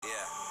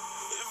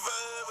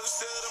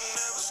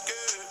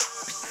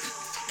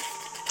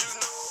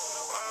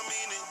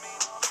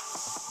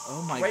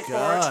Oh my Wait for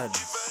god.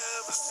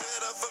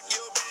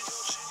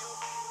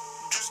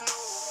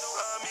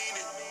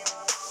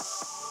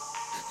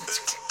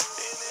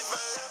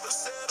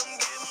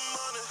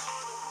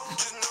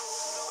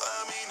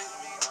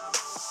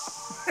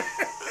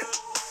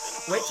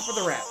 Wait for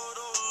the rap.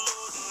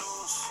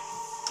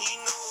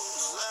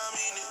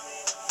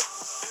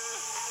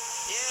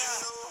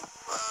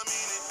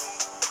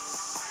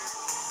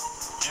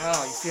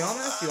 Oh, you feeling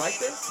this? You like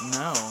this?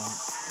 No.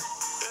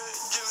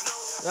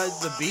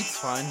 The beat's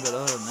fine, but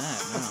other than that,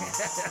 no.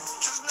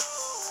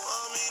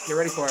 Get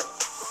ready for it.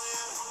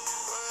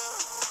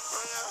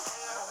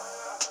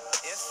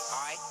 If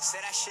I say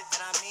that shit,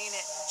 then I mean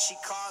it. She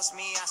calls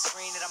me, I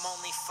screen it. I'm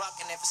only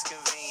fucking if it's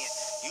convenient.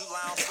 You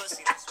lie on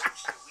pussy, that's what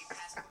shit we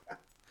pass.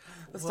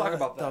 Let's talk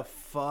about that. What the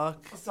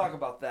fuck? Let's talk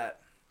about that.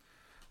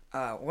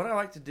 What I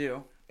like to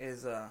do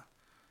is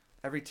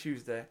every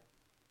Tuesday.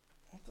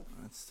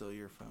 That's still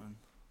your phone.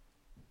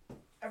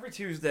 Every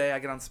Tuesday, I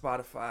get on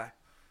Spotify.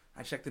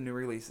 I check the new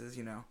releases,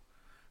 you know.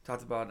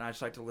 Talked about it, and I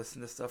just like to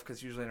listen to stuff because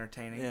it's usually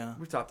entertaining. Yeah.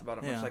 We've talked about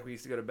it much Yeah. like we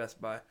used to go to Best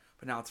Buy,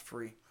 but now it's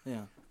free.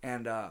 Yeah.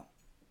 And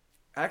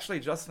actually,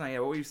 Justin and I,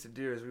 what we used to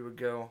do is we would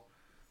go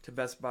to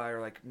Best Buy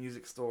or like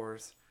music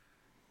stores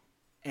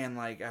and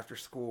like after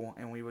school,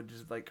 and we would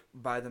just like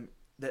buy the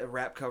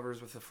rap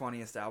covers with the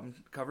funniest album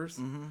covers,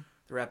 the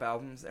rap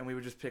albums, and we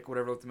would just pick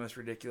whatever looked the most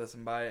ridiculous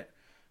and buy it.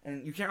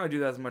 And you can't really do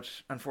that as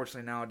much,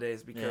 unfortunately,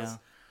 nowadays because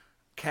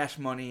Cash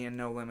Money and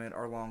No Limit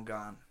are long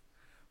gone.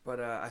 But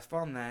I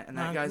found that, and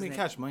that guy's name...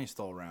 Cash Money's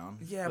still around.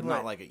 Yeah, but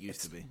not like it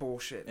used to be.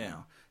 Bullshit. Yeah.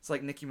 Now. It's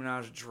like Nicki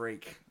Minaj,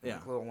 Drake,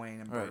 like Lil Wayne,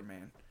 and Right.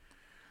 Birdman.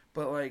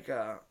 But like,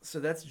 so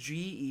that's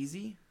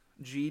G-Eazy,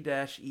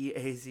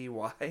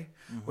 G-E-A-Z-Y,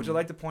 which I'd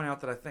like to point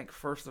out that I think,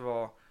 first of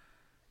all,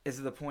 is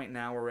at the point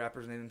now where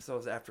rappers name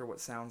themselves after what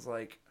sounds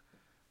like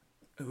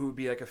who would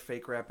be like a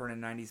fake rapper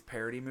in a 90s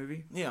parody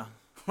movie. Yeah.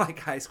 Like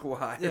High School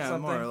High or Yeah,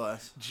 something. more or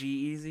less.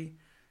 G-Eazy.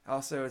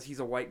 Also,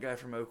 he's a white guy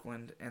from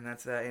Oakland, and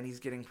that's that, and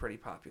he's getting pretty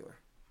popular.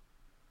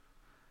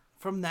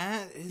 From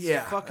that,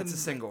 that's a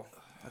single.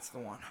 That's the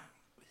one.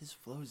 His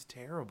flow's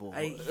terrible.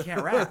 He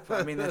can't rap.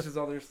 I mean, that's just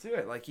all there's to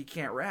it. Like, he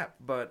can't rap,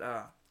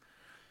 but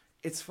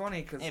it's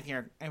funny because... If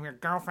your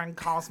girlfriend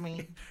calls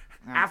me,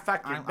 I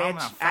fuck your bitch. I'm gonna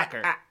fuck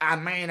her. I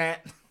mean it.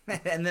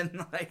 And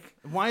then, like...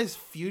 Why is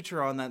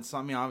Future on that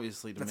song? I mean,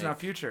 obviously, That's not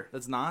Future.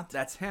 That's not?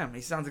 That's him.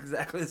 He sounds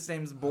exactly the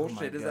same as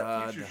bullshit as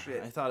that Future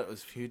shit. I thought it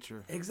was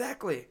Future.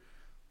 Exactly.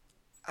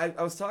 I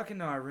was talking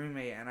to my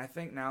roommate, and I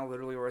think now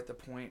literally we're at the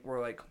point where,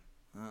 like...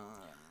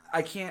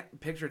 I can't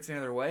picture it any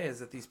other way is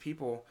that these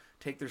people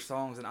take their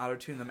songs and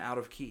auto-tune them out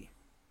of key.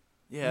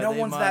 Yeah, no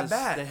one's that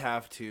bad. They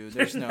have to.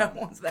 There's no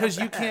one's that bad.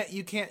 Because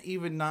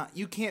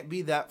you can't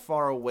be that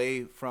far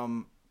away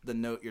from the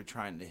note you're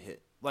trying to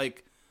hit.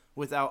 Like,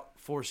 without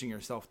forcing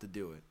yourself to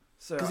do it.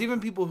 Because even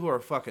people who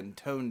are fucking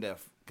tone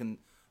deaf can,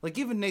 like,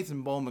 even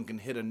Nathan Bowman can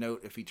hit a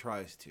note if he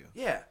tries to.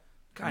 Yeah,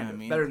 kind of. I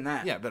mean? Better than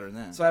that. Yeah, better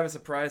than that. So I have a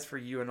surprise for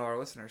you and all our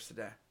listeners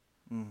today.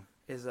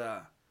 Is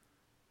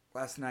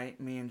last night,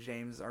 me and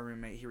James, our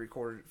roommate, he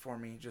recorded it for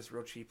me just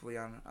real cheaply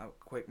on a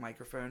quick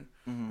microphone.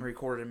 We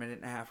recorded a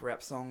 1.5-minute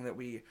rap song that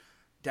we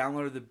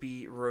downloaded the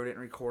beat, wrote it,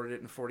 and recorded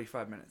it in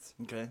 45 minutes.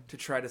 Okay. To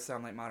try to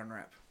sound like modern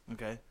rap.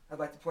 Okay. I'd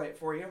like to play it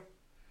for you.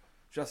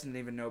 Justin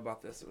didn't even know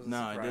about this. It was a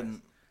surprise. I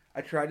didn't.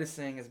 I tried to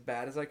sing as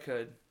bad as I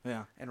could.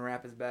 Yeah. And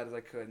rap as bad as I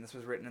could. And this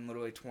was written in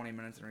literally 20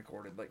 minutes and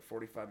recorded like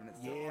 45 minutes.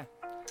 Yeah.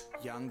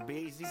 Young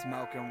Beezy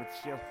smoking with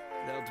you.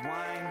 Lil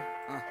Dwayne.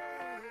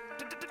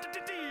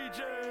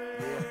 DJ.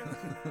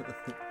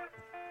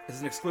 It's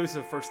an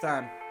exclusive, first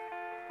time.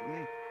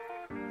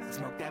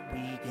 Smoke that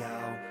weed,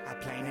 yo. I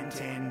play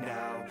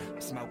Nintendo.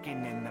 I'm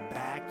smoking in the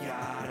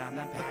backyard on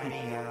the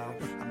patio.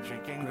 I'm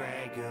drinking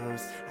Grey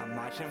Goose. I'm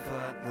watching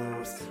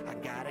Footloose. I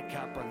got a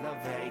couple of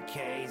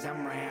AKs.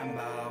 I'm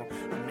Rambo.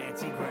 I'm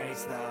Nancy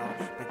Grace, though.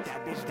 But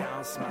that bitch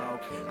don't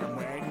smoke. I'm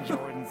wearing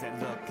Jordans that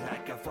look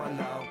like a Four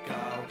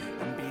Loko.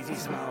 I'm busy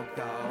smoke,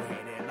 though.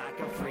 Hit it like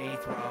a free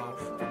throw.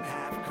 From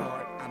half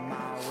court, I'm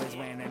always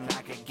winning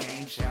like a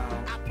game show.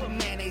 I put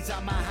mayonnaise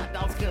on my hot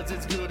dogs cause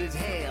it's good as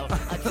hell.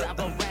 I drive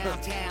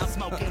around town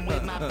smoking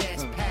with my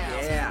best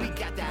pals. Yeah. We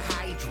got the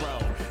hydro,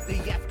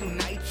 the after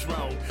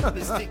nitro,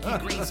 the sticky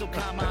green, so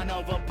come on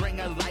over, bring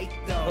a light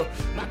though.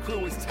 My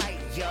crew is tight,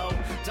 yo.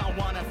 Don't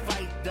wanna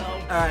fight though.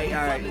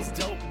 Alright.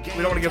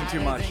 We don't want to give them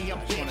too much.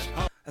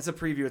 That's a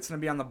preview. It's going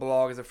to be on the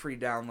blog as a free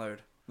download.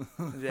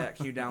 Yeah,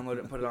 can you download it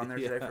and put it on there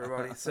today for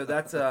everybody? So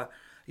that's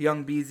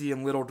Young Beezy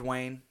and Little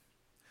Dwayne.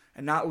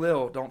 And not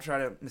Lil. Don't try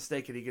to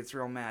mistake it. He gets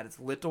real mad. It's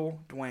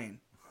Little Dwayne.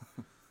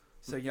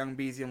 So Young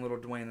Beezy and Little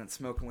Dwayne, that's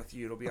Smoking With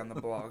You. It'll be on the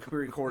blog. We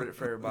recorded it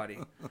for everybody.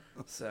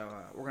 So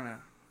we're going to,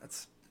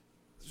 it's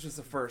just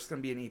the first. It's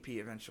going to be an EP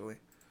eventually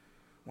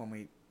when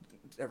we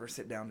ever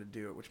sit down to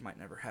do it, which might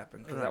never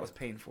happen because that was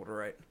painful to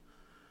write.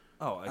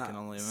 Oh, I can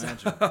only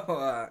imagine.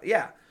 So,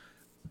 yeah.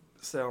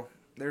 So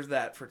there's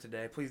that for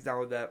today. Please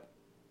download that.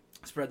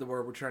 Spread the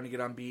word. We're trying to get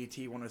on BET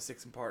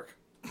 106 in Park.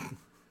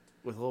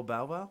 With Lil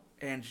Bow Wow?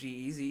 And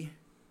G-Eazy.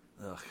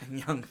 and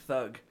Young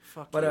Thug.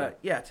 Fuck But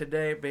yeah,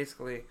 today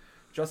basically,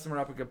 Justin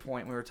brought up a good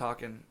point. We were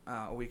talking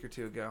a week or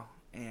two ago,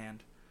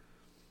 and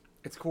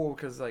it's cool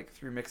because like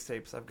through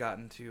mixtapes, I've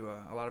gotten to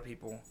a lot of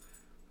people,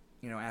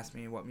 ask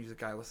me what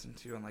music I listen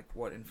to and like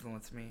what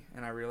influenced me,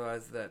 and I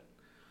realized that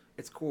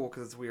it's cool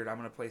because it's weird. I'm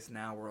in a place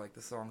now where like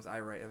the songs I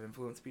write have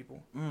influenced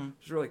people.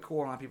 It's really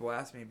cool. A lot of people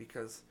ask me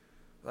because,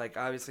 like,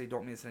 obviously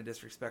don't mean this in a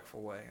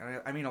disrespectful way.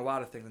 I mean a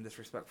lot of things in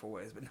disrespectful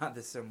ways, but not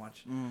this so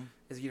much.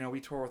 Is we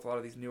tour with a lot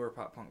of these newer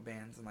pop punk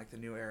bands and like the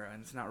new era,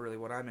 and it's not really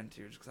what I'm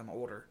into just because I'm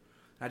older.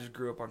 I just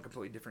grew up on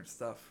completely different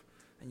stuff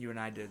than you and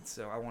I did.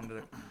 So I wanted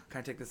to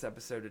kind of take this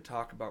episode to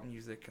talk about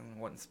music and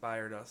what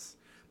inspired us,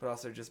 but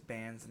also just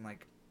bands and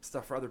like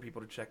stuff for other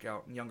people to check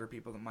out and younger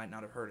people that might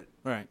not have heard it.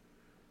 Right.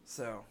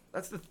 So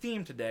that's the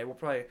theme today. We'll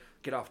probably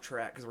get off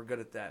track because we're good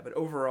at that. But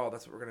overall,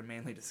 that's what we're going to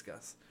mainly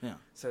discuss. Yeah.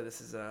 So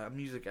this is a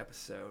music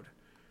episode.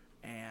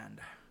 And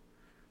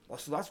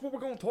so that's what we're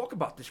going to talk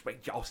about this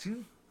week,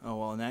 Justin. Oh,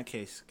 well, in that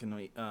case, can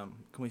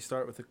we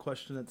start with a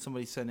question that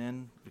somebody sent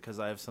in? Because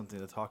I have something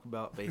to talk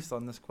about based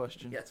on this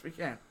question. Yes, we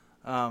can.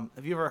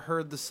 Have you ever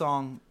heard the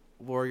song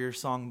Warrior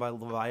Song by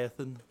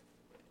Leviathan?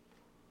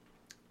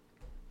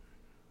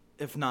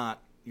 If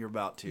not, you're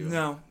about to.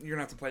 No, you're going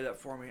to have to play that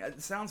for me.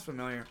 It sounds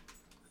familiar.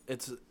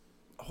 It's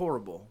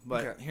horrible,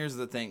 but Okay. Here's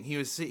the thing.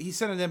 He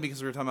sent it in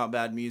because we were talking about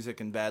bad music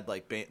and bad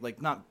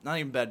not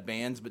even bad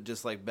bands, but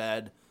just like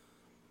bad,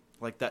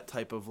 like that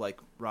type of like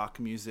rock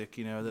music,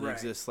 that Right.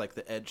 exists, like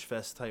the Edge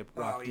Fest type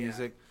rock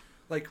music.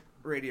 Like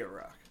Radio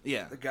Rock.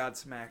 Yeah. The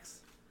Godsmacks,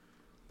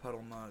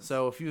 Puddle Muds.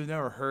 So if you've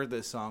never heard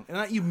this song,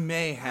 and you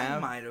may have, I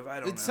might have. I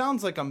don't know. It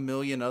sounds like a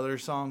million other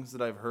songs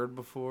that I've heard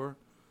before.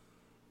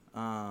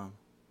 Let's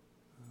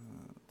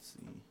see.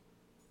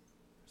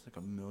 There's like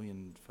a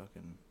million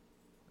fucking.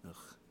 Ugh.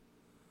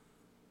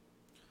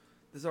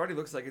 This already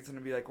looks like it's going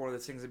to be like one of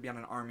those things that'd be on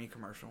an Army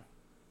commercial.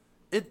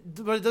 But it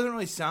doesn't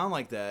really sound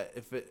like that.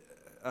 If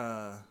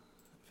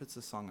it's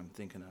the song I'm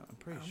thinking of, I'm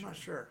pretty sure. I'm not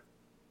sure.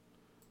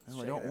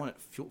 No, I don't want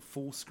it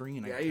full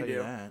screen. Yeah, I can you tell you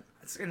do. that.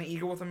 It's an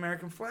eagle with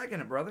American flag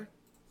in it, brother.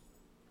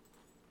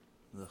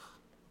 Ugh.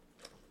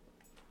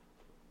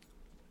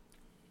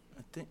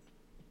 I think.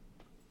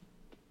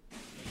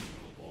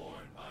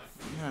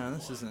 No,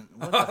 this isn't.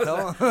 What the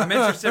hell? I'm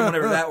interested in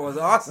whatever that was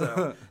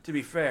also, to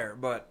be fair,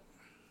 but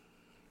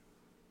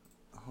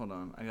Hold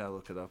on, I gotta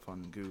look it up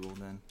on Google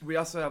then. we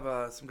also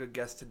have some good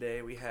guests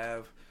today. We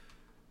have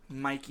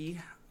Mikey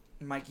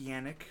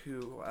Yannick,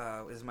 who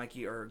is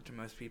Mikey Erg to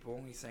most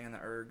people. He sang in the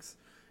Ergs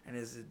and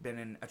has been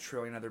in a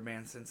trillion other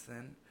bands since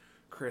then.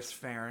 Chris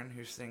Farron,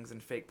 who sings in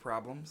Fake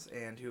Problems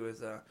and who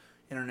is a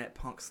internet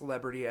punk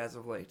celebrity as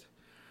of late.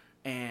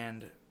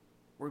 And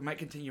we might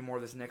continue more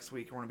of this next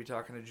week. We're going to be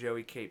talking to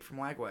Joey Cape from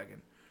Lagwagon,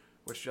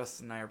 which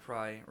Justin and I are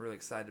probably really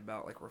excited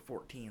about. Like, we're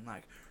 14,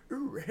 like,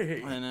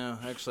 hooray. I know.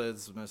 Actually,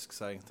 it's the most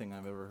exciting thing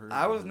I've ever heard.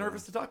 I was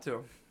nervous to talk to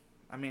him.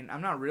 I mean,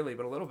 I'm not really,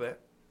 but a little bit.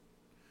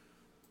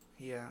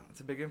 Yeah, it's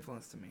a big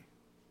influence to me.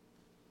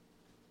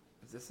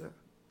 Is this it?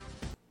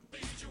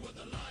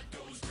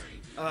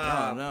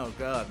 Oh, no,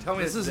 God. Tell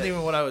me this this isn't is it.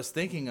 even what I was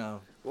thinking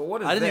of. Well,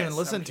 what is I didn't this? even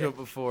listen I'm to it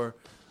kidding. before.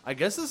 I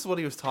guess this is what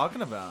he was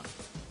talking about.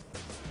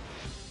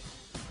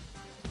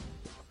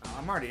 Oh,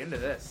 I'm already into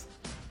this.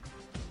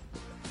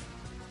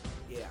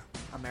 Yeah,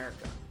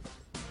 America.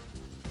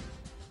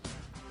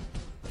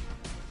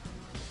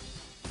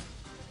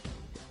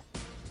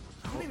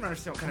 I don't even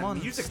understand what kind Come of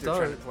on, music start.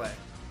 they're trying to play.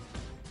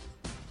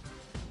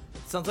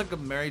 Sounds like a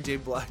Mary J.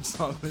 Blige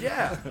song.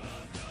 Yeah.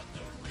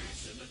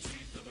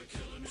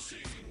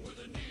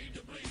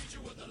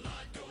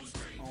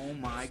 Oh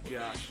my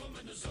gosh.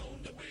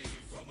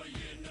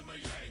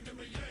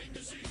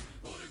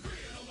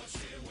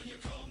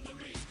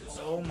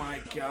 Oh my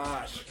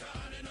gosh.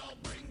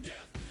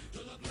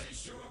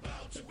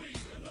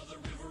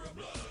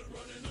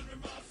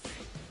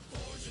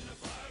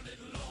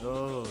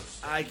 Oh,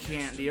 I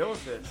can't deal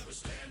with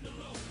this.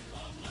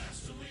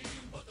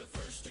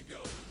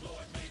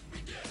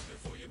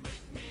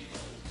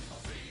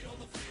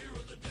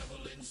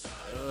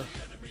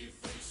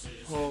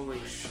 Holy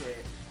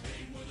shit.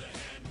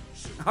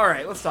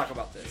 Alright, let's talk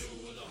about this.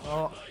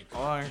 oh,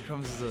 here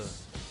comes the.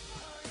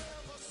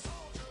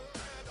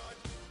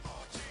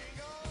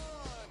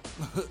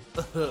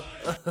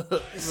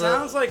 It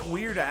sounds like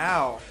Weird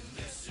Al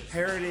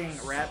parroting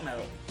rap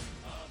metal.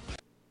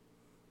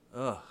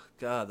 Oh,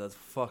 God, that's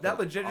fucking. That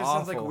legit just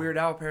sounds like awful. Weird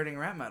Al parroting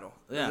rap metal.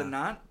 Yeah. Does it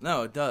not?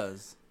 No, it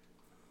does.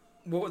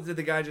 Did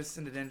the guy just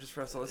send it in just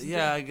for us to listen to?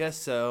 Yeah, I guess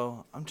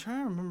so. I'm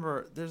trying to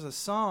remember. There's a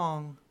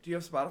song. Do you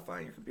have Spotify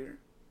on your computer?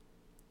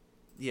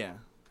 Yeah.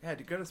 Yeah,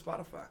 go to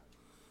Spotify.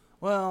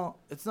 Well,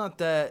 it's not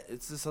that.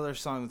 It's this other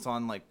song that's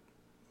on, like.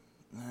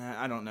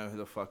 I don't know who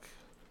the fuck.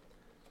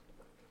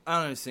 I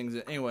don't know who sings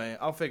it. Anyway,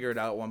 I'll figure it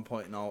out at one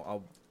point and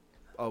I'll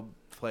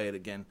play it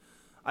again.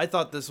 I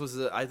thought this was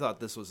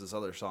this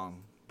other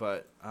song,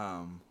 but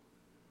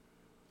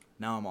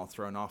now I'm all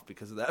thrown off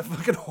because of that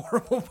fucking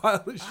horrible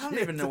pile of shit. I don't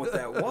even know what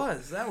that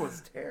was. That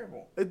was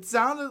terrible. It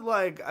sounded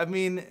like, I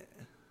mean,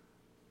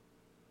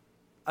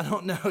 I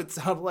don't know. It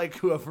sounded like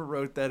whoever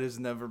wrote that has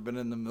never been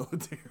in the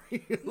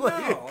military.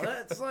 No,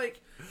 that's like,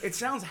 it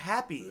sounds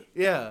happy.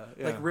 Yeah.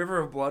 Like River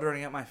of Blood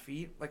running at my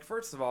feet. Like,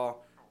 first of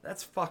all,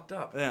 that's fucked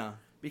up. Yeah.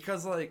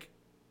 Because, like,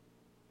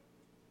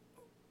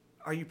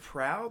 are you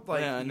proud?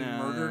 Like, you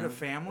murdered a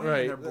family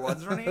and their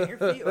blood's running at your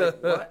feet?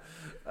 Like, what?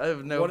 I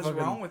have no. What is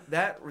wrong with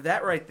that?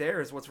 That right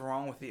there is what's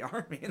wrong with the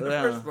Army in the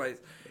first place.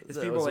 Is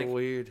that people was like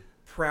weird.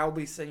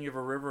 proudly saying you have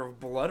a river of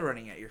blood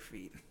running at your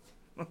feet.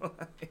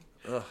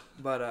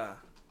 But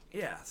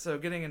yeah. So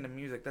getting into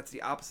music, that's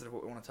the opposite of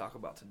what we want to talk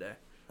about today.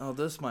 Oh,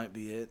 this might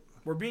be it.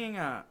 We're being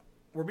I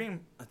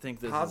think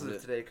this positive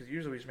is it. today because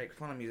usually we just make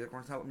fun of music. We're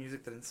going to talk about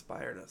music that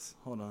inspired us.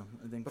 Hold on.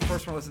 I think. But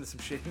first, we're listening to some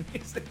shitty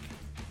music.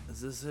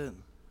 Is this it?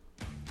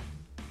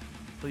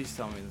 Please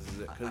tell me this is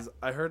it, because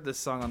I heard this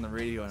song on the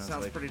radio and I was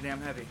Sounds like, pretty damn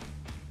heavy.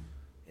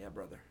 Yeah,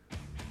 brother.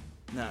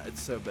 nah,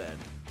 it's so bad.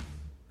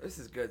 This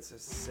is good. This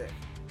is sick.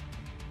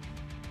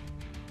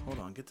 Hold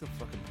on, get to the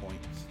fucking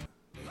points.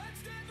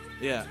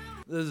 Yeah,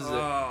 this is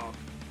Oh,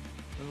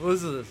 it.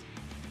 Listen to this.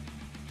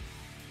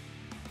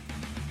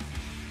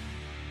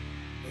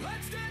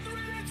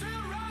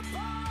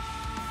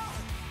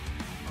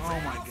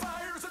 oh my god.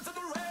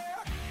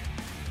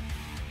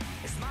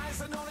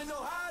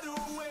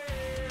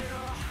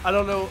 I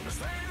don't know.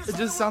 It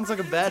just sounds like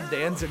a bad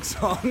Danzig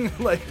song.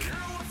 Like,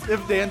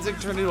 if Danzig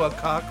turned into a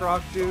cock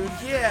rock dude.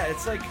 Yeah,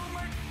 it's like.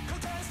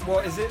 Well,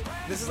 is it?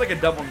 This is like a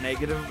double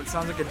negative. It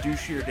sounds like a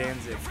douchier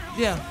Danzig.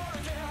 Yeah.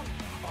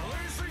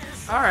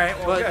 All right,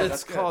 well, But good, it's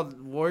that's good.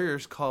 called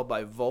Warriors Call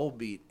by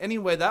Volbeat.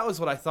 Anyway, that was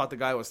what I thought the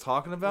guy was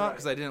talking about, Right.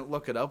 because I didn't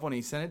look it up when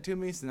he sent it to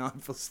me, so now I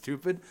feel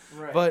stupid.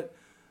 Right. But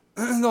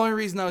the only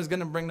reason I was going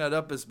to bring that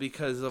up is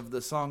because of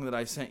the song that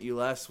I sent you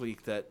last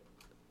week that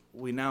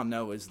we now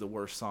know is the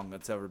worst song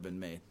that's ever been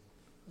made.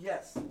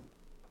 Yes.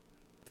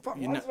 Fuck,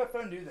 You why know- does my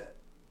phone do that?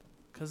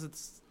 Because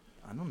it's,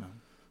 I don't know.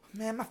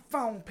 Man, my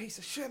phone, piece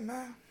of shit,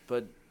 man.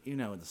 But you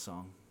know the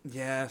song.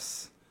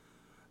 Yes.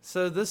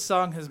 So this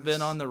song has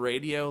been on the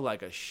radio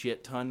like a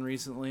shit ton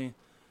recently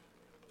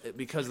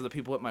because of the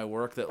people at my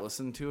work that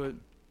listen to it.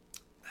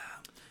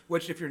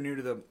 Which, if you're new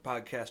to the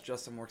podcast,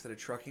 Justin works at a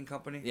trucking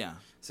company. Yeah.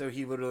 So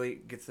he literally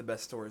gets the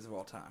best stories of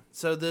all time.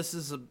 So this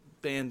is a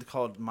band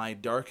called My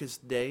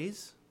Darkest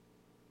Days,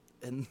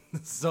 and the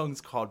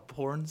song's called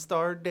Porn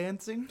Star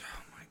Dancing,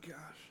 Oh my gosh.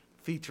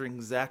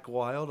 featuring Zach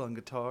Wilde on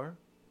guitar.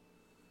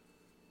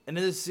 And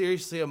it is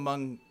seriously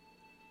among,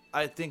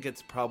 I think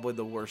it's probably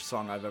the worst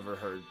song I've ever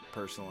heard,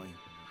 personally.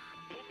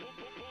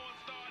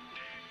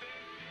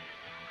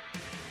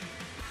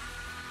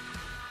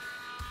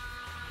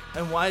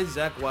 And why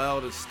Zach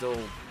Wilde is still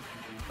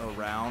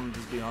around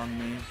is beyond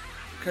me.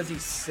 Because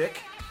he's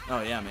sick?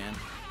 Oh, yeah, man.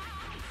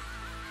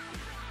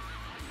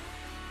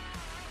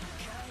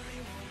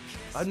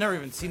 I've never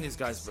even seen these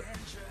guys, but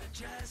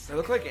They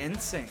look like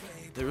NSYNC.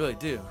 they really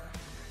do.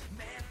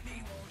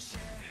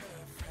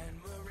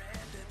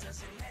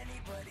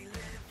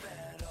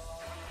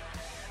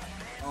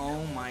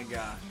 Oh my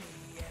god.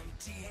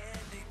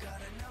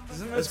 This is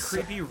the most It's-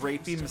 creepy,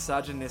 rapey,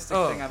 misogynistic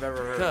Oh, thing I've ever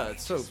heard. God,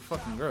 it's so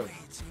fucking gross.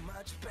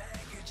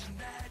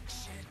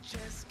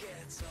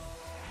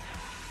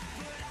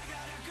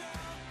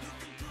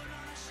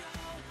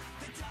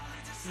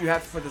 You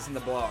have to put this in the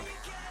blog.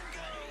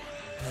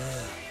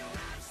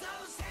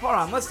 Hold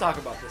on, let's talk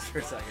about this for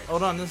a second.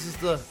 Hold on, this is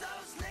the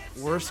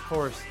worst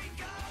chorus.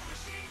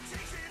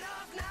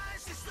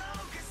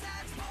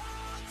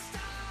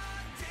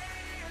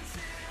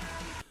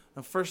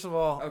 Now, first of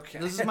all, Okay.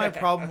 this is my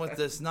problem with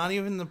this. Not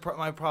even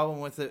my problem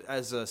with it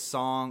as a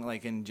song,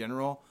 like in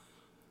general,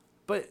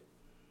 but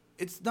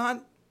it's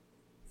not.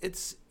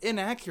 It's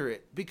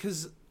inaccurate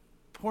because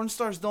porn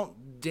stars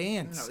don't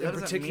dance No, that in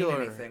doesn't particular.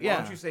 mean anything. Yeah,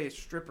 Why don't you say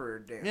stripper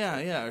dance?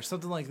 yeah, or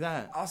something like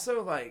that.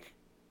 Also, like,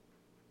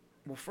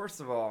 well, first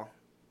of all,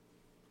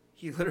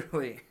 he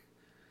literally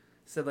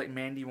said, like,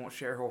 Mandy won't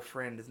share her whole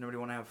friend. Does nobody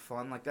want to have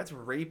fun? Like, that's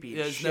rapey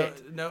Yeah, as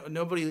shit.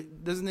 nobody.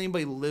 Doesn't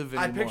anybody live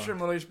anymore? I picture him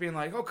literally just being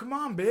like, oh, come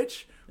on,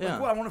 bitch. Like, Yeah.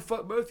 what? I want to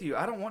fuck both of you.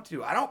 I don't want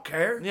to. I don't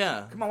care.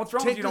 Yeah. Come on, what's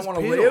wrong Take with you? You don't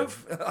this want to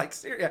pill. live? Like,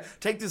 seriously. Yeah.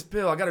 Take this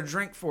pill. I got a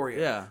drink for you.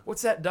 Yeah.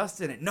 What's that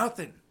dust in it?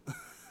 Nothing.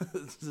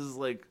 This is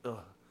like, ugh.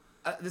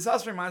 This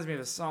also reminds me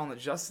of a song that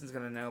Justin's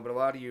going to know, but a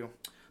lot of you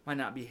might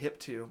not be hip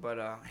to. But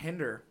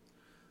Hinder,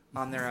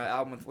 on their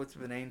album with Wits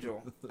of an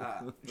Angel.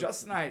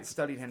 Justin and I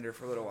studied Hinder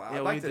for a little while.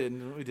 Yeah, I'd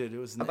we did. It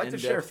was. I'd like to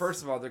share,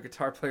 first of all, their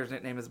guitar player's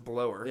nickname is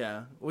Blower.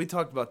 Yeah, we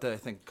talked about that. I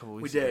think a couple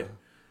We weeks did. ago.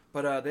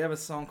 But they have a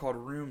song called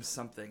Room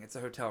Something. It's a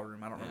hotel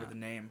room. I don't remember Yeah. the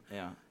name.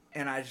 Yeah.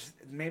 And I just,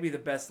 maybe the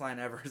best line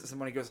ever is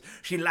somebody goes,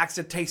 she likes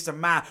a taste of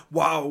my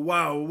wow,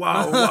 wow,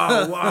 wow,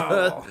 wow,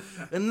 wow.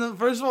 And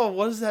first of all,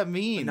 what does that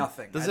mean?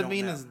 Nothing. Does I it don't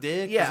mean know. his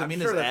dick? Yeah, Does it I'm mean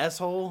sure his that-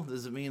 asshole?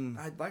 Does it mean?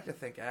 I'd like to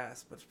think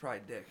ass, but it's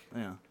probably dick.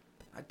 Yeah.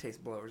 I'd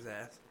taste Blower's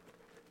ass.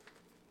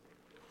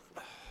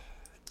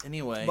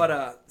 Anyway.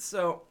 But,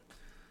 so,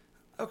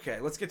 okay,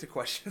 let's get to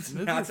questions.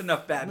 Now it's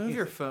enough bad Move music.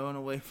 your phone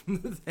away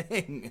from the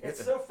thing.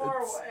 It's so far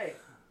away.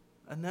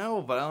 I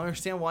know, but I don't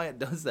understand why it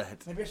does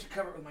that. Maybe I should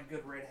cover it with my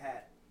good red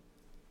hat.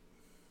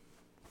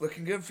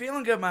 Looking good,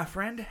 feeling good, my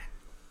friend.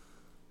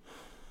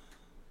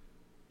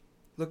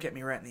 Look at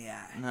me right in the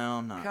eye. No,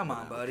 I'm not. Come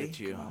on, buddy.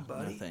 Come on,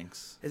 buddy. No,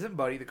 thanks. Isn't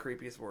buddy the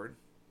creepiest word?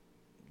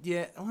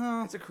 Yeah,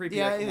 well, it's a creepy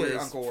word,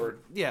 uncle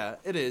word. Yeah,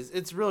 it is.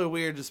 It's really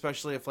weird,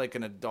 especially if like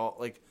an adult,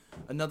 like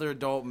another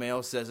adult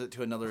male says it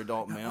to another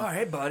adult male. Oh,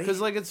 hey, buddy.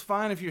 Because like it's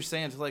fine if you're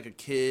saying it to like a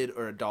kid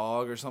or a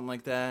dog or something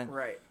like that.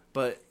 Right.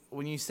 But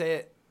when you say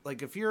it,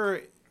 like if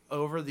you're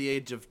over the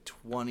age of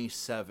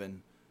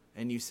 27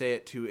 and you say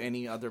it to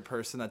any other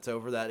person that's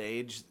over that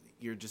age,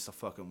 you're just a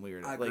fucking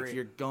weirdo. I agree.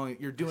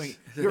 Like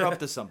you're up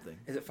to something.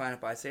 Is it fine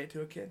if I say it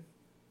to a kid?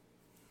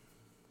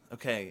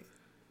 Okay.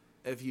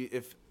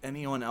 If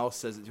anyone else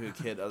says it to a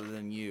kid other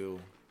than you,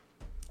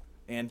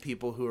 and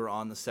people who are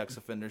on the sex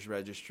offenders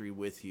registry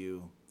with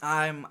you,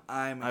 I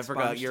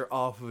forgot you're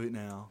off of it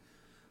now.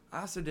 I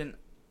also didn't.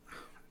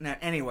 Now,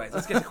 anyways,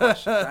 let's get to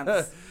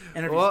questions.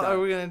 Well, are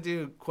we gonna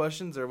do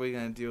questions, or are we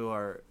gonna do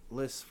our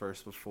list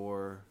first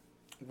before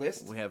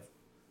list? We have,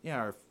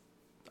 our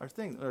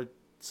thing, our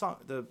song,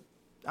 the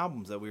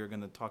albums that we were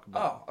gonna talk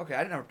about. Oh, okay. I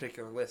didn't have a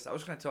particular list. I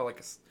was gonna tell like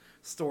a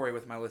story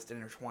with my list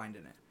intertwined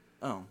in it.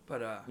 Oh,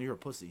 but you're a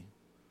pussy.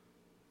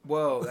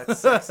 Whoa,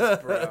 that's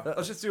sexist, bro.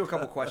 Let's just do a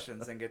couple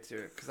questions and get to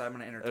it because I'm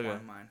gonna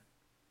intertwine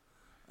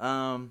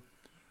mine.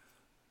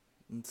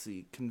 Let's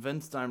see.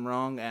 Convinced I'm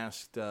Wrong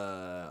asked,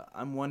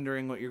 I'm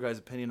wondering what your guys'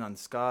 opinion on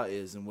ska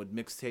is, and would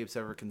mixtapes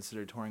ever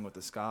consider touring with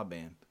a ska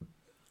band?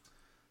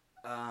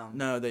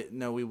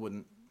 No, we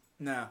wouldn't.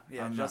 No,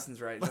 yeah,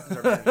 Justin's right. Justin's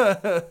our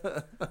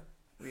manager.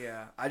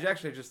 Yeah, I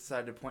actually just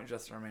decided to appoint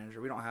Justin our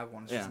manager. We don't have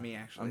one. It's just me,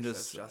 actually. I'm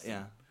just,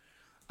 Justin.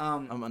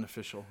 I'm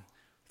unofficial.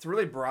 It's a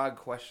really broad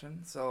question,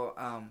 so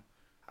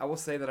I will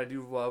say that I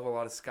do love a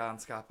lot of ska and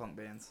ska punk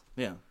bands.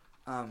 Yeah.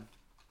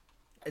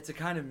 It's a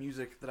kind of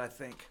music that I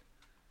think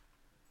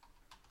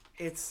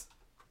it's,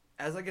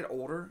 as I get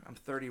older, I'm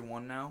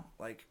 31 now,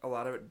 like a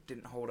lot of it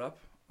didn't hold up.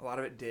 A lot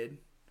of it did.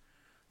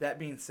 That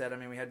being said, I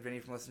mean, we had Vinny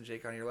from Less Than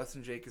Jake on here. Less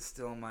Than Jake is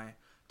still in my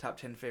top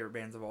 10 favorite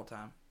bands of all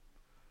time.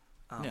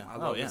 I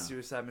love the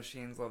Suicide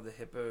Machines, love the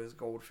Hippos,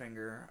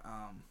 Goldfinger,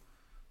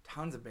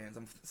 tons of bands.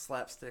 I'm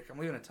Slapstick. I'm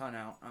leaving a ton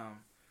out.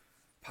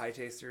 Pie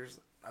Tasters.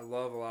 I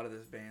love a lot of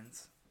those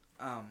bands.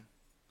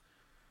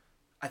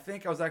 I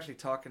think I was actually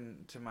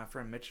talking to my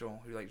friend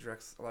Mitchell, who like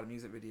directs a lot of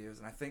music videos,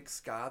 and I think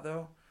ska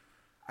though,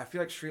 I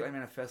feel like Streetlight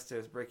Manifesto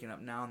is breaking up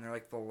now, and they're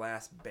like the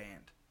last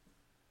band.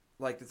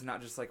 Like it's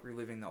not just like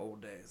reliving the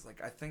old days.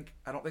 Like I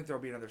don't think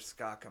there'll be another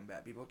ska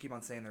comeback. People keep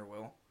on saying there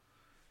will,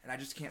 and I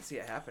just can't see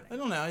it happening. I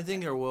don't know. I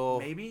think there will.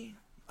 Maybe.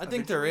 I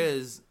think there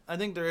is.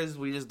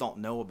 We just don't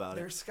know about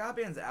There's ska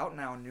bands out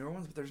now, newer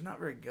ones, but there's not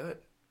very good.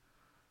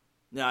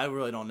 Yeah, I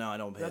really don't know. I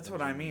don't pay That's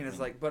attention. what I mean. It's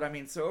like, but I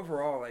mean, so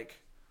overall, like,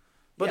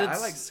 but I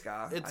like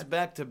ska. It's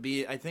back to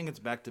be. I think it's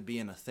back to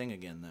being a thing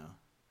again, though.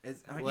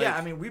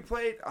 I mean, we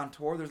played on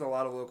tour. There's a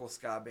lot of local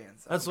ska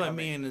bands. That's what I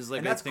mean. Is like,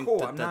 and that's I think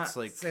cool. I'm not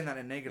like saying that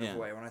in a negative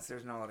way when I say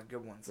there's not a lot of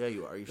good ones. Yeah,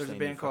 you are. There's a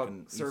band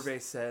called Survey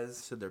Says.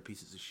 Said they're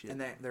pieces of shit. And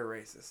they're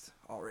racist,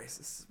 all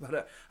racists.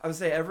 But I would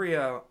say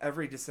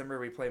every December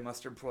we play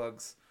Mustard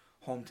Plug's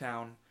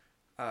hometown,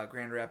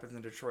 Grand Rapids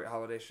and Detroit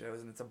holiday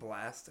shows, and it's a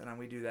blast. And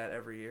we do that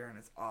every year, and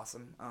it's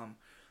awesome.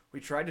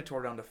 We tried to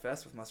tour down to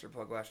Fest with Mustard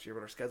Plug last year,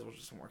 but our schedules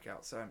just didn't work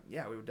out. So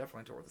yeah, we would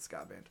definitely tour with a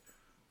ska band.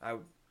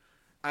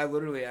 I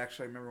literally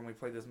actually remember when we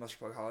played those Mustard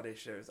Plug holiday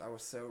shows, I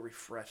was so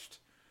refreshed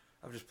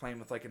of just playing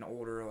with like an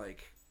older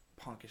like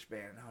punkish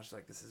band. And I was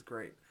like, this is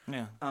great.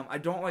 Yeah. I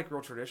don't like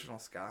real traditional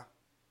ska.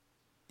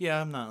 Yeah,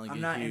 I'm not like.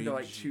 I'm not into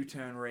like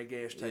two-tone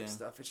reggae-ish type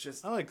stuff. It's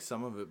just I like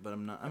some of it, but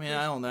I'm not. I mean,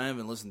 I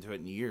haven't listened to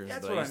it in years.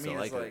 That's but what I used to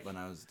like like, it when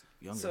I was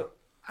younger. So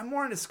I'm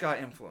more into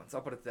ska influence.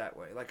 I'll put it that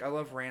way. Like I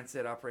love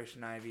Rancid,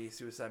 Operation Ivy,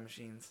 Suicide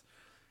Machines,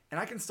 and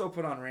I can still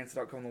put on Rancid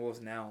Out Come the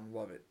Wolves now and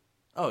love it.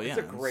 Oh yeah, it's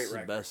a great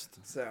record. The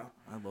best. So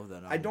I love that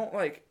album. I don't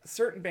like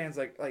certain bands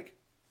like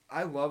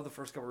I love the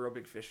first couple of Real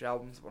Big Fish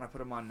albums. When I put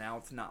them on now,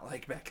 it's not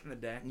like back in the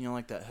day. You don't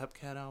like that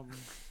Hepcat album?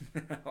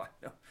 No, I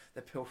know.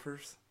 The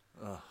Pilfers.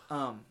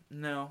 Ugh.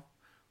 No.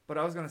 But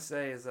I was gonna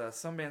say is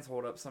some bands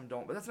hold up, some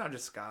don't. But that's not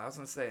just ska. I was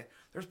gonna say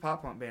there's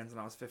pop punk bands when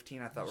I was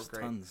 15 I thought were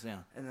great. Tons, yeah.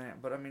 And then,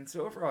 but I mean,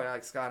 so overall I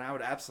like ska, and I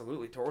would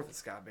absolutely tour with a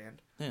ska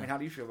band. Yeah. I mean, how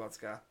do you feel about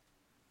ska?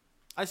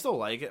 I still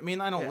like it. I mean,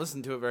 I don't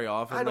listen to it very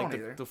often. I like don't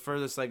either. The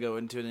furthest I go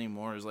into it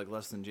anymore is like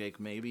Less Than Jake,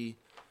 maybe.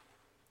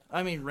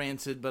 I mean,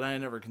 Rancid, but I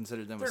never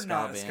considered them a ska band.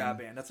 They're not a ska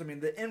band. That's what I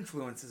mean. The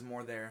influence is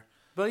more there.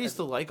 But I used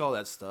to like all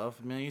that stuff.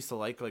 I mean, I used to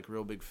like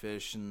Real Big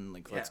Fish and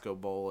like Let's Go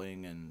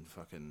Bowling and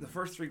fucking. The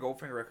first 3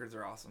 Goldfinger records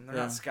are awesome. They're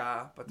not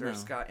ska, but they're a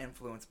ska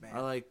influence band.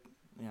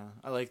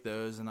 I like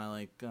those, and I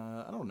like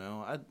I don't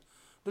know.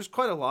 There's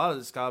quite a lot of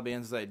the ska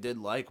bands that I did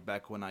like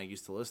back when I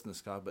used to listen to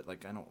ska, but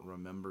like I don't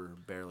remember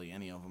barely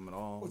any of them at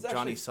all. Well,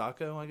 Johnny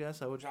Sacco, I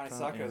guess I would. Johnny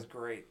Sacco is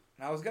great.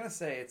 And I was gonna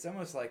say it's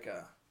almost like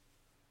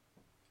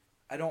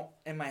I don't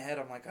in my head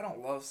I'm like I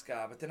don't love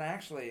ska, but then I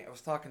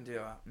was talking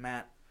to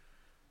Matt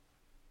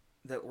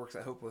that works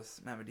at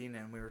Hopeless, Matt Medina,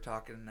 and we were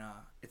talking.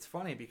 It's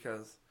funny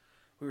because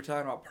we were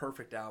talking about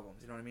perfect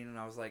albums. You know what I mean? And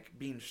I was like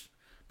being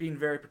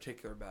very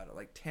particular about it,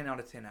 like 10 out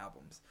of 10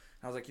 albums.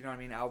 And I was like, you know what I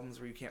mean? Albums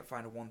where you can't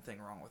find one thing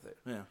wrong with it.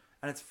 Yeah.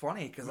 And it's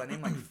funny because I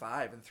named like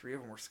 5, and 3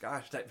 of them were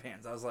Scottish type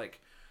bands. I was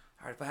like,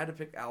 all right, if I had to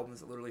pick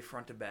albums that literally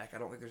front to back, I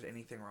don't think there's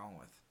anything wrong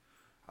with.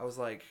 I was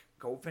like,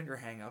 Goldfinger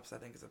Hang-Ups, I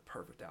think is a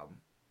perfect album.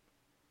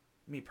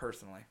 Me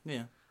personally.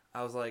 Yeah.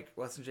 I was like,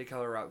 Less Than J.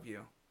 Keller Rock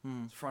View.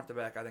 Front to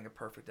back, I think a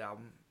perfect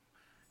album.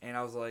 And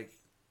I was like,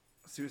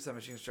 Suicide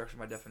Machine Structure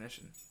by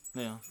definition.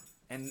 Yeah.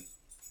 And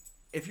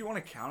if you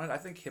want to count it, I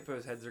think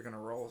Hippo's Heads Are Gonna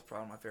Roll is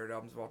probably one of my favorite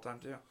albums of all time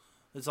too.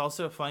 It's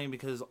also funny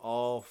because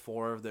all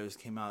 4 of those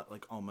came out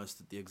like almost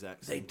at the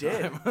exact same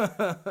time. They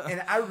did.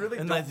 And I really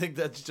and I think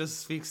that just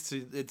speaks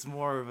to, it's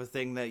more of a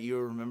thing that you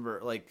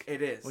remember, like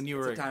it is when you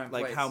were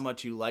like how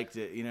much you liked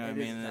it, you know what I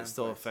mean, and it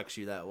still affects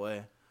you that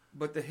way.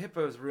 But the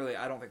Hippos, really,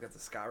 I don't think that's a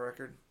ska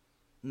record.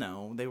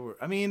 No, they were.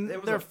 I mean,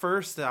 their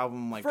first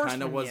album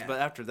kind of was, yeah. But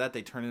after that,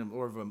 they turned into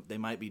more of a They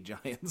Might Be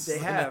Giants. They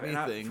have.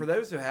 And for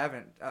those who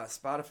haven't,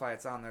 Spotify,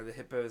 it's on there. The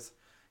Hippos'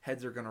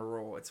 Heads Are Gonna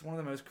Roll. It's one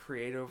of the most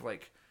creative,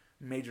 like,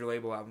 major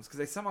label albums because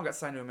they somehow got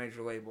signed to a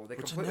major label. They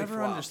completely I never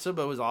flopped. Understood,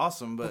 but it was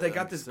awesome. But they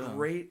got this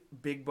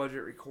great big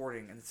budget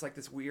recording, and it's like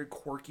this weird,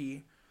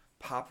 quirky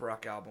pop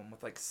rock album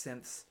with like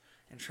synths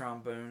and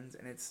trombones,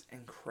 and it's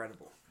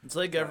incredible. It's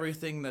like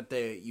everything that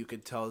you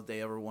could tell that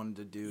they ever wanted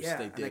to do. Yeah,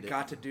 so they did and they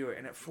got to do it,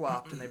 and it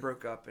flopped, and they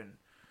broke up. And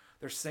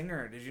their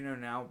singer, did you know,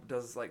 now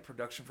does like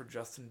production for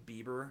Justin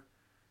Bieber,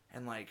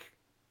 and like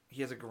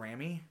he has a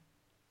Grammy.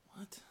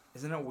 What?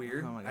 Isn't it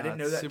weird? Oh my God, I didn't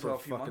know that until a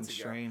few months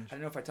ago. Strange. I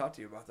didn't know if I talked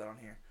to you about that on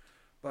here.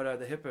 But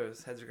the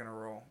Hippos' Heads Are Gonna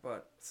Roll.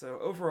 But so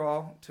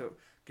overall, to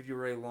give you a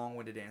really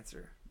long-winded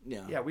answer,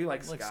 yeah, we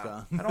like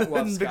ska. I don't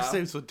love ska. Big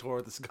Saves would tour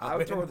with the ska. I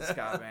would tour with the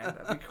ska band.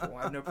 That'd be cool.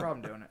 I have no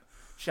problem doing it.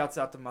 Shouts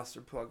out to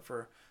Mustard Plug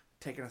for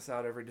taking us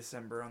out every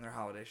December on their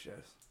holiday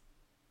shows.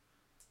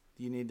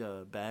 Do you need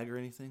a bag or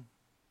anything?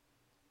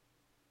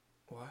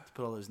 What? To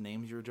put all those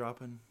names you were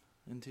dropping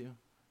into?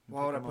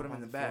 Why would I put them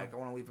in the bag? I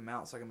want to leave them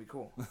out so I can be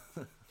cool. I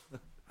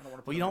don't want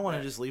to. Well, you don't want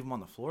to just leave them on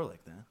the floor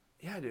like that.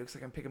 Yeah, I do. Because I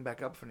can pick them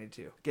back up if I need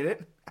to. Get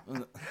it?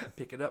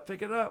 Pick it up,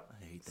 pick it up.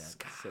 I hate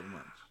that so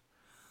much.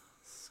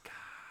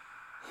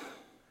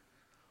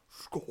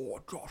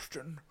 Score,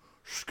 Justin.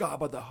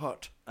 Scabba the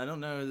Hutt. I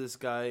don't know who this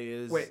guy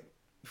is. Wait,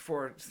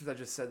 since I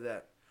just said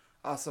that,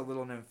 also a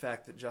little known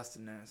fact that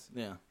Justin knows.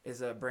 Yeah.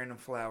 Is Brandon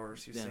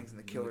Flowers, who sings in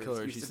The Killers.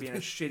 Used to be in a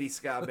shitty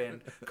ska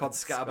band called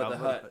Scabba the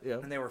Hutt.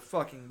 Yep. And they were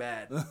fucking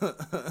bad.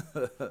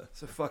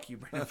 So fuck you,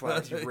 Brandon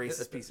Flowers, you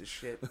racist piece of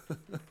shit.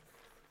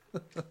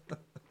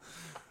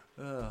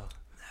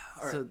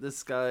 So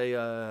this guy,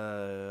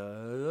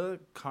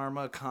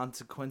 Karma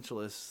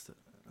Consequentialist,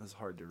 that's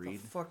hard to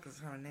read. The fuck is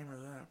the kind of name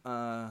of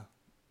that?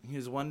 He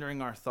was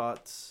wondering our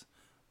thoughts.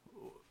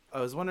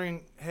 I was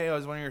wondering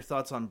your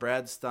thoughts on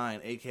Brad Stein,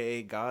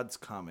 a.k.a. God's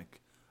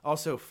comic.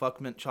 Also, fuck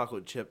mint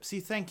chocolate chip.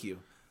 See, thank you.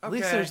 Okay. At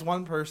least there's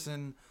one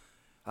person,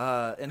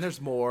 and there's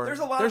more. There's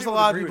a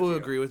lot of people who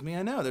agree with me.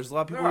 I know. There's a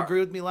lot of people who agree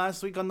with me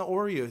last week on the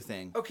Oreo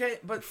thing. Okay,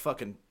 but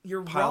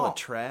you're pile of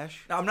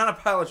trash. No, I'm not a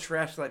pile of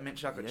trash like mint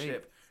chocolate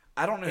chip.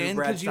 I don't know who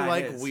Brad Stein is.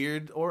 And because you like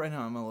weird, or I know,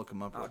 I'm going to look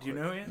him up real quick. Do you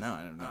know who he is? No,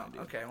 I don't know.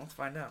 Okay, let's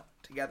find out.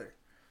 Together.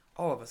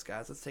 All of us,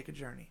 guys. Let's take a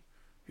journey.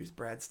 Who's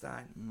Brad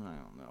Stein? I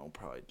don't know.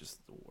 Probably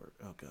just the word.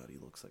 Oh, God, he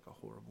looks like a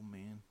horrible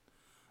man.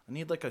 I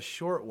need like a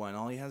short one.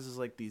 All he has is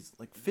like these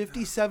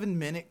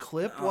 57-minute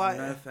clip. Oh, Why?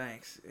 No,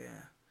 thanks. Yeah.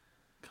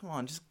 Come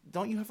on, just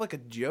don't you have like a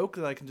joke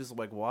that I can just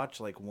like watch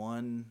like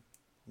 1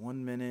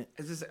 minute?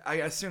 Is this? I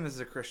assume this is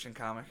a Christian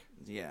comic.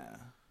 Yeah.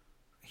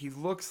 He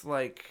looks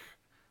like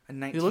a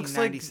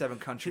 1997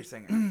 country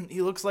singer.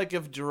 He looks like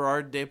if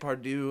Gerard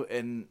Depardieu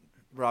and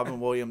Robin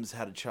Williams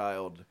had a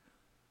child.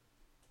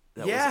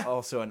 That was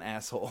also an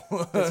asshole.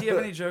 Does he have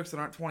any jokes that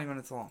aren't 20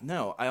 minutes long?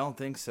 No, I don't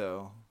think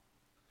so.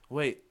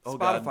 Wait. Oh,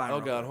 Spotify. God. Oh,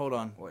 God. Hold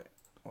on. Wait.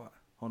 What?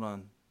 Hold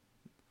on.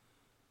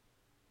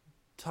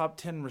 Top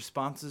 10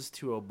 responses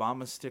to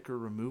Obama sticker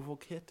removal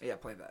kit? Yeah,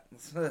 play that.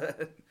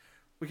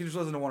 We can just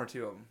listen to 1 or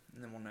 2 of them,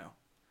 and then we'll know.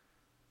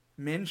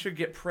 Men should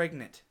get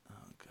pregnant.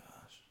 Oh,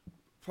 gosh.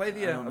 Play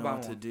the I don't know Obama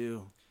what to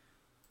do.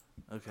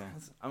 Okay.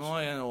 I'm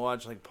only going to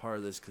watch like part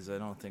of this because I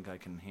don't think I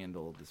can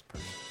handle this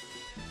person.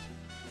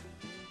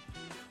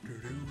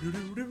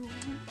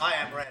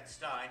 Hi, I'm Brad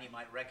Stein. You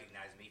might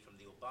recognize me from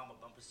the Obama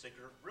bumper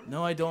sticker removal.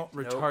 No, I don't.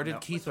 Retarded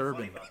Nope. Keith What's Urban.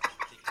 Funny about this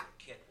particular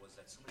kit was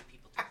that so many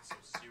people took it so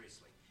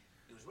seriously.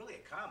 It was really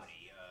a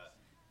comedy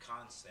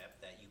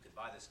concept that you could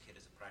buy this kit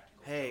as a practical.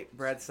 Hey,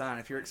 Brad Stein,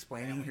 if you're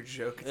explaining your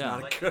joke, it's not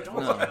a But good you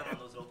don't one. count on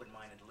those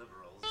open-minded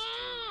liberals to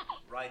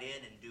write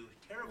in and do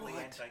terribly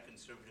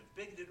anti-conservative,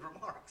 bigoted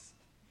remarks.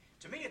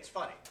 To me, it's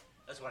funny.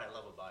 That's what I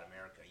love about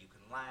America. You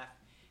can laugh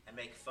and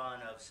make fun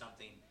of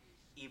something.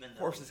 Even Of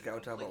course, this guy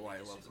would talk about why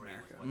he loves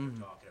America. What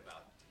they're talking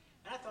about.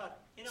 And I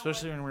thought,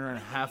 Especially when we're in a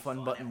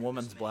half-unbuttoned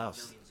woman's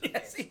blouse.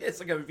 Yes, he is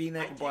like a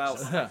V-neck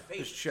blouse.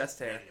 His chest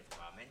hair.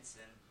 Comments,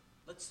 and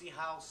let's see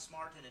how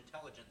smart and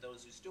intelligent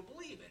those who still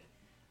believe in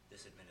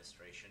this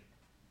administration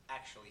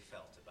actually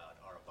felt about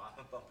our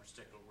Obama bumper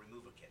sticker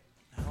removal kit.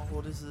 How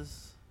old is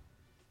this?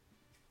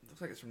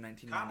 Looks like it's from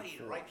 1994. Comedy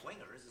to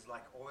right-wingers is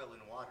like oil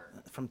and water.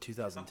 From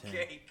 2010.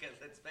 Okay, because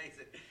let's face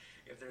it,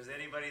 if there's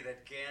anybody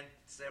that can't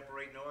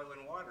separate oil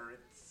and water,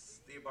 it's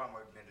the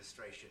Obama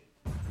administration.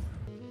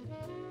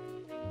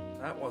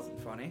 That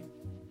wasn't funny.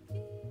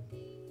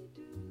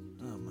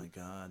 Oh my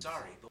God.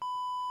 Sorry, but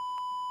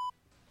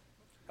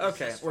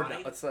Okay, Is this we're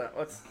funny? done.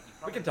 Let's.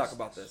 We can talk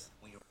about this.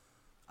 when you're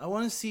I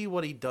want to see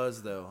what he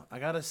does though. I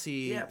gotta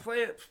see. Yeah,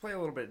 play a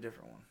little bit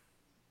different one.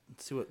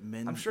 Let's see what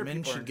men. I'm sure men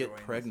people are should get enjoying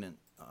this. pregnant.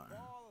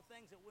 All the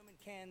things that women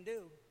can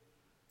do,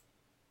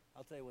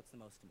 I'll tell you what's the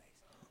most amazing.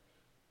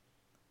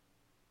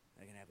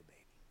 They can have a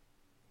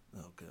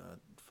baby. Oh God,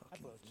 That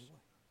fucking. blows me away.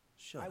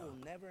 Shut I up. will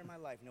never in my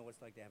life know what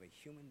it's like to have a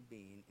human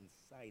being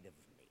inside of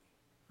me.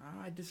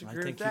 I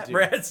disagree think with that, you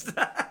do. Brad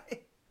Stein.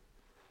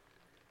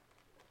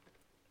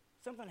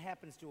 Something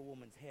happens to a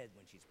woman's head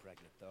when she's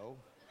pregnant, though.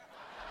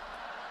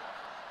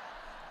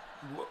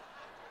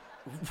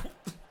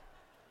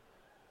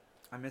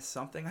 I missed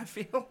something, I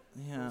feel.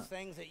 Yeah. Those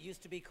things that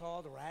used to be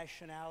called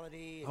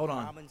rationality and Hold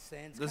on. common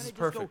sense. This is kinda just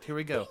perfect. go, Here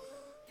we go.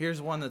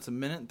 Here's one that's a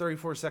minute and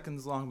 34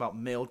 seconds long about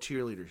male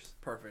cheerleaders.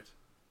 Perfect.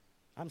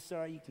 I'm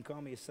sorry you can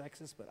call me a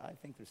sexist, but I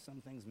think there's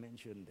some things men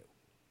shouldn't do.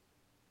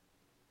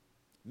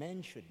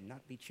 Men should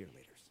not be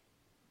cheerleaders.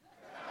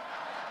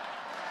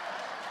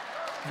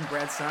 And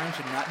Brad Stein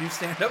should not do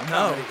stand-up No,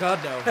 comedy.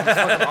 God no. It's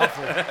fucking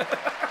awful.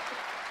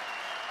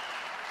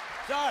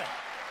 Sorry.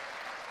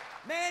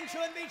 Men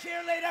shouldn't be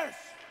cheerleaders.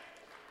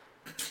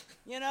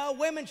 You know,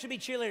 women should be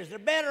cheerleaders. They're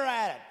better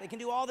at it. They can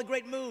do all the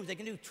great moves. They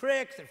can do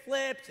tricks and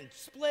flips and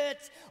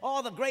splits,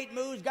 all the great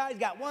moves. Guys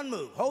got one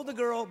move. Hold the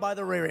girl by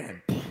the rear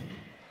end.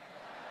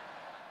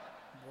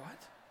 What?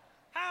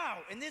 How,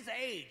 in this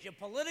age of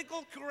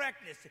political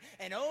correctness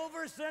and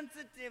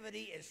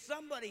oversensitivity, is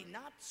somebody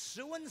not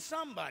suing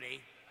somebody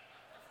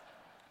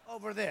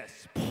over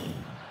this?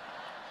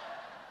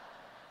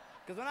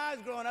 Because when I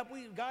was growing up,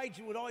 guys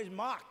would always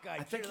mock guys.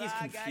 I think he's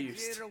Guy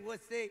confused. cheerleader,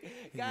 wussy.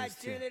 Guy is,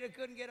 too. cheerleader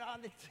couldn't get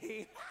on the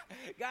team.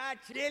 Guy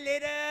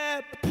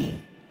cheerleader.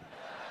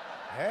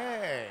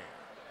 Hey.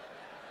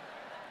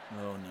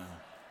 Oh no.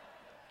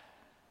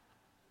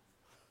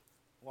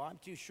 Well, I'm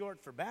too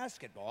short for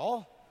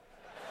basketball.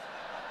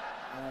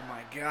 Oh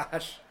my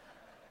gosh.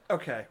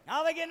 Okay.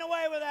 How are they getting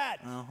away with that?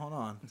 Hold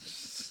on.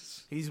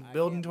 He's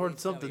building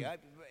towards something.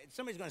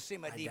 Somebody's going to see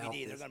my doubt DVD.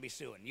 They're this. going to be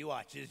suing. You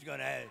watch. There's going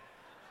to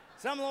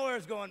some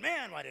lawyer's going,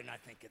 man, why didn't I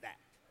think of that?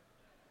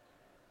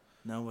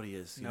 Nobody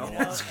is. You No. know You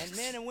know, what? and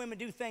men and women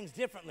do things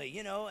differently,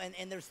 you know, and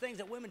there's things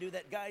that women do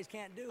that guys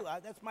can't do.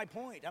 That's my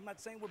point. I'm not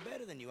saying we're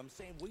better than you. I'm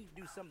saying we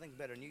do some things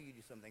better than you. You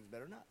do some things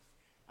better than us.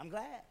 I'm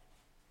glad.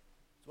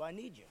 That's why I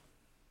need you.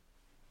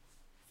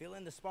 Fill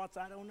in the spots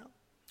I don't know.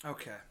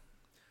 Okay.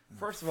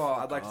 First of all,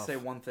 I'd like off. to say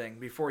one thing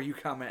before you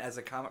comment as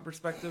a comment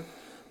perspective.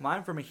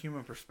 Mine from a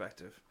human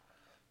perspective.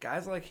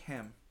 Guys like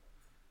him,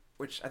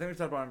 which I think we've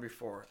talked about him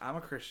before. I'm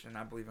a Christian.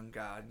 I believe in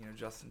God. You know,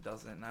 Justin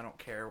doesn't, and I don't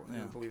care who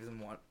Yeah. believes in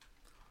what.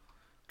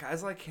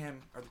 Guys like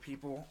him are the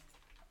people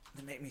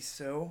that make me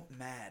so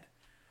mad.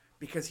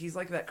 Because he's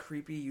like that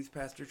creepy youth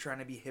pastor trying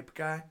to be hip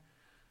guy.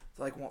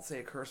 So like won't say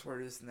a curse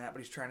word, this and that, but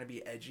he's trying to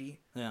be edgy.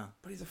 Yeah.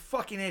 But he's a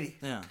fucking idiot.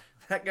 Yeah.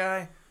 That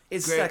guy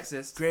is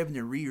sexist. Grabbing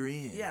the rear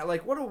end. Yeah,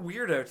 like what a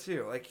weirdo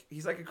too. Like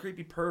he's like a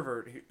creepy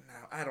pervert. Who, no,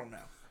 I don't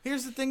know.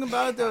 Here's the thing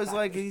about it though, is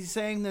like he's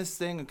saying this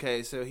thing.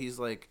 Okay, so he's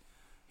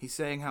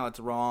saying how it's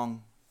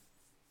wrong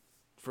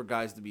for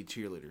guys to be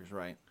cheerleaders,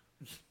 right?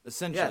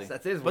 Essentially, Yes,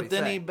 that is what But he's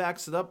then he saying.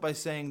 backs it up by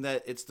saying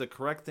that it's the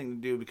correct thing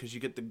to do because you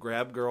get to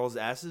grab girls'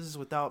 asses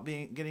without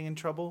getting in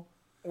trouble.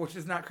 Which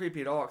is not creepy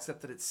at all,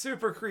 except that it's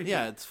super creepy.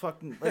 Yeah, it's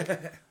fucking.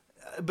 Like,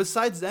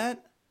 besides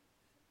that,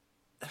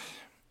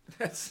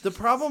 the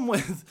problem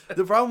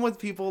with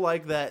people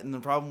like that, and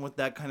the problem with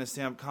that kind of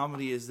stand-up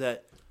comedy is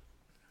that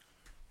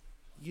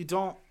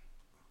you're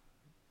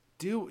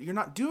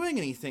not doing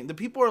anything. The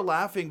people are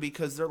laughing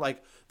because they're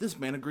like, this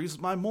man agrees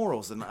with my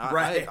morals, and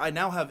Right. I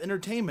now have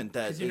entertainment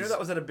that Because you know is- that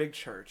was at a big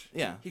church.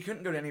 Yeah. He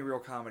couldn't go to any real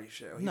comedy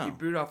show. He'd No. be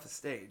booed off the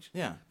stage.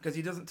 Yeah. Because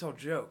he doesn't tell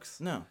jokes.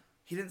 No,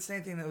 He didn't say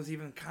anything that was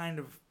even kind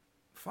of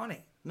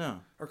funny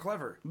no. or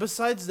clever.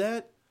 Besides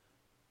that,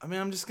 I mean,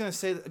 I'm just gonna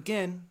say that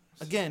again.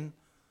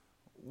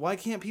 Why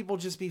can't people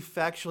just be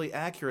factually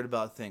accurate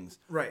about things?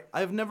 Right.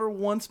 I've never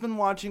once been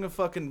watching a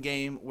fucking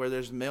game where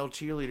there's male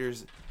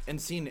cheerleaders and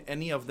seen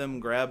any of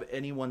them grab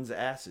anyone's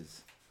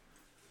asses.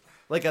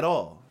 Like, at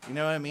all. You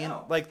know what I mean?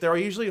 No. Like, they're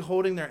usually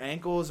holding their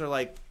ankles or,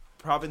 like,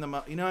 propping them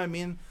up. You know what I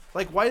mean?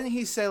 Like, why didn't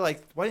he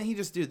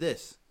just do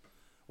this?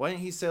 Why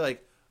didn't he say,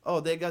 like,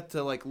 oh, they got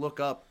to, like, look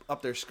up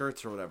their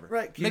skirts or whatever?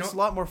 Right. Makes a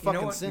lot more you know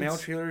fucking what sense. male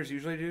cheerleaders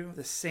usually do?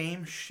 The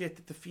same shit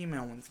that the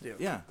female ones do.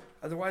 Yeah.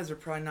 Otherwise, they're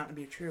probably not going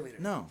to be a cheerleader.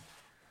 No.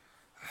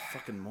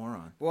 Fucking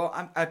moron. Well,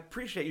 I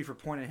appreciate you for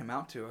pointing him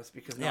out to us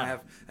because now Yeah, I have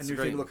a it's new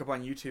great. thing to look up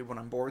on YouTube when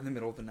I'm bored in the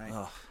middle of the night.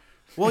 Ugh.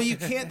 Well, you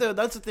can't, though.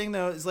 That's the thing,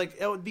 though. Is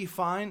like, it would be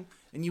fine,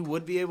 and you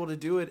would be able to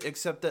do it,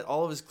 except that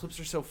all of his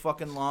clips are so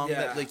fucking long Yeah.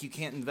 that, like, you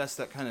can't invest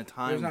that kind of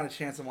time. There's not a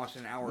chance I'm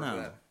watching an hour No. of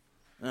that.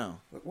 No.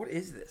 Look, what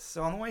is this?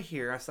 So on the way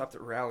here, I stopped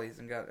at Rally's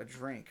and got a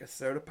drink, a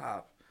soda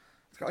pop.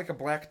 It's got like a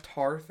black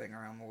tar thing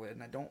around the lid,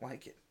 and I don't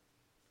like it.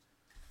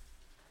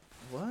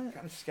 What?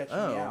 Kind of sketching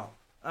me Oh. out.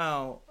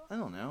 Oh, I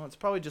don't know. It's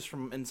probably just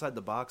from inside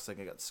the box, like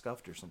I got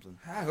scuffed or something.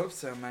 I hope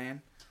so,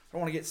 man. I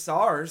don't want to get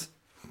SARS.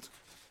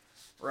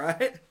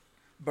 Right?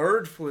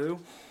 Bird flu.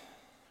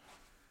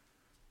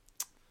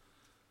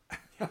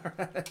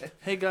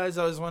 Hey guys,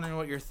 I was wondering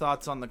what your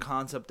thoughts on the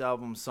concept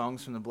album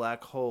Songs from the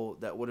Black Hole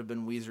that would have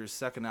been Weezer's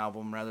second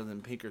album rather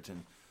than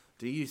Pinkerton.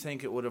 Do you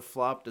think it would have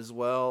flopped as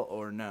well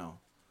or no?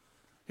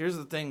 Here's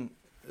the thing.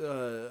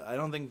 I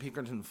don't think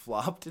Pinkerton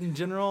flopped in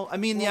general. I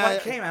mean, Well,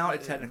 it came out,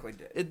 it technically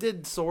did. It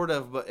did sort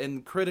of,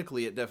 and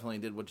critically it definitely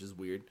did, which is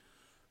weird.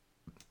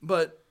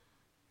 But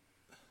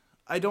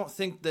I don't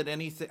think that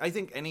I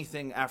think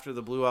anything after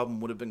the Blue Album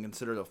would have been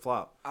considered a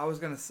flop. I was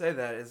going to say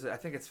that. I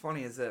think it's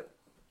funny is that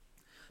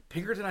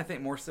Pinkerton, I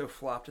think, more so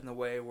flopped in the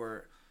way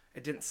where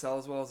it didn't sell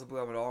as well as the Blue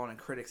Album at all, and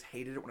critics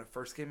hated it when it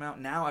first came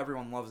out. Now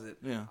everyone loves it.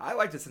 Yeah. I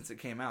liked it since it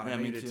came out. Yeah, I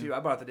me did too. I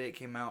bought it the day it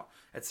came out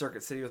at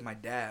Circuit City with my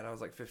dad. I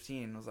was like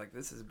 15. I was like,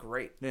 this is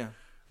great. Yeah.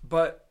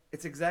 But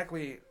it's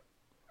exactly,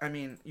 I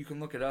mean, you can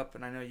look it up,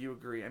 and I know you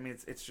agree. I mean,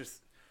 it's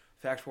just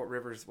fact what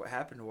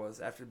happened was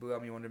after the Blue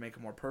Album, he wanted to make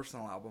a more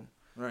personal album.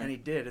 Right. And he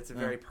did. It's a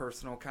very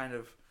personal kind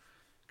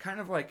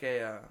of like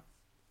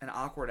an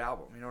awkward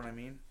album. You know what I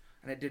mean?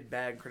 And it did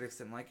bad. Critics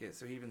didn't like it.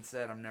 So he even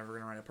said, I'm never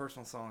going to write a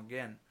personal song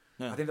again.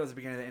 Yeah. I think that was the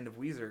beginning of the end of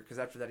Weezer, because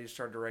after that he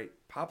started to write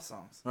pop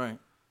songs. Right.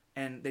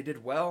 And they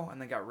did well, and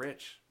they got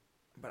rich.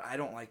 But I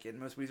don't like it.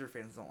 Most Weezer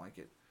fans don't like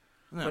it.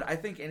 No. But I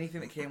think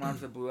anything that came out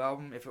of the Blue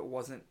Album, if it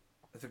wasn't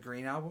the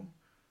Green Album,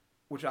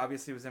 which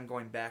obviously was them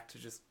going back to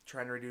just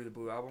trying to redo the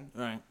Blue Album,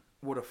 Right.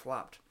 would have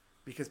flopped.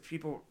 Because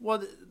people...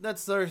 Well,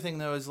 that's the other thing,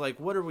 though, is, like,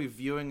 what are we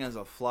viewing as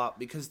a flop?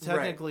 Because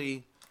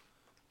technically,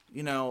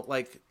 you know,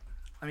 like...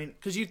 I mean...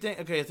 Because you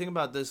think... Okay, think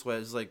about it this way.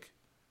 It's like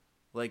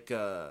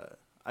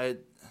I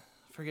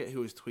forget who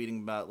was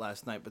tweeting about it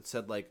last night, but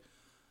said, like,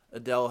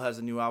 Adele has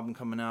a new album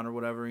coming out or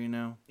whatever, you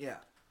know? Yeah.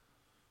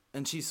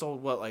 And she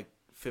sold, what, like,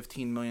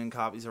 15 million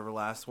copies of her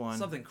last one?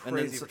 Something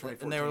crazy for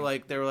 2014. And they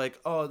were like,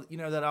 oh, you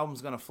know, that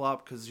album's going to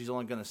flop because she's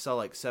only going to sell,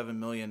 like, 7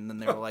 million. And then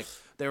they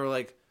were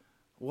like,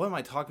 what am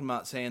I talking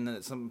about saying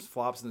that some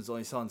flops and it's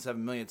only selling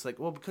 7 million? It's like,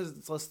 well, because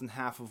it's less than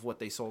half of what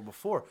they sold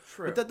before.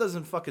 True. But that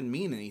doesn't fucking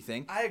mean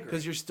anything. I agree.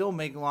 Because you're still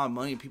making a lot of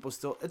money. People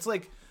still... It's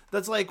like...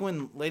 That's like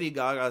when Lady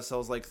Gaga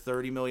sells like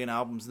 30 million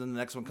albums, and then the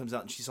next one comes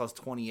out and she sells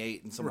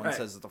 28, and someone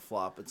says it's a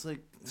flop. It's like...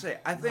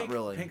 I think not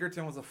really.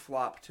 Pinkerton was a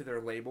flop to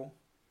their label.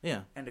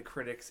 Yeah. And to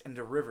critics, and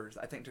to Rivers,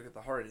 I think took it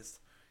the hardest.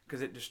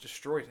 Because it just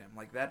destroyed him.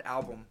 Like, that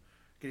album,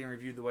 getting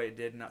reviewed the way it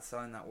did, not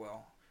selling that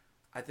well...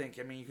 I think,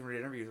 I mean, you can read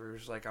interviews where he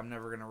was like, I'm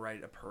never going to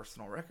write a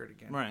personal record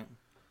again. Right.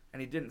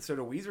 And he didn't. So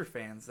to Weezer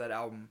fans, that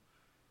album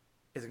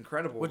is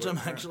incredible. Which I'm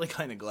actually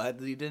kind of glad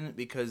that he didn't,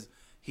 because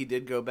he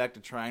did go back to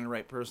trying to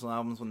write personal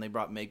albums when they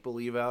brought Make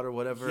Believe out or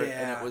whatever,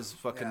 and it was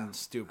fucking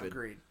stupid.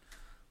 Agreed.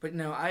 But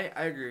no, I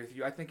agree with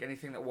you. I think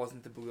anything that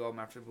wasn't the Blue Album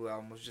after the Blue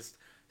Album was just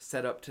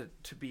set up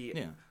to be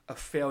a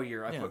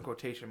failure, I put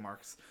quotation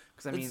marks.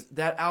 Because, I mean,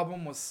 that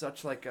album was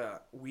such like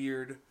a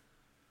weird...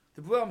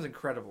 The Blue Album's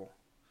incredible.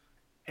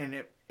 And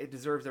it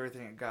deserves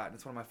everything it got. And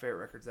it's one of my favorite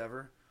records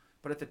ever.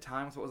 But at the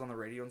time, with what was on the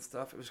radio and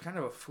stuff, it was kind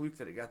of a fluke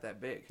that it got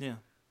that big. Yeah.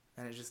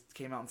 And it just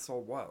came out and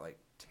sold, what, like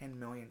 10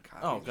 million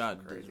copies? Oh,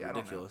 God. Crazy.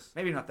 Ridiculous.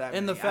 Maybe not that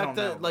and many. the fact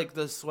that, like,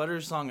 the Sweater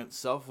song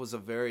itself was a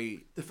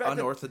very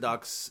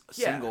unorthodox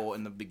single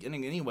in the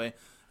beginning anyway.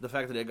 The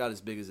fact that it got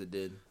as big as it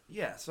did.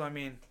 Yeah, so, I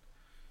mean...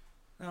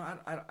 No,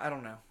 I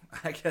don't know.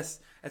 I guess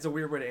that's a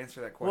weird way to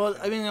answer that question. Well,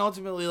 I mean,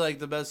 ultimately, like,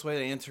 the best way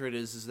to answer it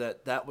is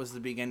that was the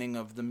beginning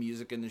of the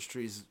music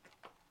industry's...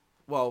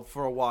 Well,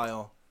 for a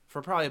while,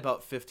 for probably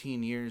about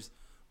 15 years,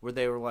 where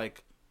they were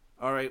like,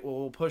 all right, well,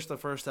 we'll push the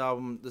first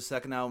album, the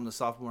second album, the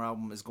sophomore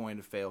album is going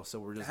to fail, so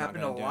we're just not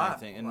going to do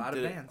anything. And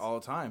did it all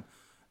the time.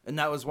 And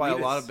that was why a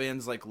lot of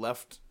bands, like,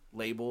 left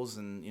labels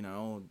and, you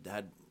know,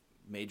 had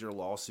major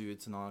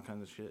lawsuits and all that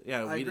kind of shit.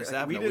 Yeah,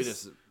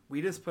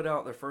 Wheatus put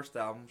out their first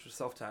album, which was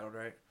self-titled,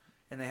 right?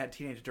 And they had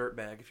Teenage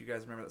Dirtbag, if you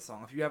guys remember that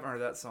song. If you haven't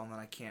heard that song, then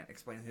I can't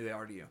explain who they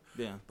are to you.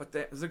 Yeah. But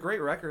it was a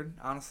great record,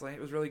 honestly.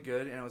 It was really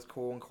good, and it was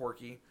cool and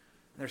quirky.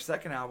 And their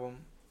second album,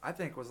 I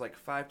think, was like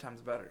 5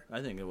 times better.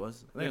 I think it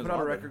was. They put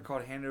out a record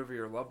called Hand Over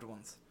Your Loved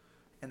Ones,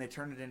 and they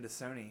turned it into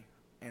Sony,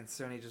 and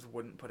Sony just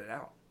wouldn't put it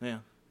out. Yeah.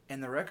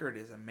 And the record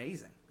is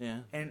amazing.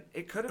 Yeah. And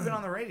it could have been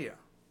on the radio.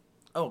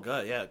 Oh,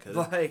 God, yeah, it could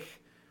have.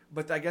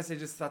 But I guess they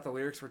just thought the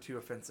lyrics were too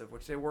offensive,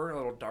 which they were a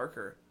little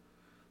darker.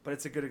 But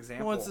it's a good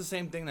example. Well, it's the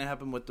same thing that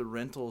happened with the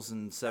Rentals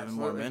in 7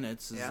 More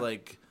Minutes. It's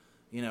like,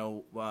 you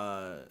know,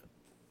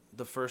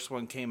 the first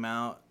one came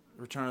out,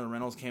 Return of the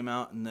Rentals came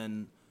out,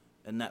 and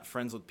that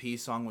Friends with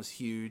Peace song was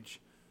huge,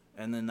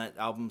 and then that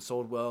album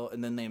sold well,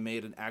 and then they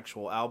made an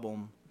actual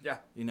album. Yeah.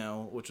 You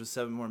know, which was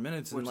 7 More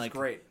Minutes, which and like is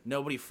great.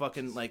 Nobody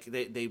fucking like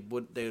they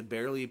would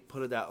barely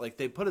put it out. Like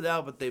they put it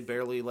out, but they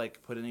barely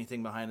like put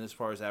anything behind it as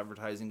far as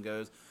advertising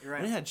goes. You're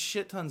right. And it had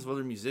shit tons of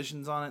other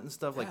musicians on it and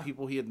stuff, like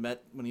people he had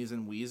met when he was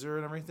in Weezer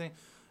and everything.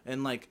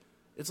 And like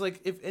it's like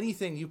if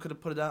anything, you could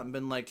have put it out and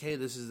been like, "Hey,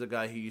 this is the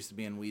guy who used to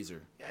be in Weezer."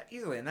 Yeah,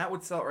 easily, and that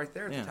would sell it right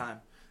there at the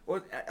time.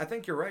 Well, I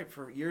think you're right.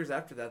 For years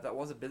after that, that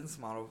was a business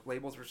model.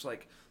 Labels were just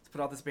like, let's put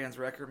out this band's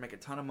record, make a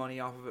ton of money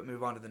off of it,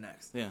 move on to the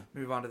next. Yeah.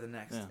 Move on to the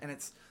next. Yeah. And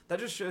that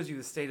just shows you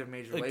the state of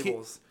major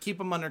labels. Keep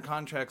them under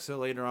contract so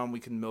later on we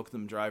can milk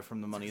them dry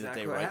from the money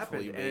exactly that they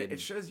rightfully made. And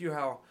it shows you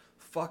how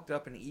fucked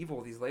up and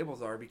evil these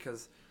labels are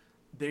because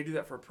they do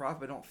that for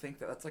profit. Don't think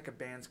that that's like a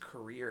band's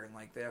career and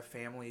like they have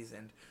families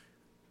and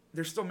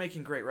they're still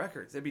making great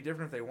records. It'd be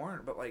different if they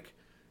weren't, but like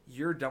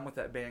you're done with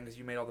that band because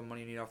you made all the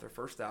money you need off their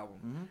first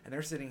album, and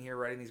they're sitting here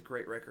writing these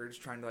great records,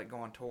 trying to like go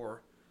on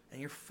tour, and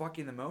you're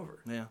fucking them over.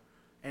 Yeah.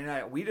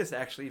 And we just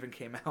actually even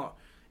came out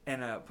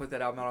and put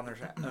that album out on their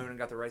own and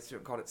got the rights to it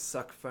and called it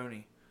Suck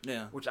Phony.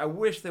 Yeah. Which I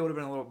wish they would have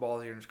been a little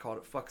ballsier and just called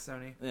it Fuck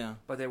Sony. Yeah.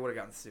 But they would have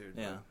gotten sued.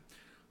 Yeah.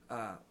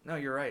 But, no,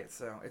 you're right.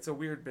 So it's a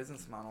weird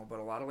business model, but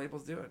a lot of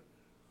labels do it.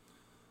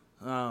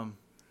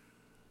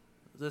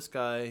 This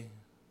guy,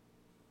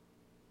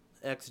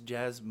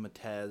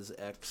 Jazzmataz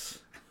X,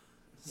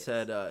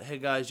 said, hey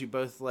guys, you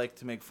both like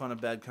to make fun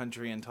of Bad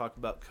Country and talk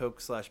about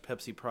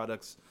Coke/Pepsi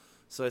products,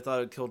 so I thought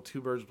I'd kill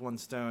two birds with one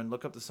stone.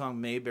 Look up the song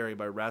Mayberry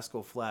by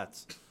Rascal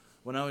Flatts.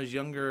 When I was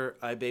younger,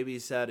 I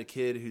babysat a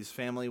kid whose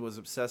family was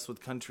obsessed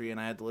with country, and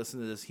I had to listen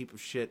to this heap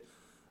of shit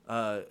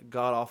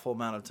god-awful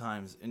amount of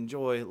times.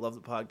 Enjoy. Love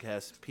the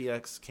podcast.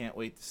 PX, can't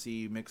wait to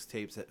see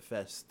mixtapes at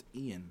Fest.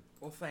 Ian.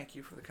 Well, thank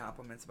you for the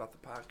compliments about the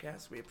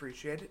podcast. We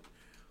appreciate it.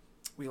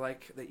 We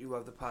like that you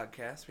love the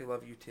podcast. We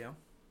love you too.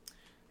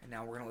 And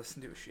now we're going to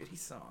listen to a shitty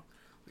song.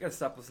 We got to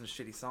stop listening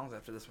to shitty songs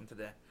after this one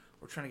today.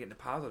 We're trying to get into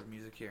positive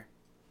music here.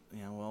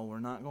 Yeah, well,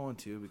 we're not going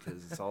to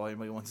because it's all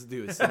anybody wants to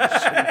do is sing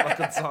shitty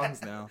fucking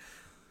songs now.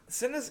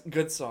 Send us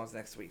good songs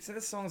next week. Send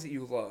us songs that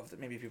you love that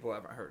maybe people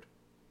haven't heard.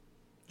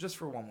 Just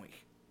for 1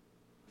 week.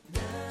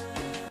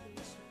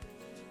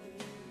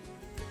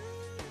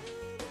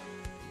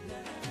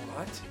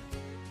 What?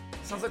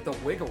 Sounds like the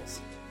Wiggles.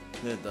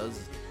 Yeah, it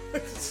does.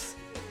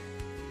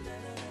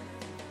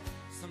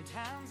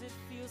 Sometimes it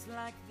feels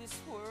like this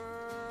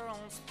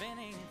world's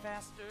spinning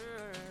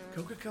faster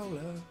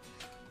Coca-Cola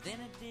than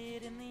it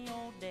did in the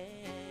old days.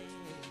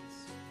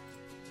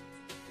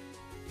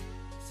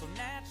 So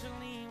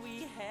naturally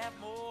we have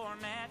more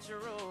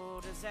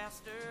natural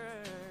disasters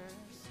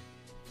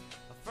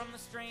from the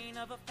strain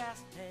of a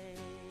fast pace.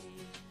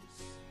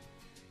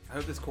 I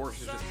hope this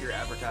chorus is just pure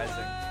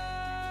advertising.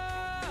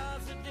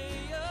 Was a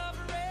day of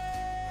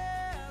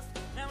rest.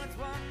 Now it's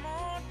one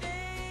more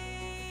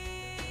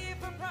day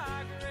for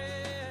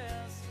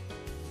progress.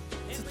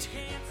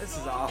 This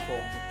is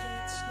awful.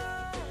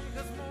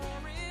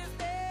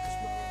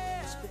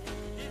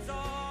 It's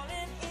all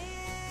an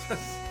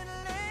endless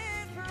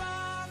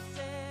process.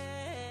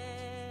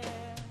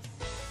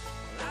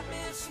 I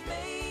miss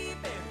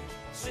Mayberry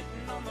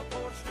sitting on the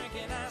porch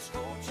drinking ice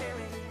cold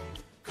cherry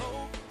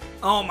Coke.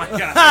 Oh my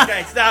god.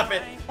 Okay, stop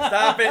it.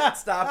 Stop it.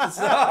 Stop it.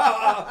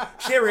 Stop.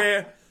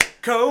 Cherry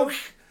Coke.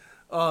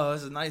 Oh,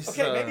 that's a nice...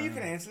 Okay, maybe you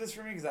can answer this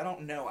for me because I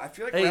don't know. I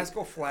feel like Hey,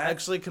 Rascal Flatts...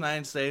 Actually, can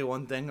I say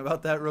one thing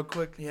about that real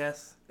quick?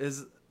 Yes.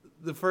 Is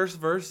the first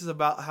verse is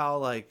about how,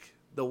 like,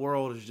 the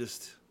world is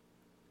just...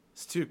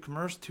 It's too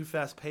commercial, too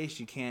fast-paced.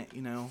 You can't,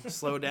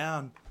 slow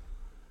down.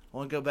 I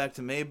want to go back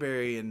to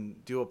Mayberry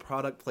and do a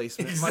product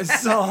placement in my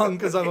song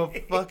because I'm a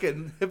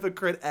fucking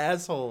hypocrite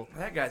asshole.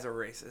 That guy's a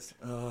racist.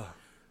 No,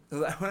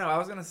 I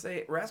was going to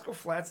say, Rascal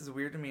Flatts is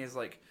weird to me. Is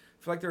like,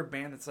 I feel like they're a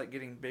band that's like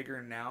getting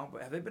bigger now,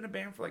 but have they been a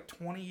band for like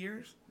 20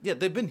 years? Yeah,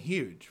 they've been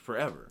huge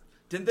forever.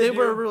 Didn't They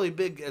were really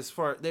big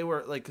they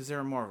were, like, because they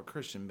were more of a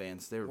Christian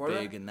band, so they were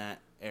big they? in that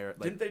era.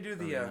 Like, Didn't they do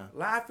the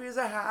Life is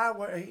a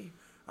Highway,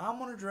 I'm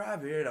going to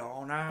drive it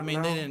all night I mean,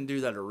 long. they didn't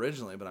do that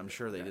originally, but I'm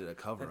sure they did a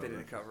cover of They did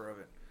a it. cover of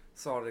it.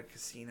 Saw it at a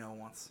casino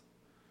once.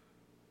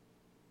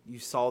 You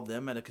saw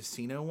them at a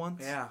casino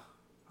once? Yeah,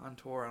 on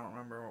tour. I don't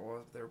remember what it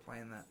was, but they were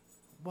playing that.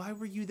 Why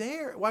were you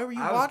there? Why were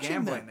you I was watching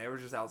gambling. them? They were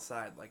just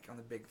outside, like on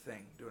the big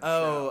thing, doing a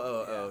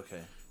show. Yeah.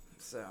 Okay.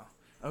 So,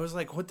 I was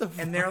like, what the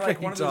fuck and they're like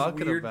are one you of those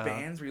talking weird about?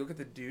 bands where you look at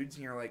the dudes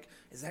and you're like,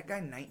 is that guy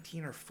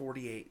 19 or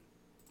 48?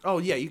 Oh,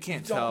 yeah, you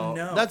can't You tell. don't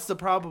know. That's the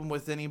problem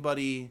with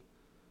anybody.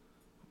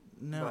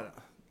 No, But,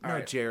 no, all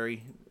right.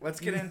 Jerry. Let's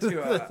get into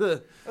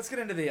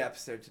the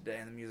episode today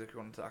and the music we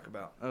want to talk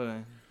about.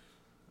 Okay.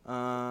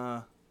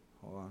 Hold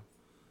on.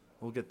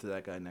 We'll get to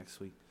that guy next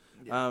week.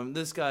 Yeah.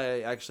 This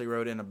guy actually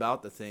wrote in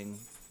about the thing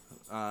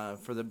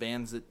for the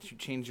bands that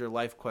change your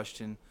life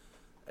question.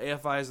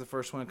 AFI is the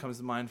first one that comes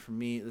to mind for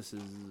me. This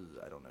is,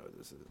 I don't know what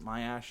this is.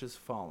 My Ashes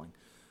Falling.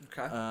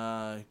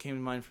 Okay. Came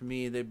to mind for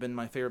me. They've been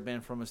my favorite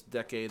band for almost a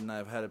decade, and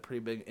I've had a pretty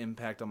big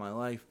impact on my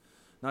life.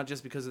 Not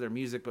just because of their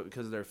music, but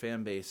because of their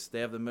fan base.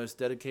 They have the most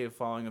dedicated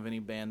following of any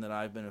band that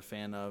I've been a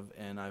fan of,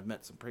 and I've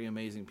met some pretty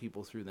amazing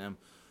people through them,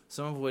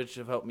 some of which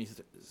have helped me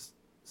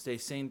stay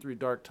sane through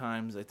dark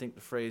times. I think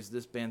the phrase,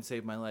 "this band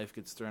saved my life,"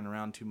 gets thrown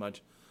around too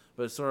much,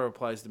 but it sort of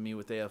applies to me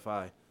with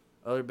AFI.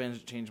 Other bands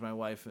that changed my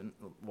life in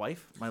a way.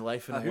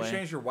 Who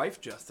changed your wife,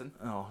 Justin?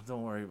 Oh,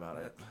 don't worry about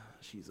it.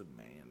 She's a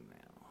man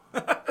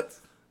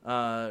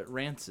now.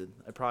 Rancid.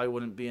 I probably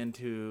wouldn't be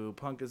into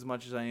punk as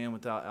much as I am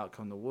without Out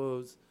Come the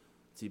Wolves.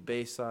 See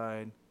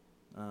Bayside.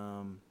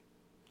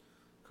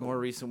 More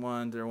recent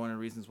one, they're one of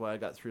the reasons why I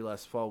got through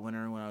last fall,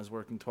 winter when I was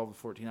working 12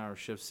 to 14-hour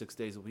shifts 6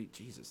 days a week.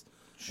 Jesus.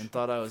 And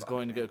thought I was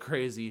going to go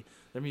crazy.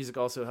 Their music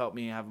also helped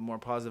me have a more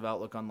positive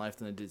outlook on life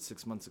than I did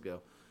 6 months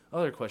ago.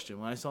 Other question.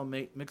 When I saw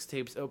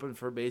mixtapes open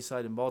for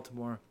Bayside in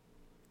Baltimore,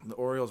 the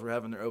Orioles were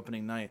having their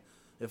opening night.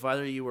 If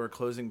either of you were a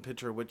closing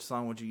pitcher, which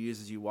song would you use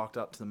as you walked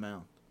out to the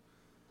mound?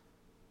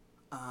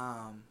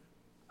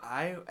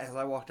 As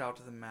I walked out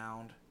to the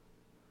mound,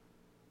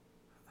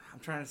 I'm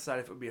trying to decide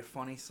if it would be a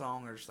funny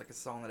song or just like a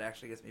song that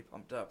actually gets me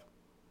pumped up.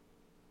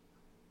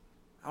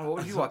 I don't know, what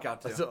would you walk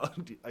out to?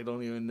 I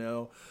don't even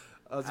know.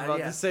 I was about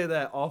to say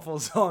that awful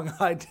song,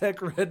 High Tech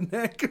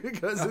Redneck,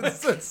 because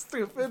it's so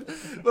stupid,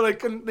 but I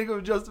couldn't think of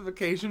a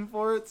justification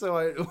for it, so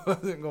I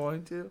wasn't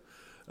going to.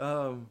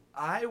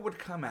 I would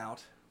come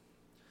out.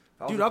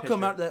 Dude, I'll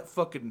come out to that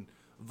fucking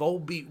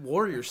Volbeat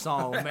Warrior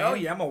song, man. Oh,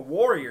 yeah, I'm a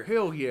warrior.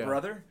 Hell yeah.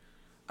 Brother.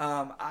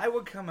 I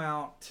would come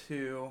out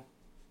to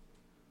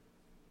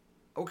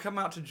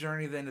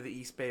Journey to the End of the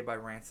East Bay by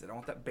Rancid. I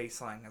want that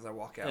bass line as I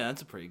walk out. Yeah,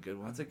 that's a pretty good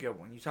one. That's a good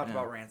one. You talked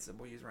about Rancid.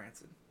 We'll use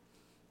Rancid.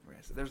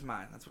 There's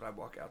mine. That's what I'd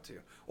walk out to.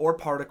 Or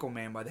Particle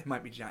Man by They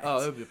Might Be Giants.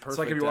 Oh, it would be perfect.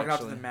 So I could be walking out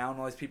to the mound,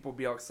 and all these people would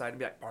be all excited and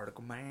be like,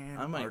 Particle Man,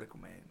 Particle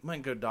Man. I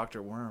might go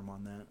Dr. Worm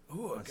on that.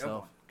 Ooh,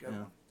 myself. Good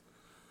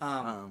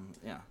one.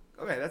 Yeah.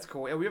 Okay, that's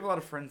cool. Yeah, we have a lot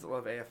of friends that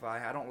love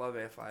AFI. I don't love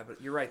AFI,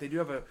 but you're right. They do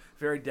have a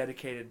very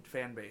dedicated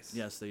fan base.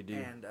 Yes, they do.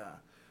 And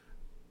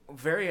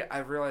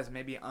I've realized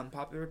maybe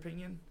unpopular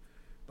opinion,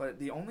 but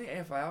the only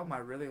AFI album I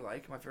really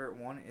like, my favorite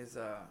one is,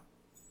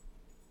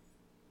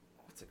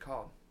 what's it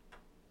called?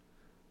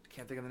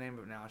 Can't think of the name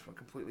of it now. I just went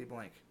completely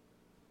blank.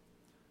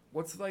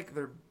 What's like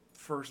their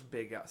first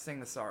big out?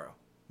 Sing the Sorrow.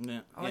 Yeah,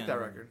 I like that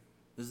record.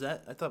 Is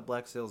that? I thought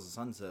Black Sails of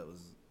Sunset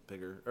was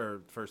bigger,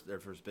 or their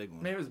first big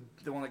one. Maybe it was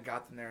the one that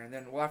got them there, and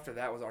then after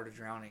that was Art of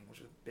Drowning, which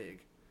was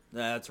big.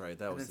 Yeah, that's right.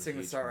 That was. And then Sing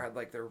the Sorrow had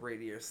like their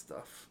radio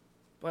stuff,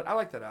 but I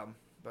like that album.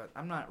 But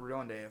I'm not real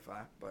into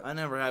AFI. But I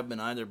never have been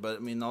either. But I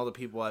mean, all the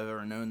people I've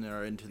ever known that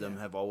are into them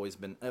have always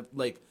been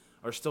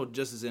are still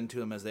just as into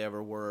them as they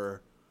ever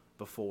were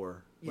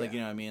before. Like, you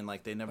know what I mean?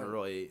 Like, they never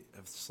really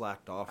have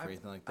slacked off or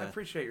anything like that. I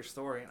appreciate your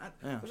story.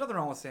 And there's nothing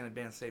wrong with saying a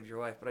band saved your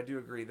life, but I do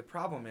agree. The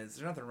problem is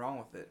there's nothing wrong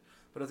with it,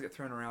 but it does get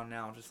thrown around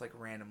now just, like,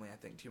 randomly, I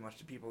think, too much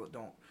to people that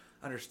don't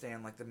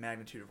understand, like, the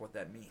magnitude of what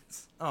that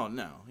means. Oh,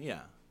 no. Yeah.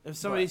 If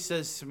somebody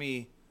says to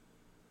me,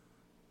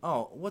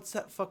 oh, what's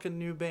that fucking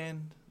new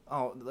band?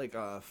 Oh, like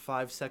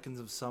 5 Seconds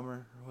of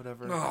Summer or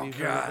whatever. Oh, have you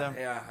heard of them?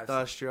 Yeah. The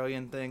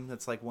Australian thing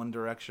that's like One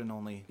Direction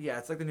only. Yeah,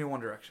 it's like the new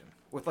One Direction.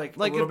 With a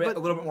little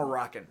bit more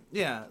rocking.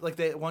 Yeah, like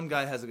one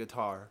guy has a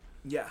guitar.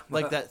 Yeah.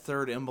 Like that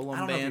Third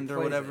Emblem band or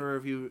whatever.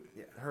 Have you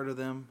heard of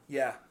them?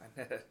 Yeah.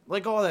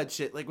 Like all that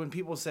shit. Like when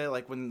people say,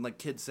 like when like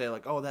kids say,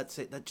 like, oh,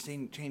 that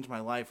changed my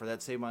life or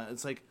that saved my.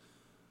 It's like,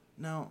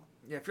 no.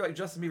 Yeah, I feel like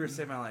Justin Bieber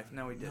saved my life.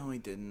 No, he didn't. No, he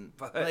didn't.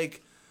 But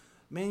like,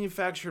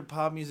 manufactured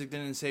pop music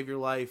didn't save your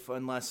life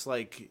unless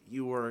like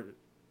you were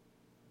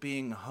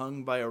being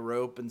hung by a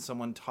rope and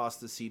someone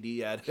tossed a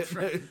CD at it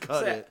and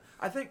cut it.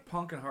 I think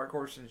punk and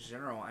hardcore in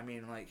general, I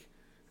mean, like,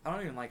 I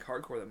don't even like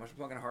hardcore that much.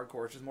 Punk and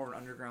hardcore is just more of an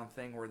underground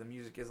thing where the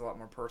music is a lot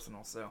more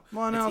personal. So,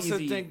 well, and I also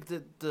think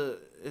that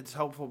it's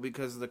helpful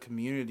because the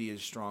community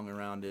is strong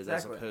around it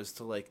as opposed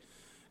to like,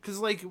 because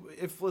like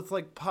if with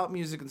like pop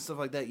music and stuff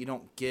like that, you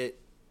don't get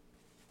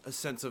a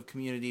sense of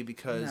community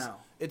because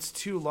it's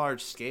too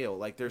large scale.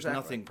 Like there's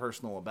nothing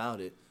personal about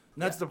it.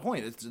 And that's the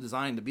point. It's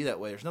designed to be that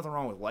way. There's nothing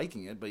wrong with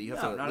liking it, but you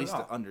have to at least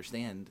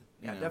understand.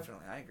 Yeah,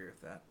 definitely. I agree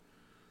with that.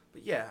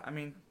 But yeah, I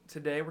mean,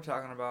 today we're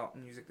talking about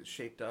music that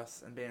shaped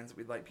us and bands that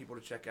we'd like people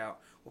to check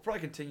out. We'll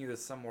probably continue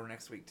this some more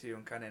next week too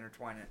and kind of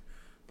intertwine it.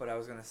 But I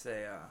was going to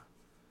say,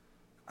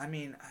 I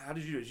mean, how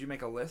did you do? Did you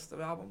make a list of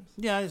albums?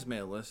 Yeah, I just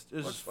made a list. It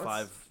was just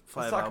five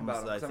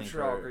albums that I think I'm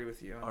sure I'll agree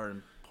with you. Are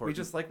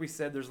important. Like we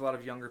said, there's a lot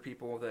of younger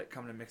people that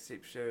come to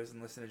mixtape shows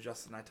and listen to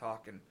Justin and I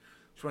talk, and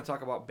just want to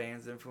talk about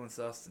bands that influence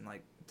us and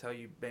like tell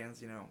you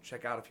bands,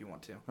 check out if you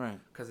want to. Right.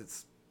 Because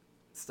it's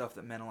stuff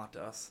that meant a lot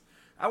to us.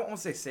 I won't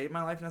say saved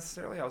my life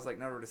necessarily. I was like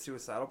never at a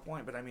suicidal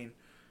point, but I mean,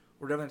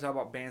 we're definitely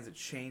talking about bands that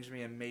changed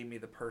me and made me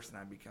the person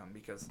I've become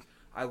because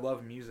I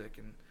love music,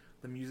 and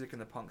the music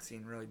and the punk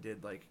scene really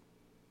did like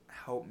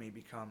help me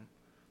become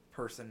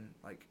person,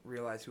 like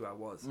realize who I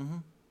was. Mm-hmm.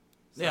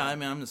 So, yeah, I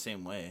mean, I'm the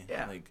same way.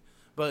 Yeah.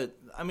 But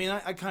I mean,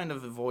 I kind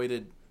of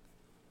avoided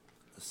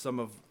some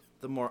of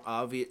the more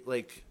obvious,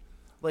 like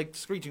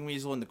Screeching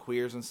Weasel and the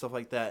Queers and stuff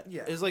like that.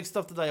 Yeah. It's like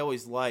stuff that I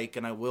always like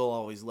and I will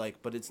always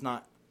like, but it's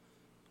not.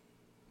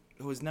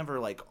 It was never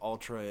like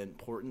ultra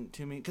important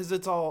to me because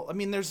it's all. I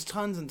mean, there's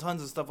tons and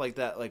tons of stuff like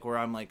that, like where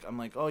I'm like,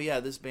 oh yeah,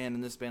 this band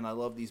and this band, I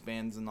love these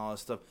bands and all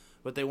this stuff,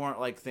 but they weren't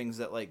like things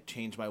that like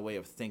changed my way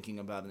of thinking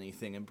about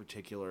anything in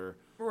particular,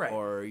 right?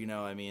 Or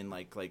I mean,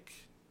 like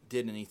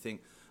did anything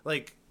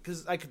like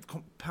because I could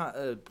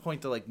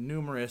point to like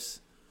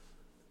numerous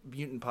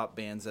mutant pop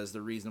bands as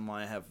the reason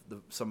why I have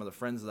some of the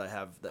friends that I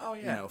have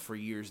that for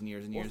years and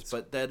years and years,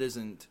 but that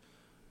isn't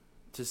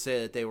to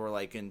say that they were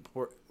like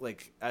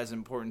as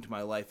important to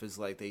my life as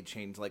like they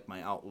changed like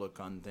my outlook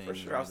on things. For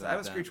sure, I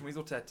have a Screeching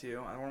Weasel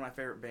tattoo. One of my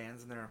favorite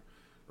bands, and they're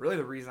really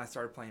the reason I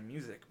started playing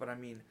music. But I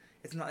mean,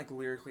 it's not like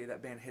lyrically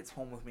that band hits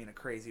home with me in a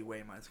crazy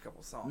way minus a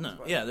couple songs. No,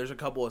 but yeah, there's a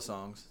couple of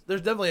songs.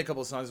 There's definitely a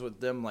couple of songs with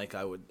them. Like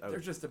they're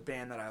just a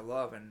band that I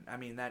love, and I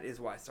mean that is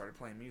why I started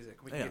playing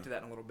music. We can get to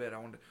that in a little bit. I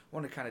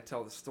wanted to kind of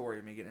tell the story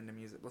of me getting into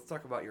music. Let's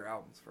talk about your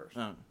albums first.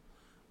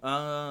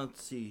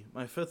 Let's see.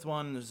 My fifth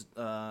one is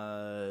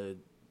Dear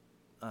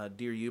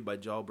You by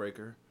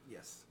Jawbreaker.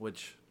 Yes.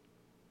 Which,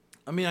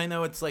 I mean, I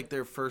know it's like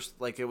their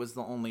first, like it was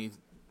the only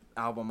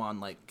album on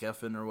like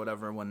Geffen or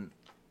whatever when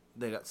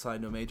they got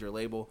signed to a major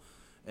label,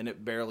 and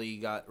it barely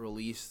got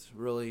released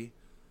really.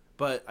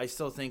 But I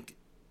still think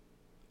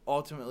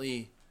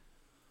ultimately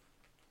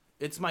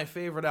it's my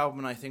favorite album,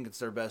 and I think it's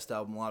their best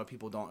album. A lot of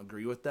people don't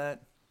agree with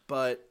that,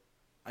 but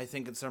I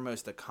think it's their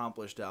most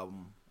accomplished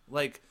album.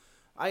 Like,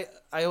 I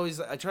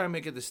try to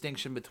make a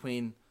distinction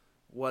between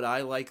what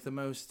I like the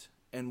most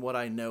and what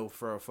I know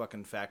for a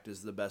fucking fact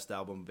is the best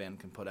album a band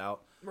can put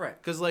out. Right.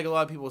 Because, like, a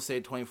lot of people say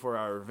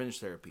 24-Hour Revenge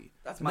Therapy.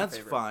 That's that's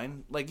favorite.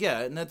 fine. Like,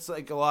 yeah, and that's,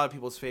 like, a lot of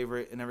people's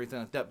favorite and everything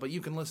like that. But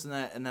you can listen to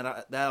that, and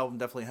that album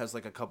definitely has,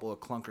 like, a couple of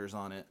clunkers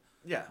on it.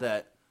 Yeah.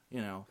 That, you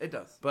know. It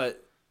does.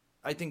 But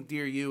I think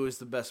Dear You is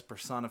the best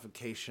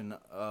personification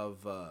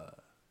of,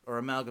 or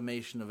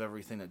amalgamation of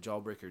everything that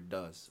Jawbreaker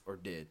does or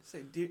did.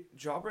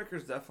 Jawbreaker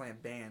is definitely a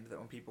band that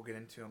when people get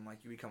into them, like,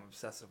 you become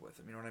obsessive with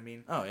them. You know what I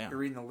mean? Oh, yeah. You're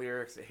reading the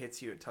lyrics, it hits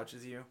you, it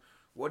touches you.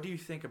 What do you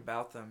think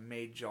about them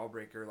made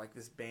Jawbreaker like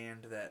this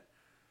band that...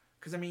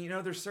 Because, I mean, you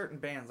know, there's certain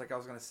bands, like I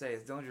was going to say,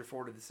 Dillinger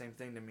Ford did the same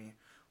thing to me,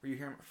 where you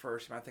hear them at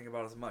first, you might think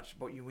about it as much,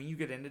 but when you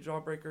get into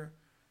Jawbreaker,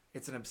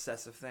 it's an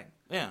obsessive thing.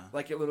 Yeah.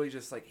 Like, it literally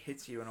just, like,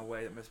 hits you in a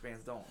way that most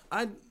bands don't.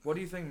 What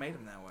do you think made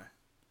them that way?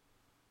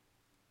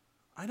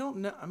 I don't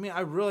know. I mean,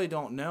 I really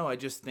don't know. I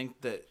just think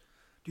that...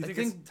 Do you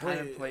think it's time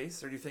and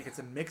place, or do you think it's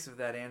a mix of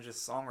that and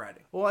just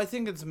songwriting? Well, I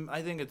think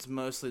it's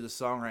mostly the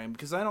songwriting,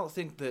 because I don't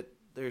think that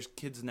there's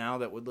kids now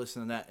that would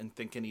listen to that and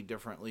think any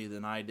differently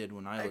than I did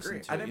when I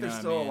listened to it. I think there's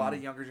still a lot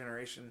of younger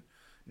generation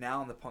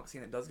now in the punk scene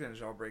that does get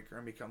into Jawbreaker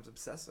and becomes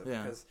obsessive,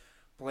 because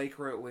Blake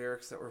wrote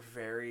lyrics that were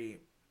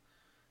very...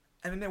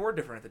 I mean, they were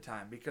different at the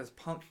time, because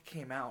punk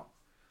came out,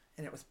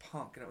 and it was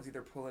punk, and it was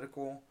either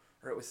political,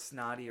 or it was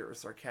snotty, or it was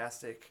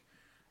sarcastic,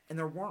 and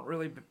there weren't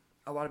really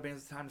a lot of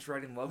bands at the time just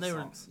writing love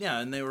songs.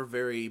 And they were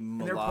very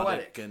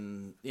melodic,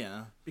 and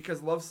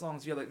because love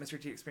songs, you had like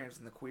Mr. T Experience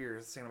and the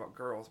Queers singing about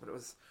girls, but it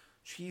was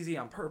cheesy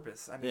on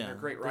purpose. I mean, they're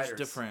great writers.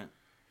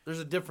 There's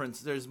a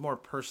difference. There's more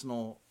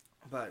personal,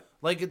 but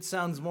like it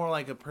sounds more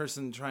like a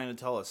person trying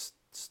to tell a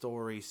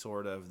story,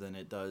 sort of, than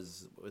it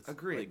does with.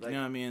 Agreed. Like, you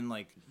know what I mean?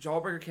 Like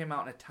Jawbreaker came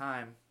out in a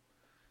time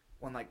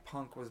when like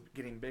punk was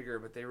getting bigger,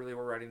 but they really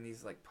were writing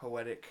these like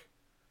poetic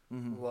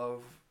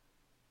love.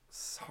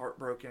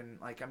 Heartbroken,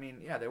 like, I mean,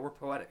 yeah, they were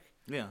poetic.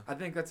 Yeah, I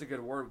think that's a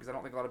good word, because I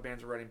don't think a lot of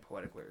bands are writing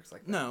poetic lyrics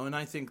like that. No, and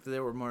I think they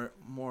were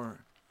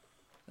more,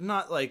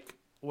 not like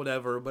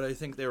whatever, but I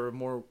think they were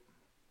more,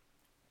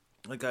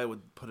 like I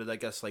would put it, I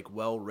guess, like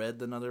well read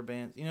than other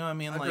bands. You know what I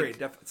mean? Agreed, like,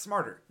 definitely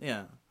smarter.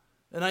 Yeah,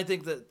 and I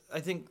think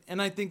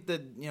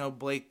that you know,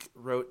 Blake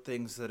wrote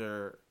things that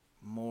are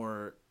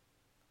more,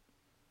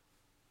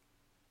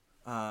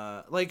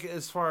 like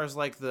as far as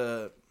like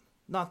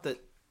not that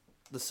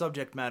the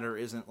subject matter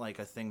isn't like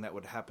a thing that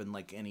would happen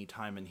like any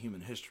time in human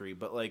history,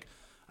 but like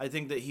I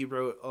think that he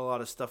wrote a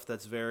lot of stuff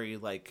that's very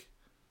like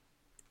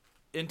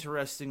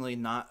interestingly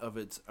not of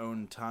its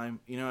own time.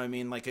 You know what I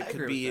mean? Like it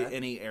could be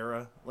any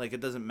era. Like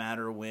it doesn't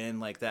matter when.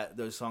 Like that,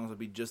 those songs would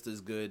be just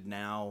as good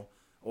now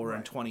or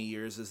in 20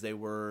 years as they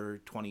were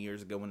 20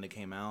 years ago when they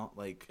came out.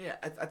 Like yeah,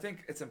 I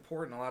think it's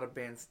important. A lot of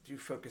bands do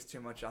focus too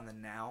much on the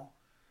now,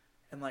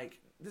 and like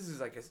this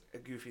is like a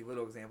goofy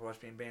little example. I've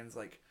seen bands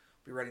like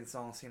be writing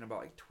songs saying about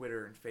like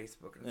Twitter and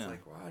Facebook, and it's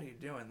like, well, what are you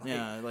doing?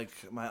 Like,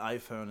 like my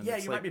iPhone. And yeah,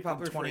 it's you like, might be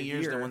popular in 20 for a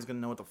years. year, No one's gonna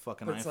know what the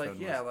fucking but iPhone it's like, was.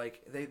 yeah,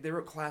 like they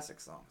wrote classic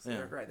songs.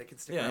 They're great. They can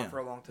stick around for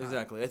a long time.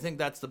 Exactly. I think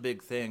that's the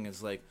big thing.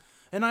 Is like,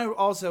 and I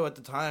also at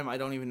the time I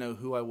don't even know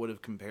who I would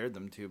have compared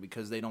them to,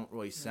 because they don't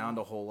really sound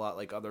a whole lot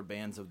like other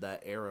bands of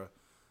that era.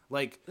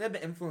 Like they had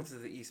the influences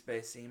of the East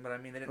Bay scene, but I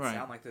mean, they didn't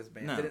sound like those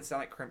bands. No. They didn't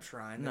sound like Crimp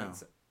Shrine. They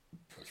didn't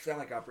sound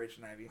like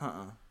Operation Ivy.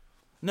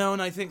 No,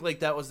 and I think like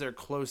that was their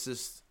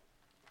closest.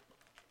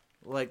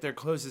 Like their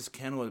closest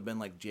kin would have been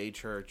like J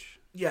Church.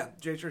 Yeah,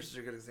 J Church is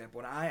a good example,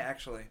 and I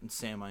actually and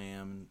Sam I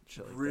Am and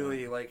shit like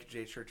really that. like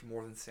J Church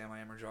more than Sam I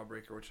Am or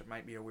Jawbreaker, which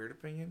might be a weird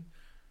opinion,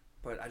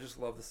 but I just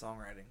love the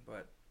songwriting.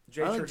 But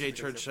I like J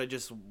Church. I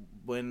just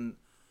when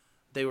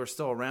they were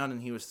still around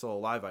and he was still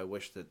alive, I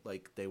wish that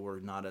like they were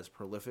not as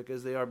prolific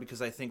as they are,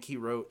 because I think he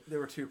wrote. They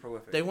were too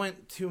prolific. They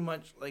went too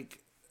much. Like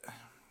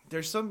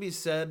there's something to be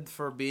said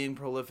for being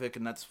prolific,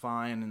 and that's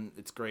fine and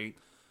it's great,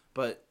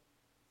 but.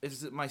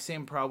 It's my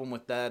same problem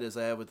with that as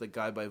I have with the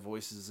Guide by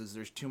Voices, is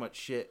there's too much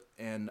shit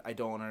and I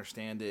don't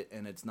understand it,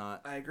 and it's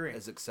not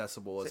as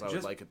accessible as I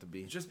would like it to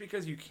be. Just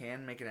because you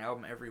can make an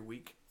album every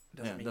week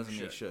doesn't mean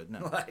you should. No,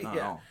 like, not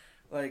at all.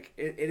 Like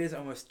it is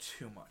almost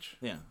too much.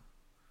 Yeah,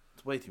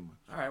 it's way too much.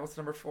 All right, what's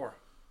number 4?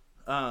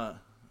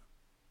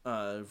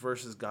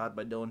 Versus God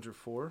by Dillinger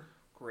Ford.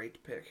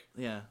 Great pick.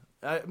 Yeah,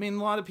 I mean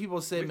a lot of people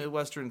say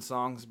Midwestern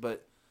songs,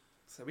 but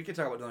So we could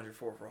talk about Dillinger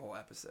 4 for a whole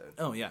episode.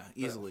 Oh yeah,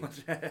 easily.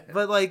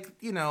 But like,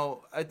 you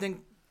know, I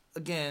think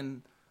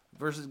again,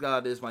 Versus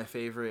God is my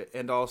favorite,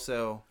 and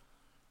also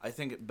I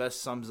think it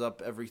best sums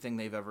up everything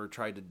they've ever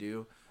tried to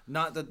do.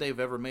 Not that they've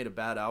ever made a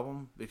bad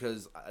album,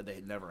 because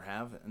they never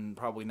have, and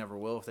probably never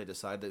will if they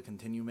decide to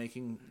continue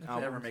making albums. If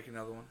they ever make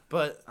another one.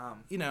 But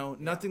you know,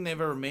 nothing they've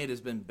ever made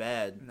has been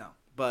bad. No.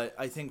 But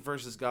I think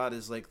Versus God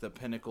is like the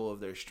pinnacle of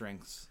their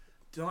strengths.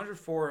 Dillinger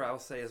 4, I'll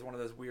say, is one of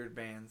those weird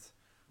bands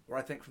where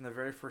I think from the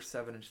very first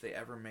 7-inch they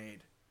ever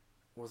made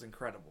was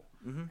incredible.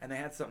 Mm-hmm. And they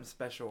had something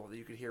special that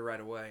you could hear right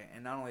away.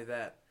 And not only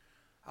that,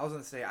 I was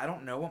going to say, I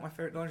don't know what my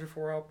favorite Dillinger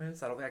 4 album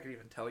is. I don't think I could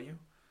even tell you.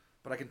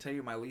 But I can tell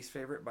you my least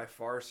favorite by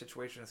far is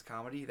Situationist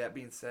Comedy. That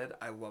being said,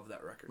 I love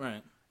that record.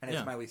 Right. And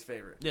it's my least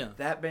favorite. Yeah.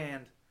 That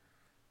band,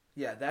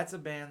 that's a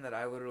band that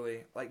I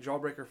literally, like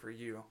Jawbreaker for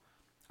You,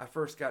 I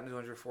first got into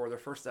Dillinger 4. Their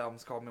first album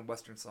is called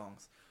Midwestern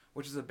Songs,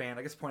 which is a band,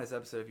 I guess the point of this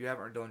episode, if you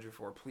haven't heard Dillinger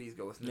 4, please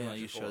go listen to Dillinger 4.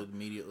 Yeah, you should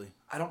immediately.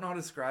 I don't know how to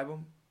describe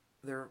them.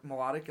 They're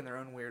melodic in their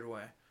own weird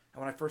way.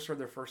 And when I first heard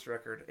their first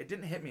record, it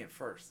didn't hit me at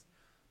first.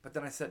 But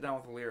then I sat down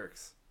with the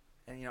lyrics,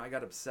 and, you know, I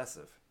got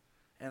obsessive.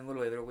 And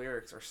literally, their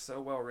lyrics are so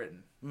well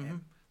written. Mm-hmm.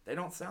 And they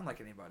don't sound like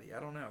anybody.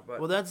 I don't know. But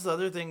well, that's the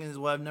other thing is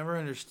what I've never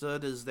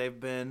understood is they've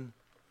been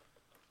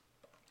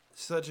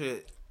such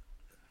a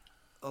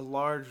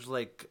large,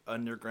 like,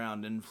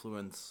 underground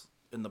influence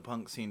in the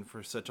punk scene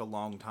for such a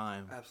long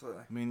time.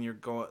 Absolutely. I mean, you're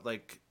going,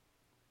 like,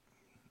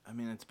 I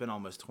mean, it's been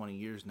almost 20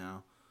 years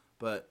now,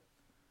 but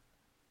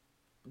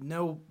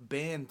no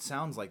band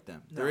sounds like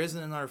them. No. There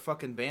isn't another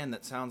fucking band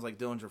that sounds like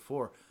Dillinger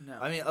 4. No.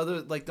 I mean,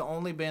 the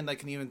only band I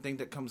can even think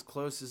that comes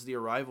close is the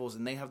Arrivals,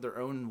 and they have their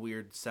own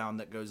weird sound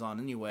that goes on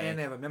anyway. And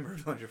they have a member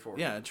of Dillinger 4.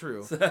 Yeah,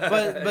 true.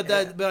 But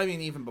I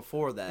mean, even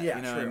before that, Yeah,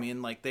 you know true. what I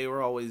mean? Like, they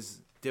were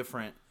always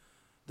different.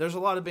 There's a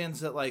lot of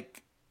bands that,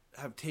 like,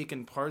 have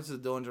taken parts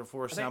of the Dillinger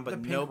 4 sound, but the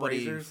Pink nobody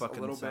Razors fucking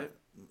a little sound.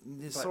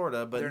 bit, Sort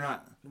of, but they're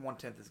not.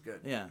 1/10 as good.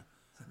 Yeah.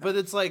 But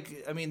it's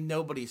like, I mean,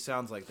 nobody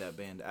sounds like that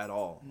band at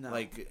all. No.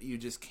 Like, you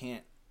just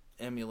can't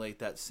emulate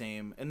that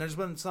same. And there's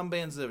been some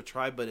bands that have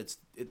tried, but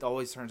it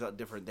always turns out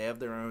different. They have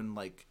their own,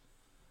 like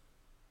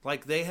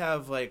they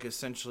have, like,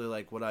 essentially,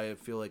 like, what I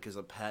feel like is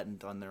a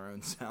patent on their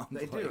own sound.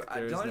 They like, do.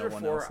 there is Dillinger no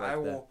one 4, else like I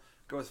that. will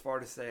go as far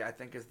to say, I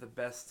think is the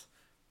best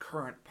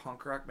current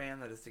punk rock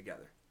band that is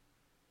together.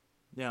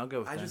 Yeah, I'll go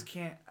with that. I just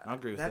can't. I'll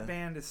agree with that. that.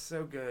 Band is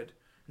so good.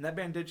 And that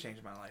band did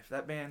change my life.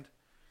 That band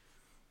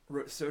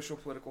wrote social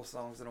political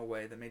songs in a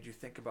way that made you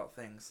think about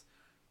things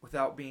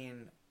without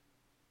being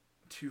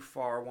too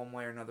far one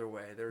way or another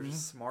way. They were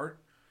just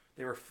smart.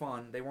 They were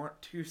fun. They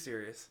weren't too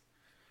serious.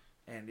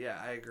 And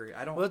yeah, I agree.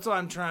 I don't. Well, that's what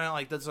I'm trying.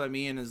 Like, that's what I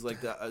mean. Is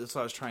like that's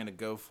what I was trying to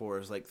go for.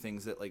 Is like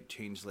things that like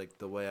changed like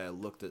the way I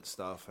looked at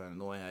stuff and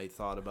the way I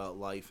thought about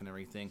life and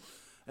everything.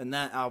 And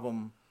that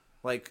album,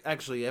 like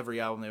actually every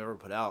album they've ever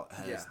put out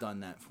has done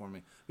that for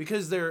me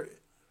because they're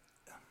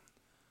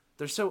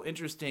so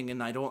interesting,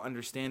 and I don't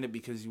understand it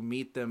because you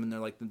meet them and they're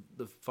like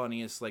the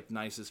funniest, like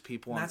nicest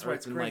people on that's earth. why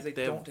it's and crazy. like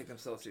They don't take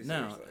themselves too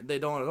seriously. No, they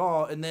don't at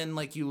all. And then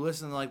like you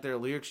listen to like their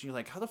lyrics and you're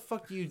like, how the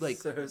fuck do you like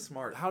so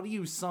smart? How do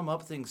you sum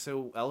up things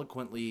so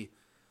eloquently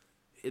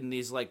in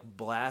these like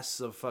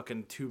blasts of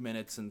fucking 2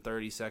 minutes and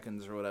 30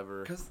 seconds or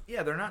whatever? Because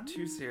they're not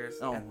too serious.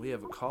 Oh, And we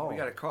have a call. we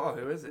got a call.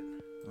 Who is it?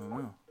 I don't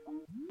know.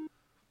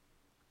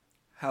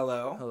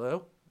 Hello.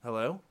 Hello?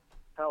 Hello?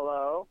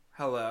 Hello.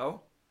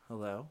 Hello.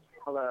 Hello?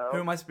 Hello. Who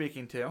am I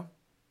speaking to?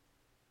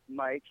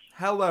 Mike.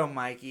 Hello,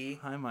 Mikey.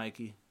 Hi,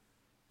 Mikey.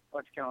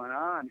 What's going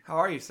on? How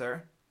are you,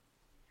 sir?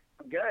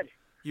 I'm good.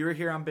 You were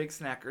here on Big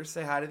Snackers.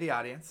 Say hi to the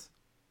audience.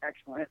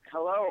 Excellent.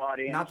 Hello,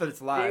 audience. Not that it's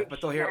live, Big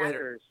but they'll hear it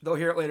later. Snackers. They'll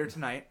hear it later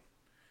tonight.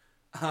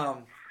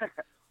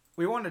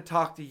 We wanted to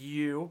talk to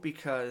you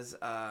because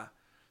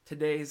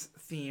today's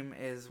theme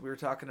is we were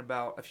talking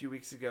about a few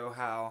weeks ago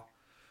how,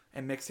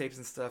 and mixtapes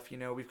and stuff, you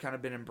know, we've kind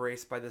of been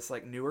embraced by this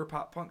like newer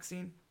pop punk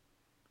scene.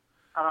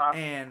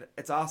 And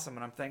it's awesome,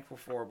 and I'm thankful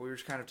for it. But we were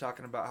just kind of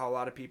talking about how a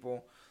lot of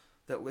people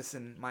that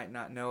listen might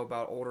not know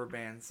about older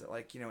bands that,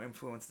 like, you know,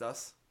 influenced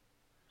us.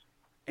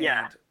 And,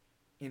 Yeah.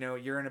 you know,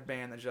 you're in a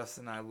band that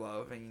Justin and I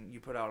love, and you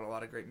put out a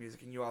lot of great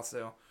music, and you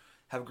also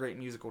have great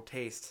musical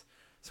taste.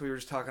 So we were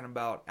just talking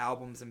about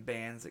albums and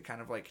bands that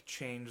kind of, like,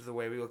 changed the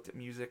way we looked at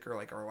music or,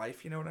 like, our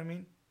life, you know what I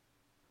mean?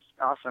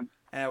 Awesome.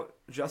 And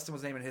Justin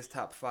was naming his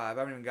top 5. I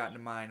haven't even gotten to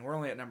mine. We're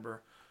only at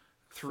number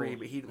 3,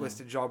 but he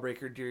listed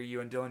Jawbreaker, Dear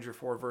You, and Dillinger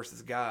 4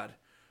 Versus God.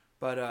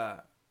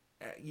 But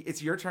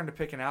it's your turn to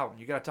pick an album.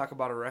 You got to talk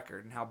about a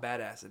record and how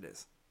badass it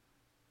is.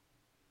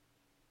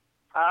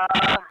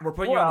 We're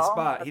putting you on the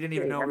spot. He didn't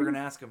even know we were going to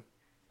ask him.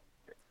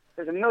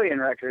 There's a million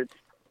records.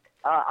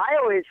 I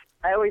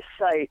always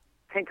cite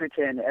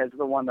Pinkerton as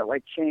the one that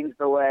like changed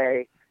the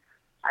way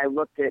I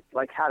looked at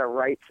like how to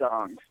write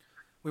songs.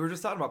 We were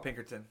just talking about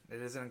Pinkerton.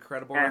 It is an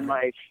incredible And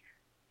record. like,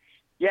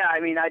 yeah, I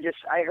mean, I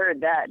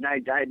heard that, and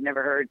I'd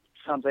never heard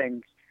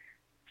something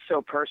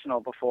so personal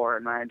before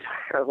in my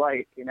entire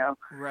life, you know.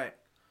 Right.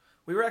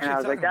 We were actually And I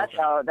was talking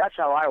like, that's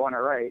how I want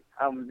to write.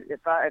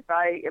 If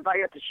I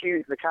get to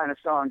choose the kind of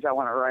songs I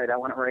want to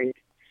write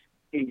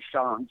these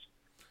songs.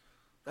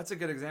 That's a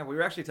good example. We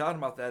were actually talking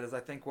about that. Is I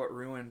think what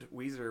ruined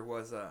Weezer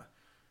was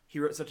he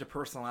wrote such a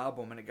personal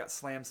album and it got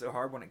slammed so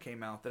hard when it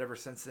came out that ever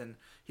since then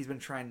he's been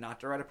trying not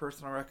to write a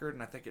personal record,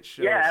 and I think it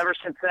shows. Yeah, ever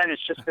since then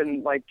it's just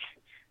been like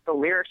the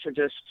lyrics are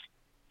just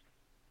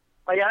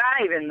like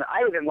I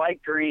even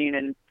like Green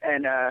and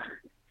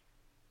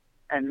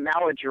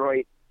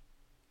Maladroit,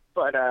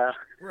 but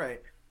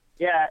right.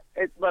 Yeah,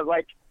 but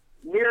like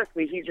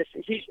lyrically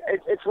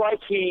it's like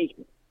he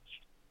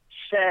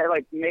said,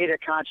 like, made a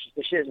conscious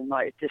decision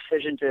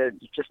to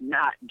just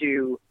not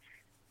do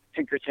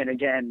Pinkerton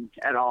again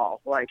at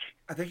all. Like,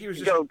 I think he was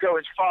just go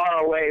as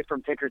far away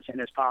from Pinkerton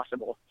as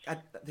possible. I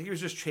think he was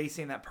just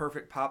chasing that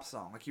perfect pop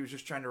song. Like, he was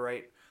just trying to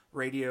write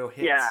radio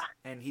hits,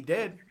 and he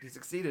did. He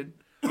succeeded.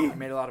 He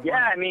made a lot of money.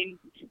 Yeah, I mean,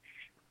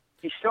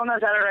 he still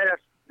knows how to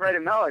write a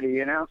melody,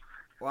 you know.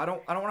 Well, I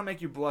don't want to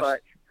make you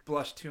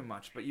blush too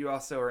much, but you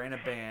also are in a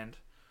band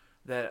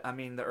that, I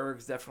mean, the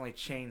Ergs definitely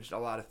changed a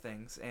lot of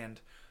things, and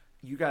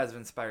you guys have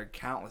inspired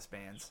countless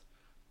bands.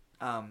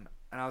 And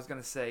I was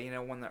gonna say, you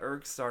know, when the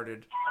Ergs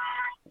started,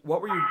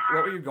 what were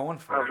you going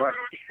for?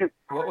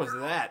 What was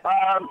that?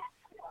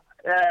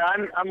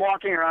 I'm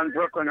walking around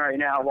Brooklyn right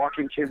now,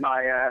 walking to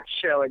my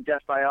show at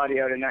Death by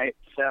Audio tonight.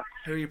 So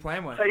who are you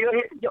playing with? So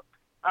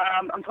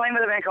I'm playing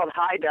with a band called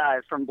High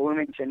Dive from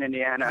Bloomington,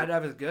 Indiana. High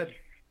Dive is good.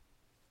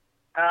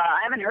 I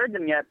haven't heard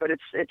them yet, but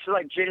it's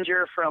like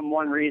Ginger from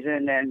One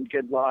Reason and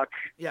Good Luck.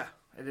 Yeah,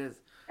 it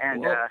is.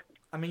 And well,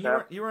 I mean,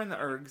 you were in the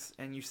Ergs,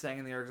 and you sang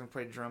in the Ergs and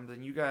played drums,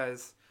 and you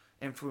guys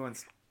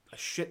influenced a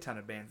shit ton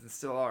of bands, and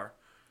still are.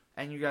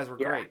 And you guys were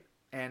great,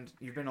 and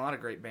you've been in a lot of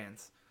great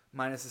bands,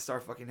 minus the Star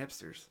Fucking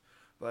Hipsters.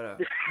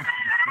 But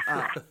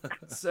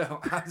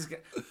so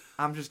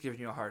I'm just giving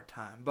you a hard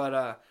time. But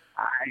I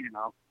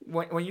know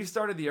when you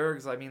started the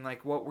Ergs, I mean,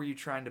 like, what were you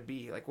trying to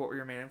be? Like, what were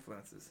your main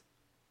influences?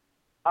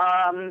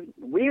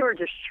 We were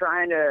just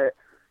trying to.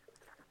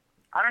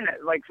 I don't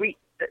know. Like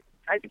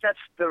I think that's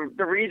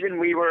the reason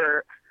we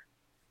were.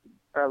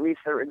 Or at least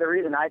the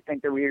reason I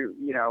think that we,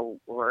 you know,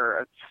 were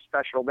a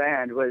special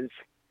band was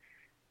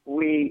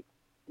we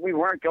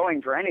weren't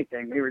going for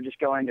anything. We were just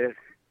going to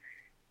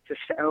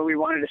we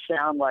wanted to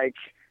sound like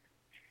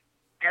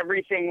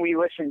everything we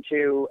listened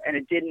to, and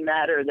it didn't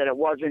matter that it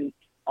wasn't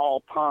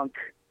all punk.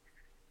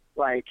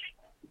 Like,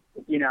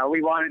 you know,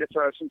 we wanted to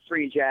throw some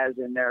free jazz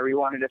in there. We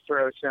wanted to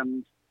throw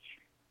some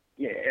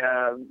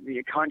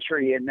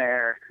country in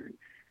there.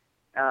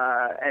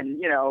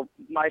 And, you know,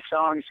 my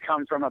songs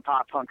come from a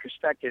pop punk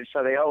perspective,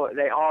 so they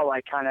all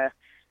like kind of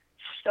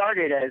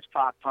started as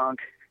pop punk.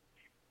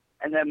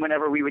 And then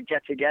whenever we would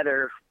get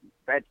together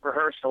at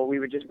rehearsal, we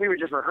would just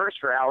rehearse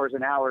for hours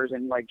and hours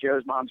in like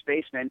Joe's mom's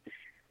basement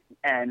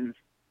and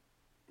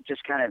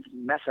just kind of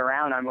mess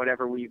around on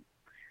whatever we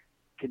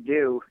could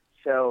do.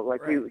 So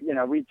like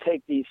we'd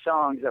take these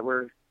songs that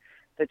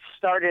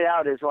started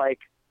out as like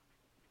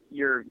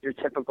your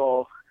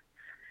typical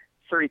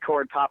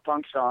 3-chord pop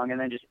punk song, and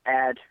then just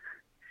add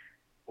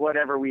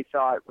whatever we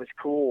thought was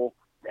cool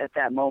at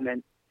that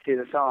moment to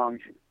the songs.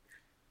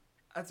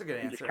 That's a good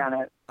answer. Just kind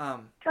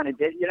of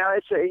did, you know.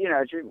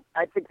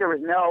 I think there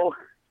was no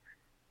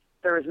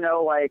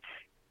like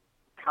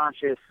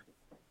conscious.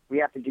 We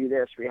have to do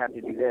this. We have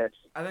to do this.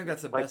 I think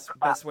that's the like,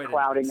 best way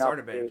to start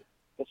a band.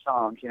 The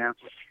songs, you know.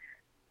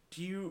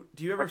 Do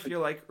you ever feel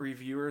like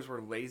reviewers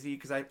were lazy?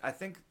 Because I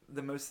think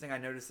the most thing I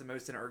noticed the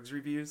most in Ergs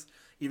reviews,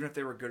 even if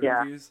they were good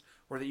reviews,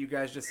 were that you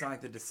guys just sound like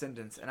the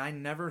Descendants, and I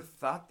never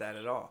thought that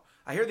at all.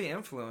 I hear the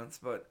influence,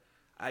 but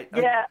I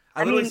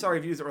literally saw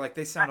reviews that were like,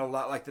 they sound a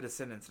lot like the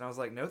Descendants, and I was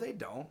like, no, they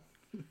don't.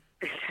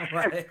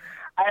 I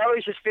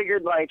always just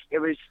figured like it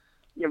was,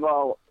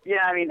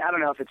 I mean, I don't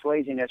know if it's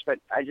laziness, but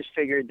I just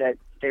figured that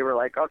they were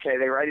like, okay,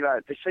 they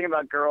sing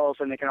about girls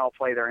and they can all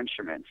play their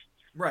instruments.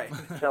 Right.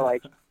 So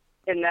like,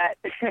 in that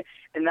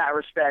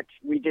respect,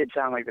 we did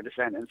sound like the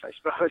Descendants, I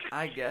suppose.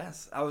 I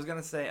guess. I was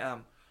gonna say,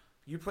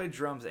 you played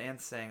drums and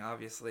sang,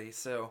 obviously.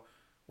 So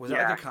was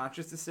that like a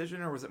conscious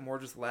decision, or was it more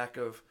just lack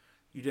of,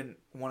 you didn't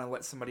want to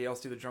let somebody else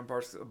do the drum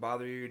parts that would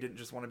bother you? You didn't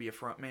just want to be a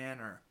front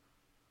man, or?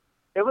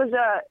 It was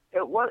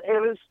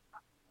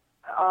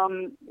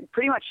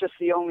pretty much just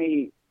the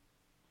only.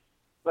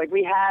 Like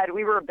we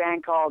were a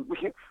band called.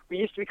 We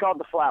used to be called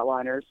the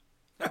Flatliners,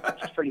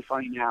 which is pretty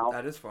funny now.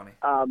 That is funny.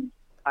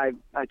 I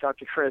talk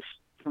to Chris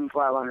from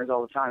Flatliners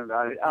all the time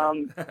about it.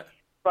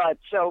 But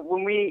so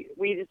when we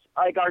just,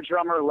 like, our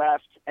drummer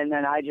left, and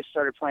then I just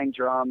started playing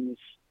drums,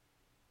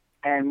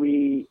 and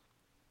we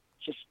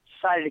just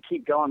decided to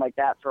keep going like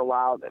that for a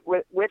while.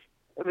 With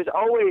it was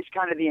always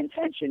kind of the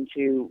intention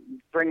to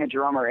bring a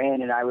drummer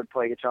in, and I would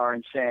play guitar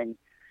and sing.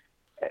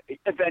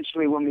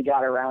 Eventually, when we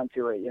got around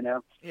to it, you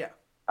know. Yeah.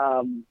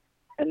 And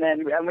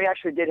we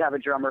actually did have a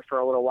drummer for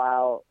a little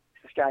while,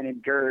 this guy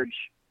named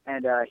Gurge.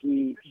 And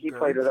he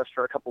played with us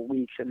for a couple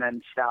weeks and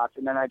then stopped.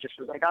 And then I just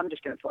was like, I'm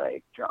just going to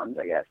play drums,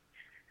 I guess.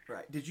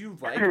 Right. Did you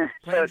like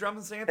playing drums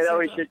and singing at the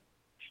same time?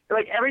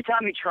 Like, every time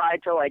we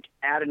tried to, like,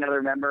 add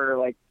another member or,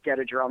 like, get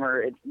a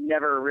drummer, it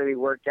never really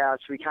worked out.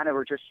 So we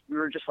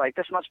were just like,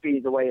 this must be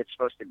the way it's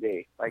supposed to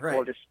be. Like,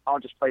 right. I'll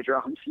just play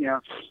drums, you know?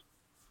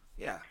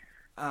 Yeah.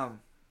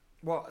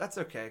 Well, that's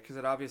okay because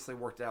it obviously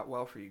worked out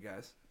well for you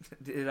guys.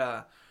 Did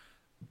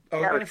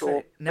Yeah, it was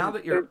cool. Now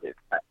that you're,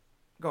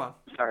 go on.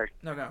 Sorry.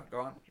 No, go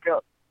on.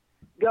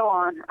 Go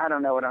on. I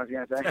don't know what I was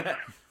gonna say.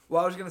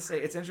 Well, I was gonna say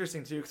it's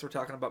interesting too because we're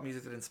talking about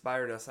music that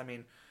inspired us. I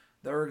mean,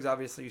 the Ergs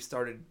obviously you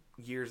started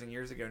years and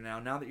years ago.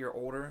 Now that you're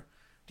older,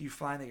 do you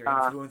find that your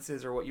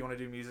influences or what you want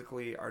to do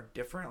musically are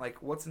different?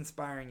 Like, what's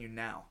inspiring you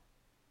now?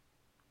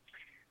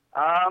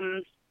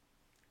 I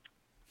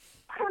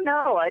don't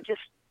know. I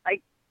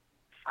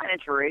find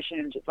inspiration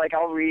in just like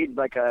I'll read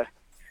like a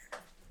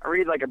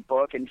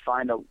book and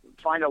find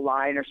a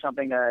line or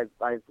something that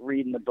I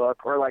read in the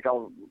book, or like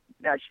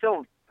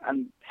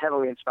I'm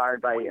heavily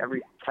inspired by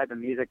every type of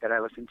music that I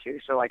listen to.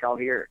 So like I'll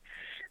hear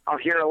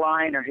a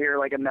line or hear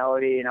like a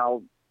melody,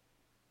 and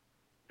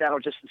that'll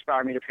just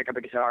inspire me to pick up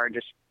a guitar and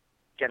just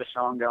get a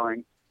song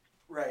going.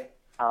 Right.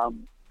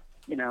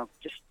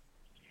 Just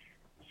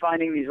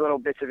finding these little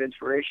bits of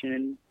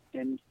inspiration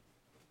in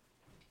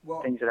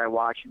things that I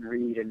watch and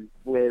read and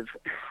live.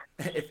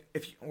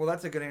 Well,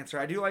 that's a good answer.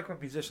 I do like when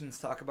musicians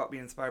talk about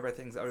being inspired by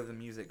things other than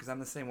music, because I'm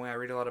the same way. I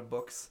read a lot of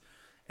books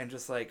and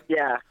just like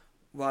a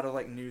lot of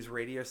like news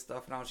radio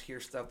stuff, and I'll just hear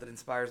stuff that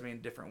inspires me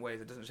in different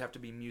ways. It doesn't just have to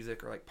be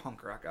music or like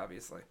punk rock,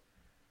 obviously.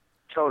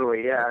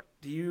 Totally, yeah.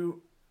 Do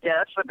you? Yeah,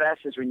 that's the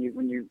best is when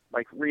you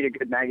like read a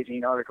good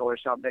magazine article or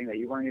something that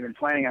you weren't even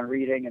planning on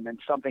reading, and then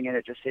something in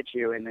it just hits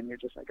you, and then you're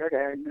just like,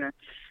 okay, I'm gonna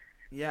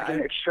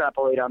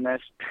extrapolate on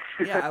this.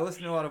 Yeah, I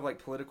listen to a lot of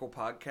like political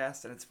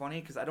podcasts, and it's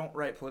funny because I don't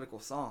write political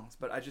songs,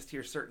 but I just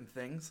hear certain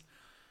things,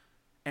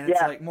 and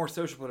it's like more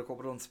social political,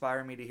 but it'll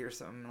inspire me to hear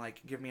something,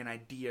 like give me an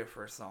idea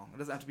for a song. It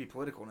doesn't have to be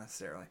political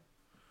necessarily,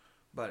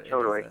 but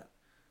totally. It does that.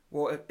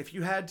 Well, if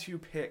you had to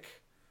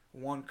pick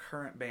one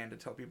current band to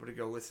tell people to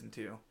go listen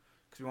to,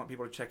 because we want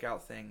people to check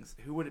out things,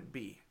 who would it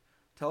be?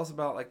 Tell us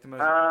about like the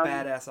most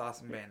badass,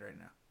 awesome band right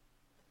now.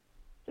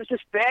 There's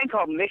this band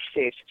called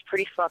Mixtapes. It's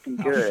pretty fucking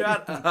good. Oh,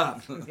 shut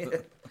up.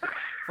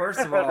 First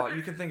of all,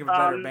 you can think of a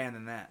better band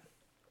than that.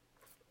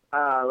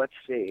 Let's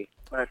see.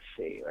 I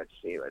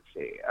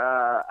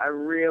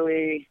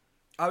really...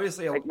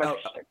 Obviously,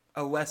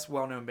 a less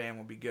well-known band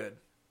would be good.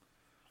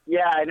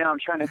 Yeah, I know. I'm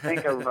trying to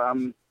think of...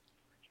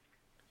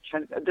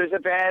 there's a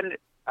band...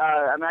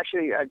 I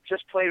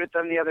just played with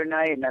them the other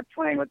night, and I'm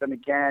playing with them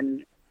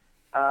again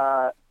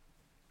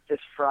this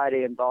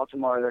Friday in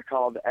Baltimore. They're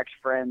called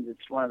X-Friends.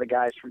 It's one of the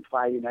guys from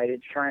Fly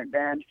United's current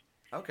band.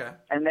 Okay.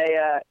 And they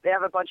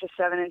have a bunch of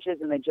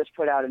 7-inches, and they just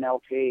put out an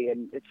LP,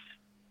 and it's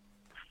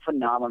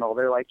phenomenal.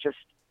 They're like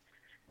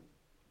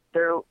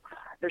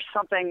there's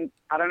something,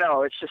 I don't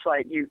know, it's just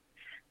like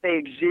they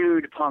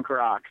exude punk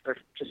rock. They're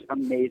just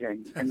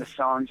amazing, and the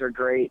songs are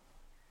great.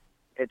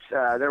 It's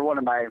they're one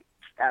of my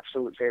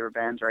absolute favorite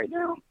bands right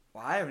now.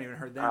 Well, I haven't even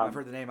heard them. I've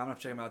heard the name. I'm not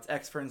checking them out. It's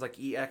X-Friends, like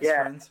EX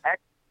Friends?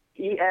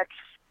 EX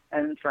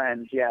and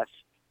Friends, yes.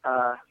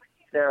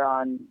 They're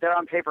on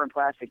Paper and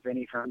Plastic,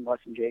 Vinny from Less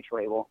Than Jake's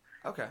label.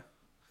 Okay.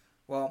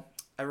 Well,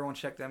 everyone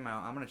check them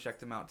out. I'm going to check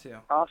them out too.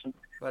 Awesome.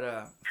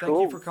 But thank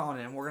you for calling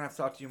in. We're going to have to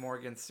talk to you more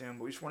again soon,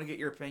 but we just want to get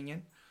your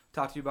opinion,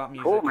 talk to you about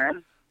music. Cool,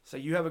 man. So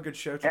you have a good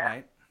show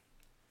tonight.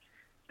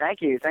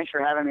 Thank you. Thanks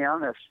for having me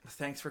on this.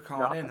 Thanks for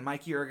calling in.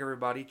 Mikey Erg,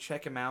 everybody.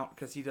 Check him out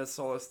because he does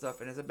solo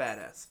stuff and is a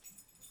badass.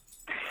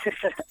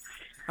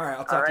 All right,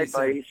 I'll talk to you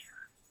soon. Buddies.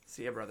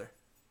 See ya, brother.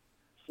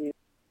 See you.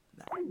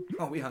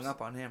 Oh, we hung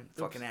up on him.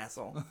 Fucking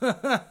asshole.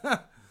 Yeah,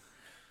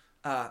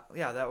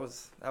 that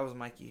was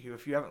Mikey. Who,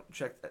 if you haven't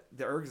checked,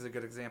 the Ergs is a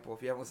good example.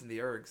 If you haven't listened to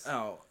the Ergs.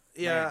 Oh,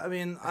 yeah. Man. I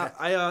mean,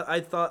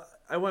 I thought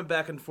I went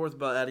back and forth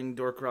about adding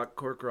Dork Rock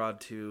Corkrod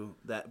to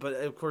that, but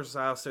of course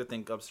I also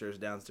think Upstairs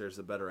Downstairs is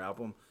a better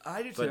album.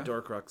 I do too. But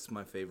Dork Rock's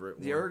my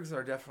favorite. The Ergs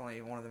are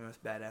definitely one of the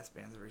most badass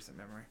bands of recent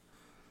memory.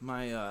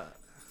 My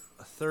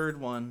third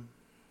one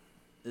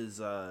is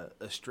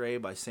Astray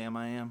by Sam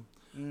I Am.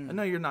 I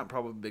know you're not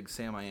probably a big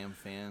Sam I Am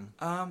fan.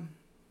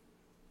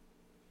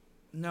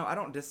 No, I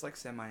don't dislike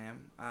Sam I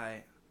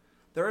Am.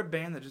 They're a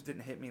band that just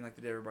didn't hit me like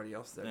they did everybody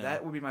else did. Yeah.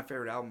 That would be my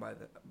favorite album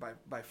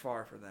by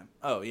far for them.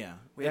 Oh yeah,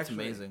 it's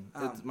amazing.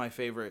 It's my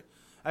favorite.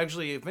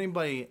 Actually, if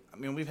anybody, I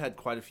mean, we've had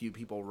quite a few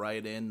people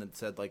write in that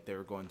said like they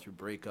were going through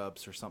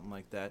breakups or something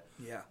like that.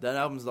 Yeah, that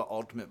album's the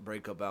ultimate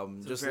breakup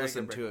album. Just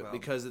listen to it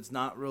because it's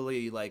not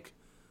really like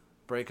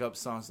breakup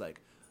songs like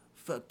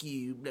 "fuck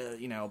you,"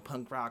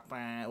 punk rock,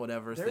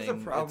 whatever. There's a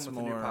problem with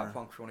the new pop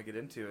punk if you want to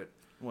get into it.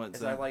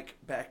 What's that? I like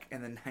back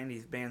in the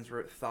 90s, bands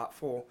wrote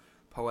thoughtful,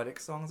 poetic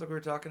songs like we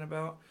were talking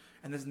about.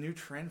 And this new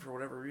trend, for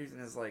whatever reason,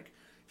 is like,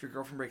 if your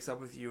girlfriend breaks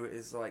up with you,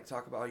 is like,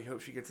 talk about how you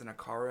hope she gets in a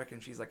car wreck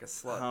and she's like a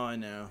slut. Oh, I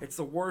know. It's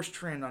the worst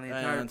trend on the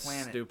entire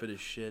planet. Stupid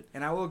as shit.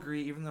 And I will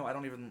agree, even though I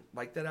don't even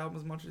like that album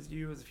as much as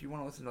you, is if you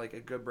want to listen to like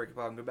a good breakup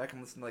album, go back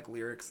and listen to like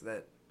lyrics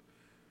that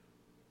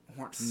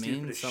weren't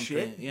stupid as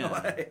shit.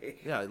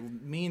 Yeah,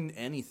 mean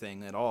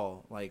anything at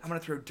all. Like, I'm going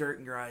to throw dirt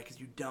in your eye because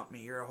you dumped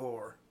me. You're a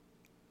whore.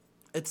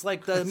 It's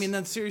like that. I mean,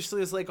 that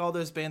seriously is like all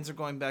those bands are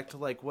going back to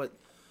like what,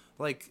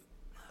 like,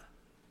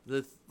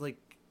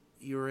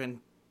 you were in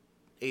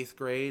 8th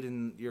grade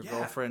and your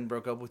girlfriend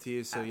broke up with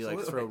you, so you like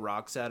throw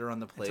rocks at her on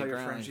the playground. Tell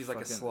your friend she's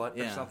like a slut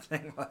or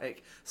something,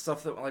 like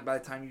stuff that like by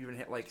the time you even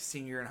hit like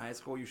senior year in high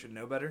school, you should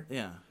know better.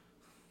 Yeah,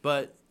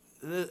 but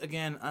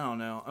again, I don't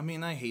know. I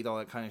mean, I hate all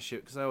that kind of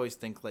shit because I always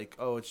think like,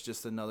 oh, it's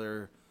just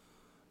another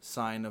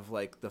sign of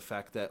like the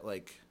fact that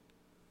like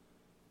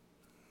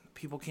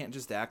people can't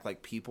just act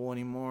like people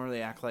anymore.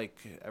 They act like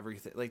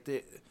everything.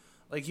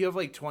 Like you have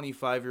like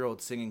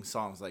 25-year-olds singing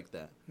songs like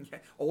that. Yeah,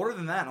 older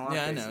than that. In a lot of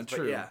cases, I know,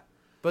 true. Yeah.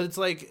 But it's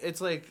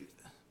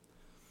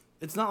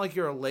not like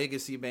you're a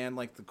legacy band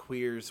like the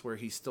Queers where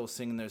he's still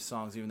singing those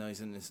songs even though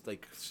he's in his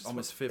like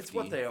almost 50. It's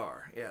what they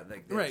are, yeah.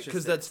 Right,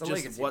 because that's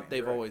just what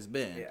they've always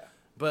been. Yeah.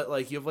 But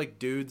like you have like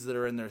dudes that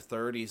are in their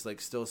 30s like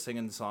still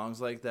singing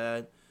songs like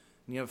that,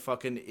 and you have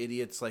fucking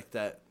idiots like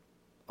that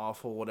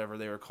awful whatever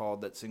they were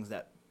called that sings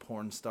that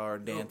porn star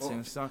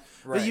dancing song.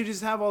 Right. But you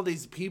just have all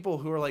these people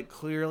who are like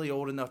clearly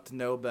old enough to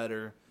know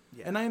better.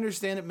 Yeah. And I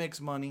understand it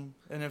makes money,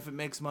 and if it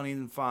makes money,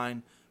 then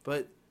fine.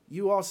 But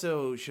you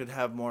also should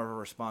have more of a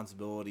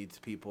responsibility to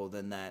people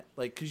than that.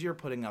 Like, because you're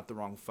putting out the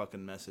wrong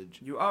fucking message.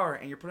 You are,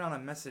 and you're putting out a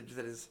message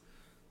that is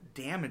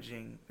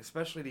damaging,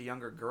 especially to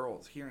younger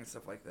girls, hearing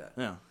stuff like that.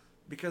 Yeah.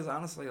 Because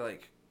honestly,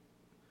 like,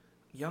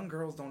 young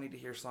girls don't need to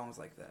hear songs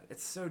like that.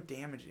 It's so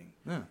damaging.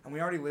 Yeah. And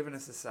we already live in a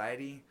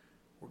society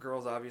where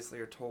girls obviously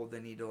are told they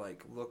need to,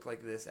 like, look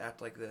like this,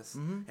 act like this.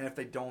 Mm-hmm. And if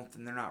they don't,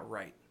 then they're not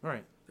right.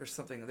 Right.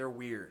 They're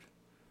weird.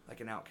 Like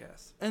an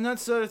outcast. And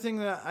that's the other thing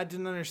that I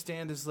didn't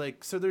understand is,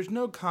 like, so there's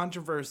no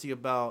controversy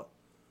about,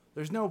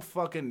 there's no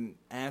fucking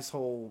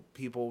asshole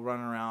people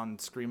running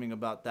around screaming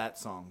about that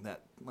song,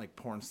 that, like,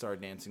 porn star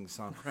dancing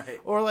song. Right.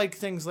 Or, like,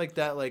 things like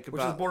that, like,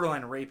 which is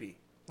borderline rapey.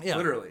 Yeah.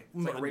 Literally.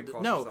 It's like a rape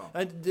culture song.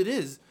 It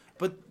is.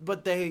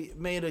 But they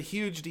made a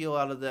huge deal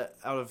out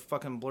of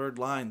fucking Blurred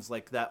Lines,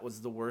 like that was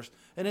the worst.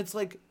 And it's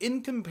like,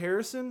 in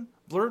comparison,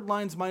 Blurred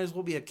Lines might as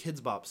well be a Kids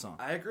Bop song.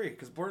 I agree,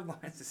 because Blurred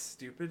Lines is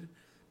stupid,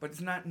 but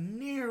it's not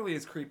nearly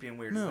as creepy and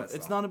weird as that song.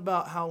 It's not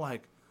about how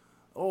like,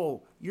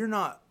 oh, you're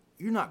not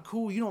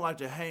cool, you don't like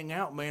to hang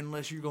out, man,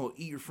 unless you're gonna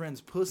eat your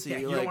friend's pussy. Yeah,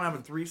 you don't want to have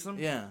a threesome?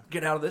 Yeah.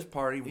 Get out of this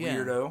party,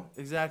 weirdo.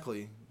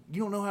 Exactly.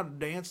 You don't know how to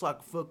dance like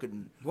a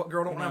fucking... What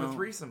girl don't have a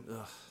threesome?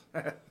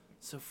 Ugh.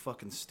 So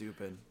fucking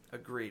stupid.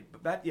 Agreed.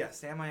 But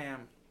Sam I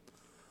Am,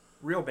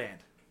 real band.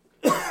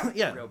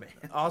 Yeah. Real band.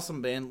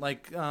 Awesome band.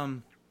 Like,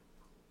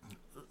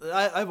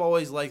 I've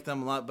always liked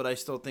them a lot, but I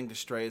still think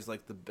Astray is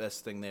like the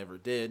best thing they ever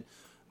did.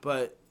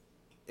 But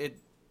it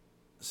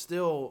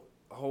still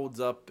holds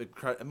up.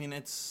 I mean,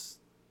 it's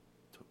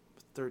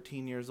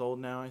 13 years old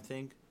now, I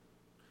think.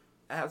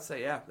 I would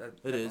say, yeah.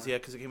 It is, yeah,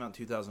 because it came out in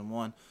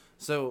 2001.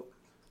 So,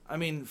 I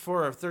mean,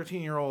 for a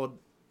 13-year-old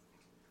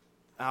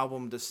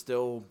album to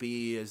still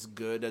be as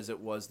good as it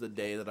was the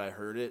day that I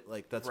heard it,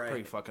 like, that's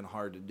pretty fucking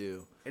hard to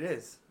do. It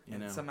is. You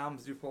know? Some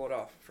albums do pull it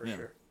off, for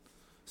sure.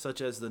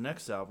 Such as the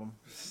next album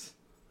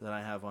that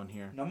I have on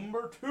here.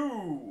 Number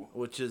 2.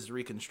 Which is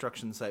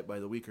Reconstruction Site by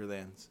the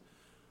Weakerthans.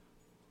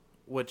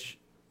 Which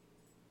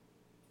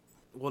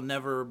will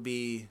never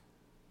be...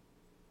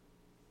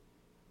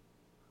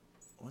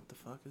 What the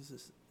fuck is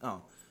this?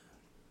 Oh.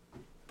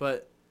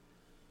 But...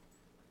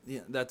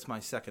 Yeah, that's my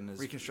second. Is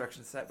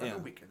Reconstruction Site by the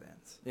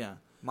Weakerthans. Yeah.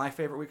 My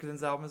favorite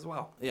Weakerthans album as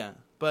well. Yeah.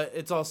 But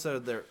it's also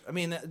their... I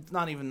mean, it's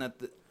not even that...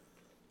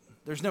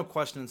 There's no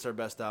question it's their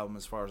best album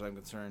as far as I'm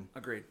concerned.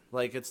 Agreed.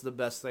 Like, it's the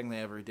best thing they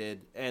ever did.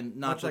 And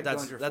not much that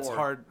like that's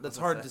hard. That's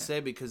hard to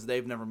say because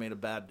they've never made a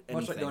bad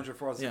anything. Much like Dillinger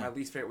 4, my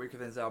least favorite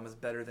Weakerthans album is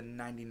better than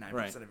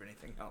 99% of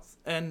anything else.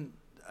 And,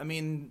 I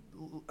mean,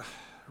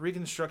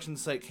 Reconstruction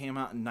Site came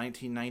out in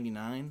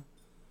 1999,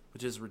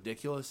 which is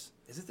ridiculous.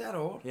 Is it that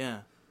old? Yeah.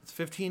 It's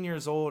 15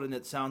 years old, and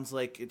it sounds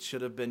like it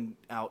should have been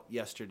out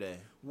yesterday.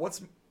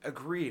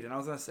 Agreed, and I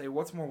was going to say,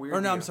 what's more weird? Or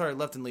no, I'm sorry,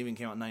 Left and Leaving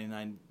came out in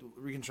 99.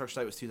 Reconstruction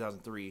Site was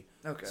 2003.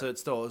 Okay. So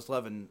it's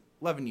 11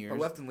 years. But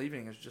Left and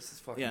Leaving is just as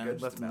fucking good.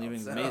 Yeah, Left and Leaving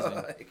is so, amazing.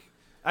 Like...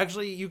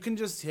 Actually, you can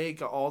just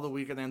take all the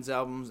Weakerthans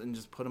albums and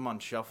just put them on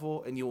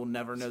shuffle, and you will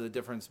never know the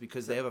difference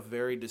because they have a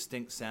very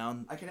distinct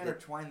sound. I can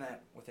intertwine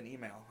that with an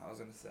email, I was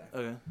going to say.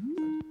 Okay.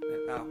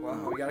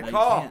 Well, we got a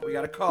call. We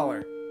got a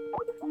caller.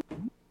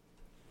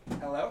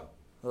 Hello?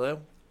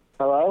 Hello?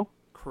 Hello?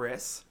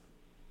 Chris.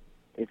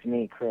 It's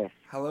me, Chris.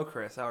 Hello,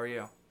 Chris. How are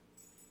you?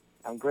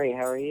 I'm great.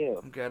 How are you?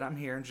 I'm good. I'm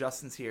here, and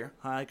Justin's here.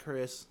 Hi,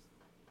 Chris.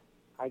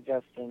 Hi,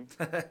 Justin.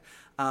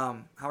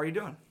 How are you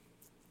doing?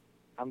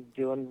 I'm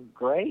doing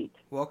great.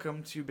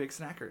 Welcome to Big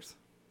Snackers.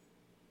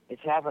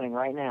 It's happening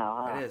right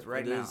now, huh? It is,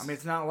 right now. I mean,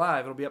 it's not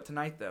live. It'll be up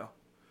tonight, though.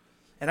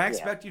 And I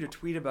expect you to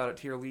tweet about it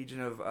to your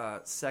legion of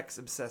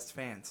sex-obsessed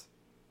fans.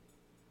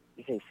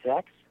 You say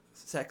sex?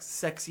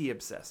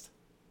 Sexy-obsessed.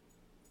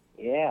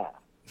 Yeah.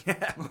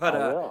 Yeah,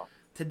 but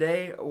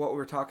today, what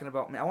we're talking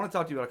about, I want to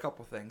talk to you about a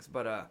couple things,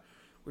 but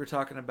we were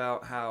talking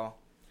about how,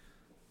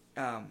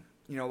 a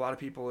lot of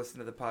people listen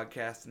to the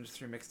podcast and just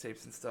through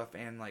mixtapes and stuff,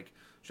 and like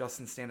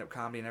Justin's stand-up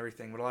comedy and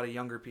everything, but a lot of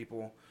younger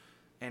people,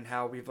 and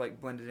how we've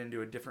like blended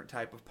into a different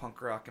type of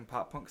punk rock and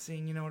pop punk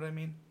scene. You know what I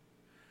mean?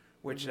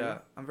 Which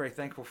I'm very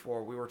thankful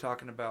for. We were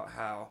talking about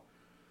how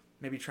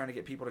maybe trying to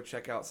get people to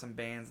check out some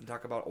bands and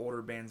talk about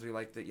older bands we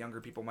like that younger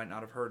people might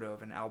not have heard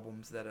of, and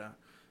albums that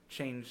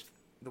changed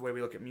the way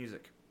we look at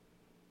music.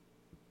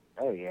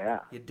 Oh, yeah.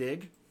 You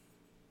dig?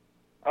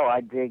 Oh,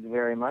 I dig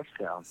very much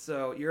so.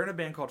 So you're in a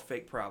band called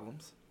Fake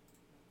Problems.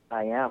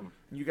 I am.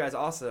 You guys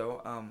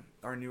also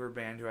are a newer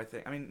band who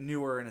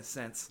newer in a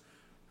sense,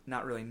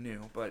 not really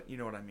new, but you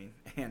know what I mean.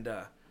 And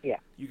yeah,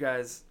 you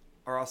guys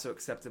are also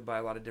accepted by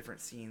a lot of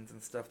different scenes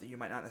and stuff that you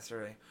might not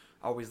necessarily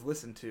always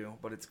listen to,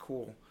 but it's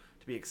cool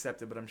to be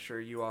accepted. But I'm sure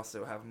you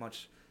also have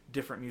much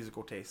different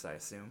musical tastes, I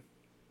assume.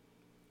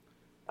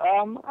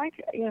 I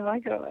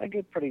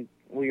get pretty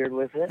weird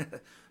with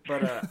it.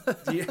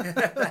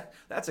 But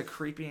that's a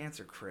creepy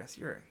answer, Chris.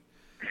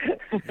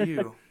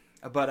 You.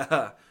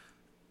 But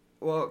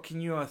well,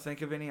 can you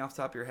think of any off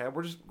the top of your head?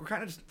 We're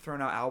kind of just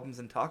throwing out albums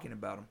and talking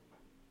about them.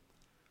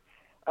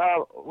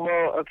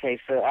 Well, okay,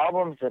 so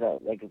albums that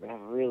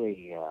have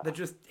really that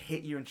just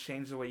hit you and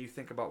changed the way you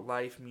think about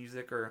life,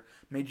 music, or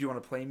made you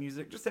want to play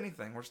music. Just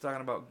anything. We're just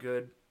talking about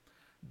good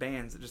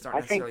bands that just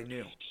aren't necessarily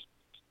new.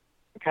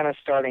 Kind of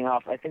starting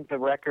off, I think the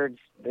records,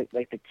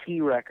 the key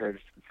records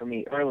for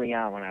me early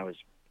on when I was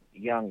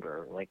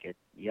younger, like a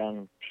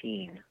young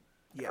teen,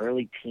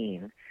 early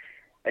teen,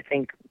 I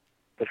think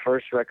the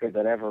first record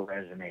that ever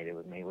resonated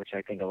with me, which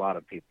I think a lot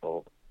of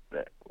people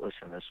that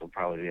listen to this will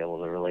probably be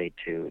able to relate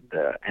to,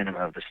 the Enema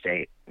of the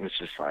State, was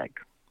just like...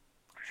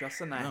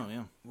 Justin and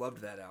I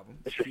loved that album.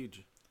 It's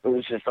huge. It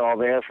was just all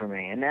there for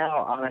me. And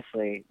now,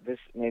 honestly,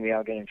 maybe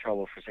I'll get in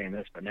trouble for saying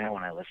this, but now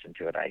when I listen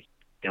to it, I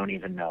don't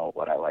even know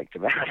what I liked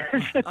about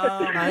it.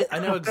 I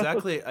know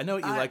exactly. I know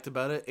what you liked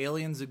about it.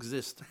 Aliens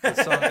Exist. The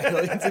song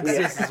Aliens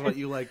Exist is what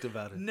you liked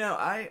about it. No,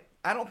 I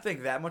don't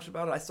think that much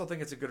about it. I still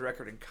think it's a good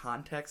record in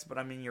context, but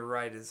I mean, you're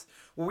right.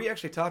 We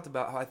actually talked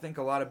about how I think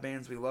a lot of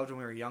bands we loved when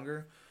we were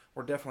younger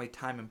were definitely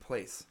time and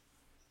place.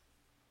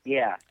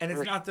 Yeah. And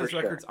it's not those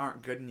records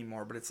aren't good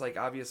anymore, but it's like,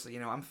 obviously,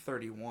 I'm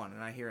 31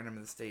 and I hear Enema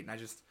of the State,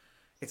 and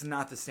it's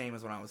not the same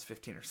as when I was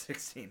 15 or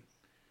 16.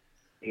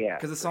 Yeah,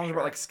 because the song's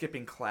about like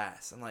skipping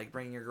class and like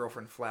bringing your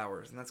girlfriend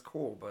flowers, and that's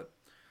cool. But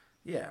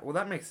yeah, well,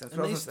 that makes sense.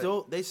 And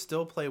they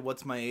still play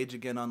 "What's My Age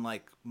Again" on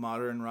like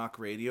modern rock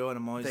radio, and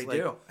I'm always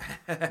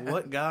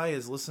what guy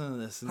is listening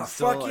to this? And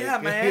fuck yeah,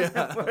 man!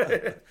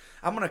 Yeah.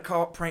 I'm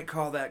gonna prank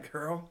call that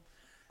girl.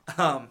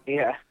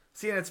 Yeah.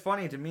 See, and it's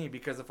funny to me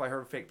because if I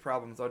heard Fake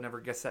Problems, I would never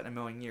guess that in a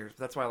million years.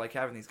 But that's why I like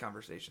having these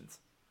conversations.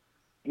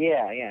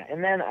 Yeah.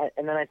 And then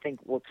I think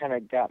what kind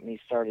of got me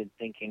started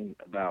thinking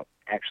about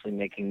actually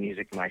making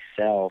music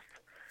myself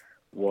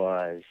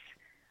was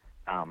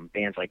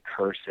bands like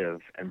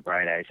Cursive and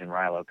Bright Eyes and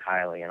Rilo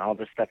Kiley and all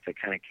the stuff that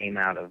kind of came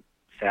out of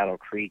Saddle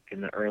Creek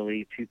in the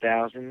early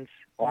 2000s.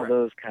 All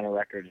those kind of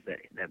records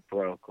that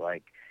broke,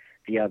 like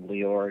The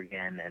Ugly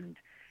Organ and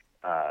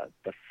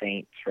the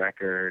Faints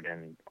record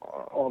and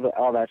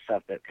all that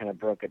stuff that kind of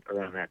broke it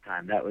around that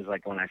time. That was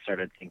like when I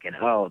started thinking,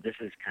 oh, this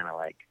is kind of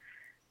like,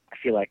 I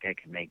feel like I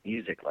could make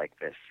music like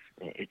this.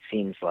 It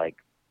seems like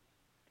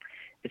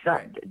it's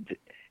not.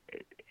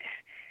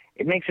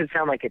 It makes it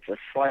sound like it's a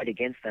slight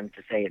against them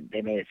to say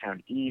they made it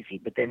sound easy,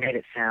 but they made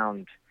it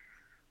sound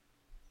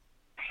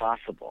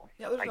possible.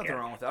 Yeah, there's nothing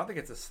wrong with that. I don't think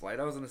it's a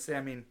slight. I was going to say,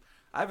 I mean,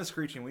 I have a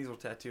Screeching Weasel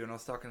tattoo, and I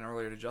was talking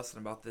earlier to Justin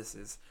about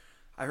this.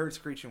 I heard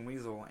Screeching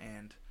Weasel,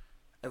 and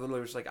I literally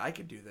was like, I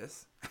could do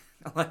this.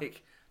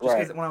 Like, just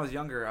because when I was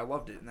younger, I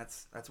loved it, and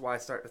that's why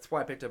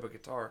I picked up a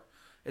guitar,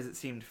 is it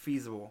seemed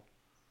feasible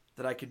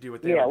that I could do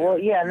what they were doing. Well,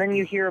 yeah, and then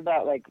you hear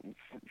about, like,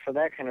 for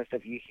that kind of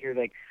stuff, you hear,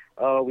 like,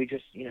 oh, we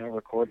just,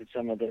 recorded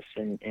some of this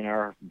in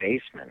our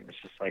basement. It's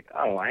just like,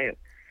 oh, I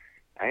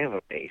have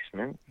a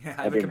basement. Yeah,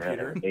 I didn't really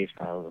have a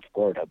basement out of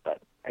Florida,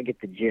 but I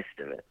get the gist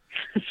of it.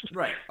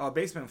 Right. A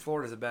basement in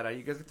Florida is a bad idea.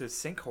 You guys get those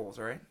sinkholes,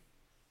 right?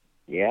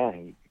 Yeah,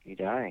 you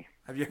die.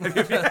 Have you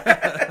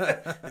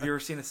ever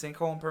seen a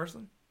sinkhole in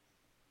person?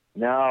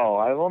 No,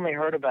 I've only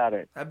heard about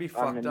it. That'd be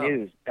fucked on the up.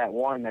 news. That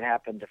one that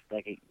happened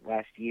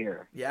last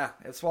year. Yeah,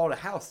 it swallowed a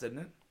house, didn't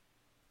it?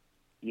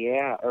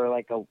 Yeah, or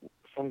like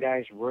some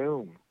guy's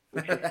room,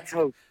 which is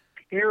so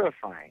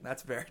terrifying.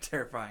 That's very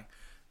terrifying.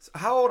 So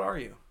how old are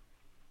you?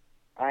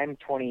 I'm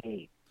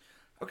 28.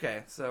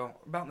 Okay, so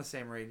about in the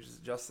same range as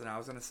Justin. I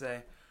was gonna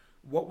say,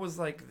 what was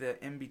like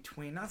the in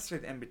between? Not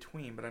necessarily the in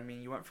between, but I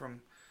mean, you went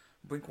from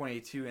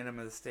Blink-182,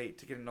 Enema of the State,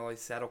 to getting all these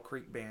Saddle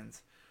Creek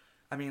bands.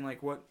 I mean,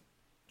 like, what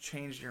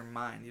changed your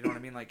mind? You know what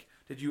I mean? Like,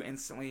 did you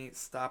instantly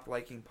stop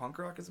liking punk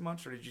rock as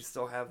much, or did you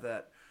still have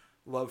that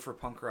love for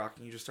punk rock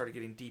and you just started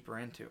getting deeper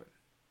into it?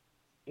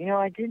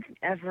 I didn't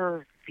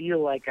ever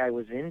feel like I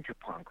was into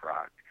punk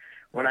rock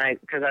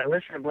because I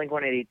listened to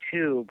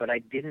Blink-182, but I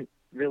didn't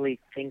really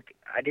think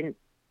I think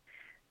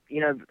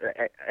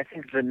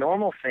the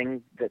normal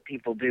thing that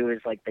people do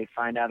is like they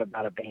find out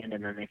about a band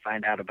and then they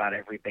find out about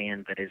every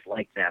band that is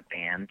like that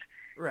band,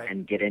 right,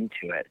 and get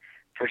into it.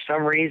 For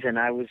some reason,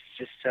 I was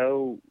just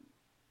so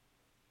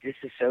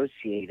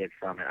disassociated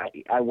from it.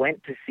 I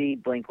went to see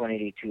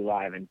Blink-182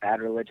 live, and Bad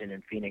Religion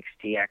and Phoenix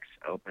TX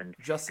opened.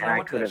 Justin,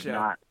 and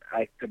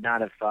I could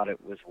not have thought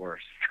it was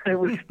worse. It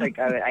was like,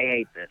 I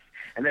hate this.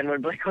 And then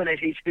when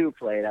Blink-182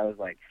 played, I was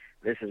like,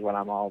 this is what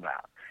I'm all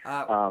about.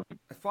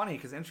 Funny,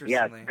 because Yeah,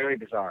 interestingly, it's very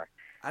bizarre.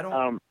 I don't.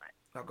 Oh,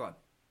 go on.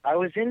 I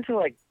was into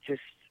like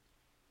just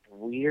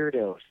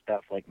weirdo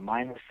stuff, like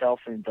mindless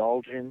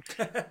self-indulgence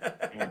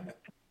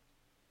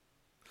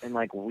and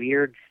like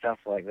weird stuff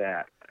like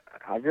that.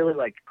 I really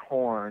liked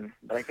Korn,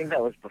 but I think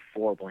that was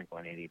before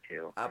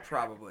Blink-182.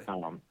 Probably.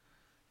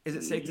 Is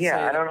it safe to Yeah,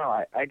 say? I don't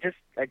know. I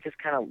just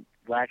kind of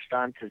latched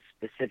on to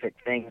specific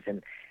things,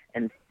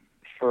 and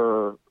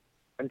for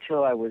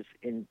until I was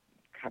in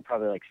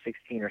probably like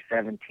 16 or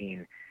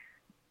 17,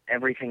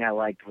 everything I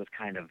liked was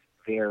kind of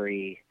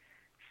very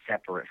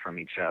separate from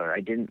each other.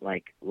 I didn't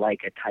like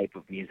a type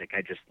of music.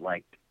 I just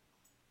liked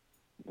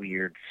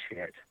weird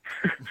shit.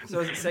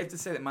 So is it safe to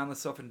say that mindless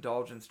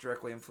self-indulgence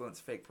directly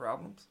influenced Fake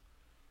Problems?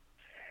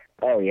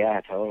 Oh yeah,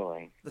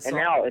 totally. And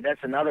now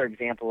that's another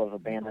example of a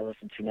band I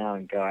listen to now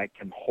and go,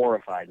 I'm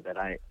horrified that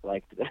I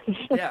liked this.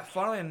 Yeah,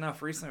 funnily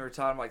enough, recently we were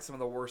talking about like some of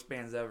the worst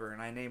bands ever,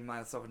 and I named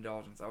Mindless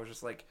Self-Indulgence. I was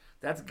just like,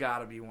 that's got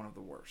to be one of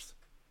the worst.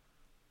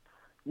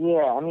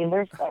 Yeah, I mean,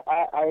 there's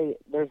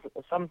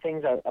some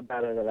things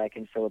about it that I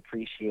can still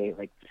appreciate,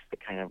 like just the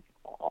kind of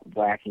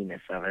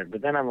wackiness of it.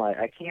 But then I'm like,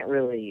 I can't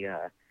really.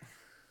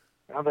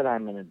 Now that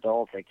I'm an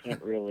adult, I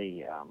can't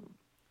really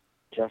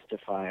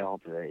justify all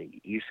the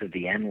use of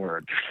the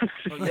N-word.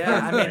 Well,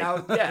 yeah,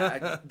 I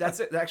mean, that's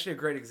actually a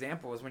great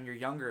example. Is when you're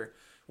younger.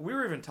 We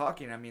were even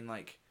talking. I mean,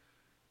 like,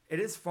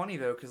 it is funny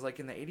though, because like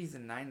in the 80s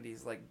and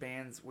 90s, like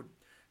bands would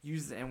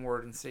use the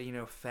N-word and say,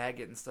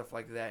 faggot and stuff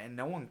like that, and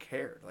no one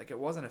cared. Like, it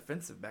wasn't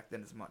offensive back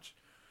then as much.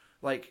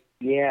 Like,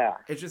 yeah,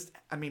 it's just,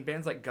 I mean,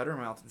 bands like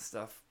Guttermouth and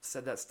stuff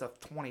said that stuff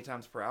 20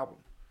 times per album.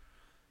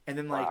 And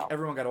then, like,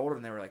 everyone got older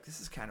and they were like,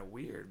 this is kind of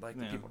weird. Like,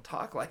 do people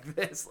talk like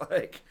this?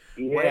 Like,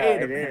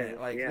 wait a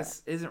minute. Like,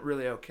 this isn't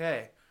really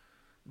okay.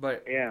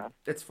 But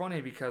it's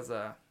funny because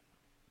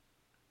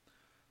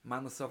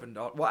Mindless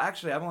Self-Indulgence. Well,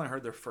 actually, I've only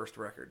heard their first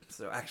record.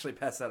 So, actually,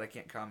 past that, I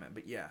can't comment.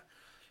 But, yeah,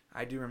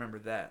 I do remember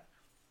that.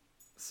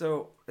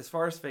 So, as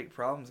far as Fake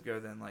Problems go,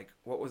 then, like,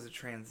 what was the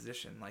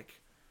transition? Like,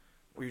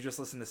 were you just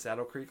listening to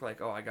Saddle Creek, like,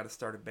 oh, I got to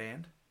start a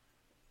band?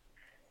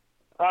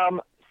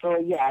 So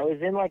yeah, I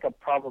was in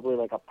probably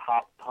a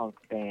pop punk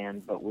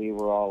band, but we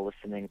were all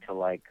listening to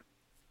like,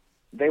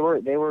 they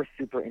were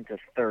super into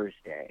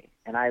Thursday,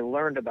 and I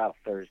learned about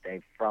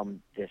Thursday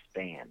from this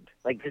band.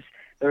 Like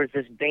there was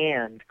this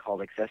band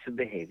called Excessive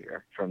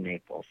Behavior from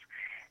Naples,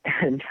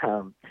 and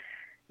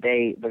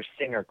their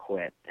singer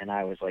quit, and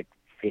I was like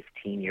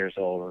 15 years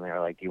old, and they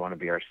were like, "Do you want to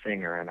be our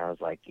singer?" And I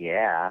was like,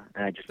 "Yeah."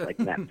 And I just like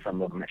met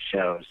some of them at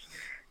shows,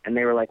 and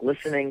they were like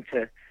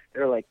they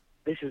were like,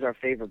 "This is our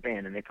favorite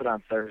band," and they put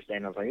on Thursday,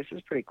 and I was like, "This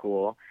is pretty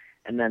cool."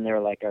 And then they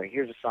were like, "All right,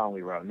 here's a song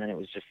we wrote," and then it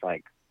was just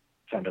like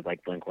sounded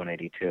like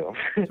Blink-182.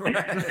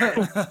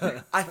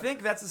 I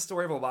think that's the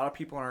story of a lot of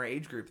people in our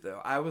age group,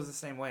 though. I was the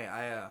same way.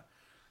 I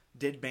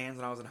did bands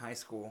when I was in high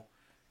school,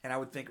 and I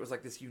would think it was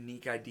like this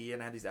unique idea,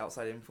 and I had these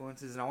outside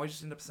influences, and I always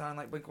just ended up sounding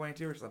like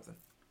Blink-182 or something.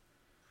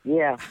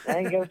 Yeah, I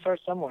think you got to start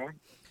somewhere.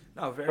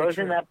 No, very So I was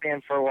true. in that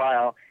band for a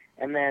while,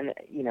 and then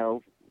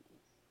as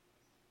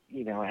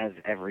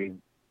every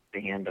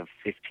band of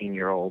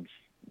 15-year-olds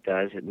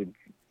does, we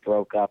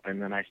broke up,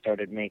 and then I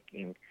started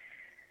making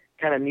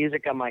kind of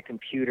music on my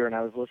computer, and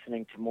I was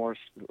listening to more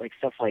like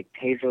stuff like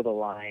Pedro the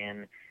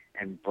Lion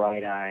and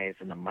Bright Eyes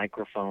and the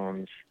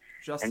Microphones,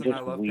 Justin, and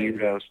just I love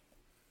weird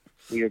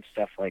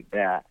stuff like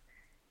that.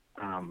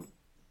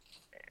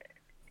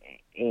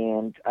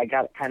 And I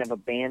got kind of a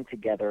band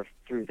together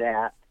through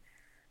that,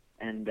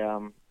 and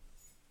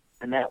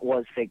that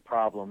was Fake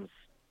Problems.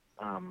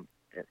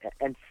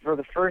 And for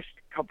the first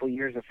couple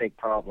years of Fake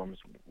Problems,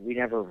 we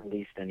never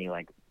released any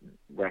like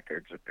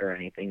records or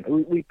anything.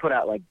 We put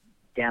out like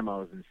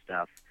demos and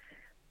stuff,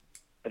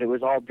 but it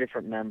was all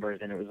different members,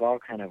 and it was all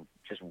kind of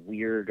just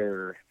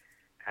weirder,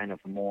 kind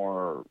of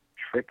more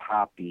trip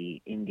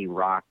hoppy indie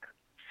rock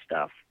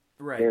stuff.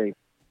 Right. Very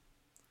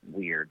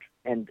weird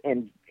and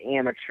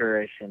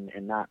amateurish and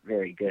not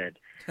very good.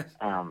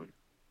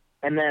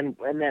 And then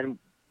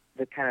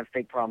the kind of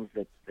Fake Problems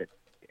that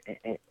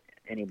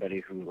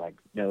anybody who like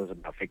knows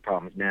about Fake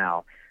Problems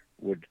now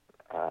would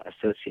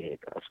associate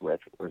us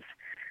with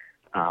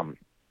I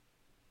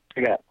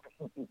got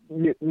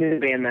new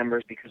band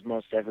members because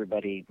most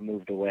everybody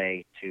moved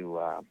away to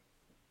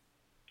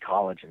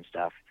college and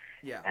stuff.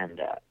 Yeah.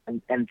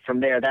 And from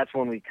there, that's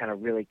when we kind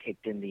of really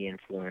kicked in the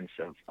influence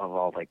of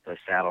all like the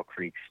Saddle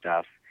Creek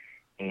stuff,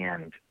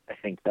 and I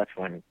think that's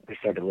when we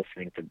started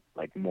listening to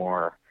like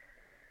more.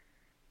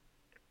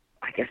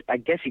 I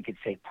guess you could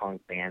say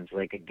punk bands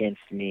like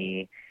Against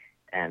Me,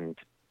 and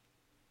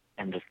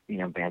just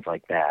bands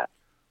like that.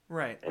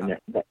 Right.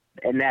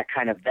 And that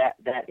kind of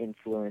that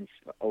influence,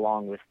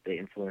 along with the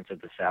influence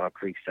of the Saddle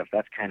Creek stuff,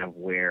 that's kind of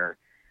where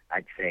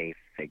I'd say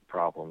Fake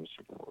Problems'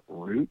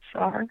 roots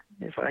are,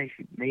 if I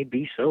may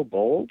be so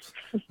bold.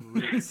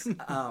 Roots.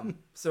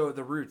 So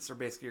the Roots are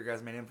basically your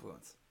guys' main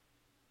influence.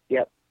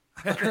 Yep.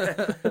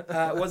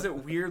 Was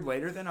it weird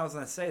later then? I was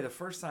going to say, the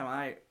first time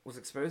I was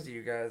exposed to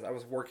you guys, I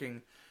was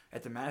working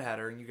at the Mad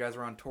Hatter, and you guys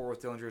were on tour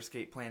with Dillinger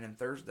Escape playing in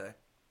Thursday.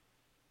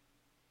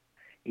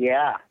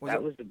 Yeah, Was that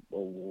it- was a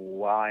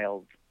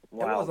wild It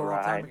was a long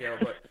ride. time ago,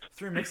 but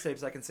through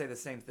mixtapes, I can say the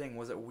same thing.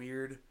 Was it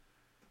weird,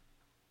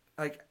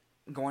 like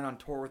going on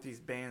tour with these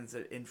bands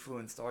that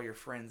influenced all your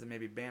friends and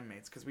maybe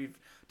bandmates? Because we've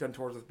done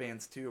tours with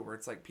bands too, where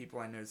it's like people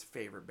I know's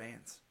favorite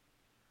bands.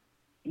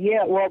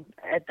 Yeah, well,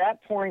 at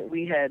that point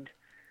we had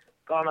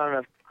gone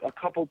on a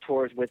couple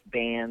tours with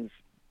bands,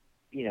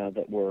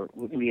 that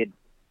we had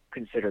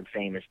considered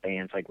famous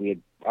bands. Like we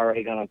had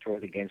already gone on tour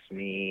with Against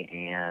Me,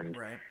 and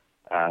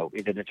Right.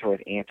 we did a tour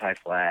with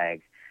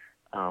Anti-Flag.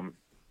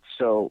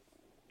 So,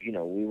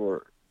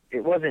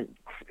 it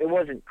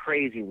wasn't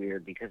crazy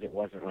weird because it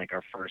wasn't like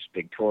our first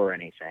big tour or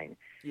anything.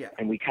 Yeah.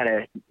 And we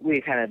kind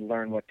of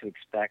learned what to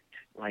expect.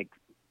 Like,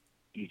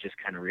 you just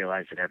kind of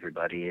realize that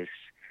everybody is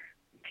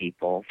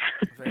people.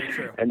 Very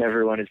true. And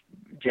everyone is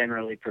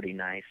generally pretty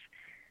nice.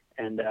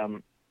 And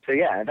so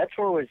yeah, that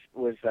tour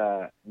was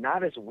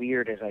not as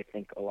weird as I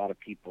think a lot of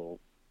people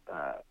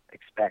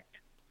expect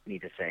me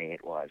to say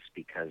it was,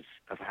 because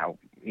of how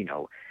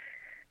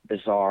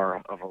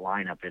bizarre of a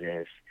lineup it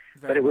is.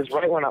 But it was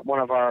right when one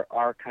of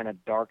our kind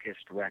of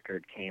darkest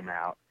record came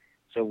out.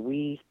 So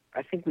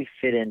I think we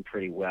fit in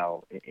pretty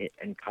well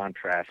in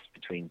contrast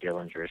between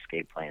Dillinger,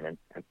 Escape Plan, and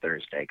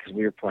Thursday, because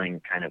we were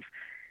playing kind of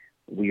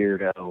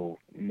weirdo,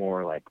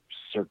 more like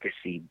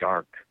circusy,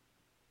 dark,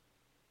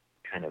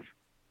 kind of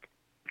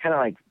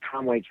like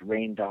Tom Waits'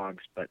 Rain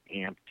Dogs, but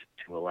amped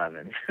to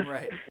 11.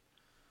 Right.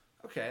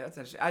 Okay, that's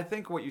interesting. I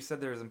think what you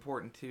said there is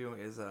important too.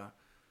 Is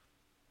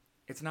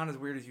it's not as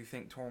weird as you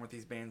think touring with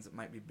these bands that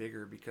might be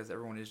bigger, because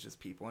everyone is just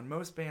people, and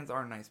most bands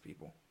are nice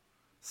people.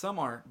 Some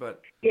aren't,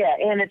 but yeah,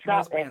 and it's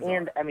most not. bands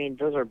And are. I mean,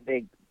 those are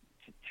big.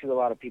 To a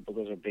lot of people,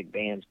 those are big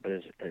bands, but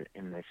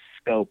in the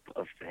scope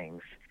of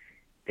things,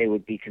 they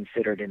would be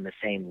considered in the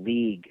same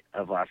league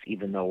of us,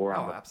 even though we're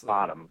on the absolutely.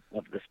 bottom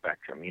of the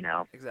spectrum.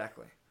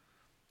 Exactly.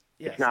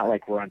 Yes. It's not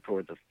like we're on tour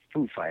with the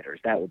Foo Fighters.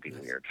 That would be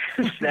weird.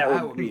 that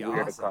would be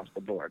weird awesome. across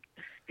the board,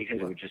 because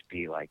it would just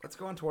be like, Let's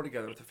go on tour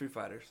together with the Foo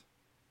Fighters.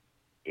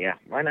 yeah,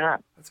 why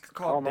not? Let's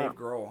call Call it him Dave up.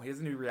 Grohl. He has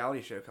a new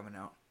reality show coming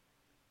out.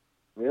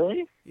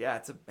 Really? Yeah,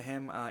 it's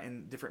him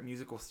in different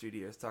musical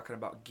studios talking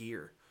about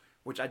gear,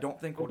 which I don't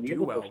think will do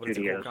Musical well, but it's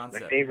a cool studios,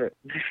 concept.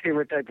 my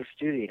favorite type of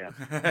studio.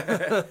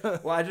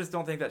 Well, I just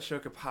don't think that show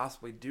could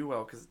possibly do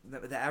well, because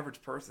the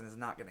average person is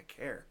not going to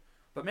care.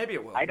 But maybe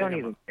it will. I don't Maybe it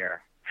even won't.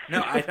 care.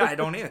 No, I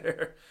don't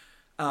either.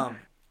 I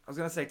was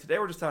going to say, today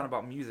we're just talking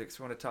about music,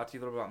 so we want to talk to you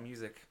a little about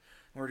music.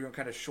 And we're doing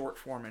kind of short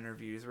form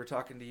interviews. We're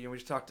talking to you, and we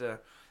just talked to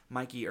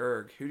Mikey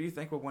Erg. Who do you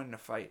think will win in a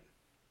fight?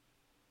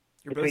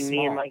 You're Between both me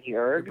small. and Mikey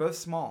Erg? You're both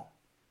small.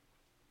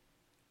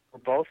 We're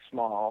both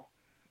small.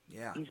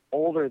 Yeah. He's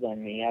older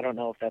than me. I don't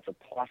know if that's a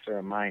plus or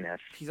a minus.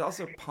 He's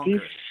also punker.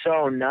 He's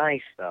so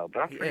nice, though,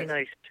 but I'm He pretty is.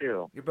 nice,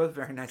 too. You're both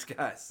very nice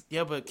guys.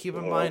 Yeah, but keep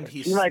in mind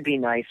He might be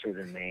nicer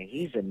than me.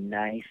 He's a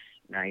nice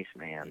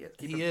man.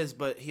 He is,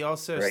 but he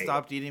also Great.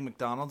 stopped eating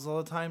McDonald's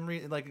all the time,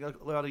 like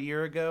about a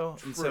year ago,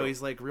 and so True.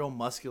 he's like real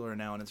muscular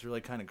now, and it's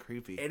really kind of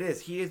creepy. It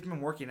is. He has been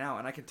working out,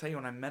 and I can tell you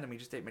when I met him, he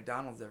just ate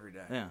McDonald's every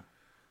day. Yeah.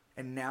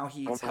 And now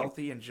he eats Okay.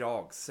 healthy and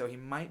jogs, so he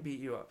might beat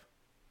you up.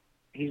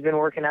 He's been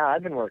working out.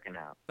 I've been working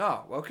out.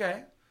 Oh,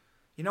 okay.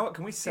 You know what?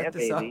 Can we set Yeah,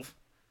 this baby. up?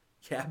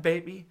 Yeah,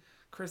 baby.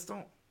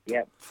 Crystal?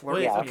 Yep. Flirt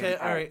Wait, with me okay,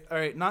 and- all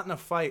right. Not in a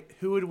fight.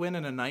 Who would win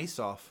in a nice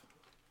off?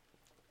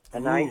 A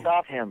nice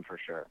off him, for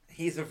sure.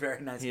 He's a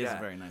very nice He guy. is a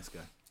very nice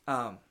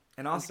guy.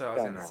 And also, I was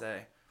Don't going to know.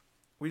 say,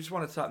 we just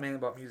want to talk mainly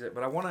about music,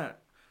 but I want to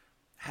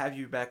have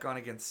you back on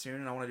again soon,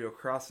 and I want to do a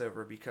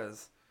crossover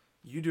because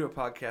you do a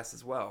podcast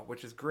as well,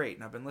 which is great,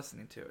 and I've been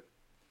listening to it.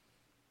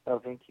 Oh,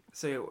 thank you.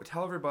 So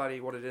tell everybody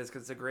what it is,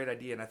 because it's a great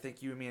idea, and I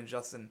think you, me, and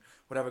Justin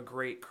would have a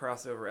great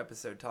crossover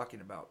episode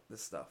talking about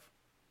this stuff.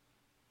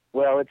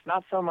 Well, it's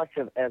not so much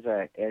as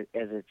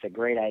it's a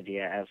great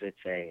idea as it's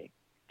a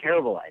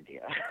terrible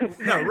idea.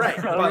 No, right,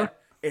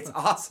 but it's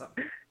awesome.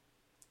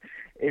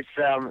 It's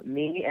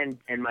me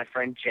and my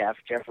friend Jeff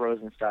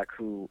Rosenstock,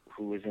 who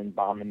was in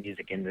Bomb the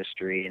Music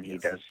Industry, and he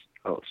does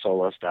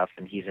solo stuff,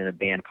 and he's in a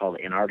band called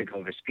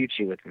Antarctigo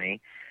Vespucci with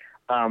me.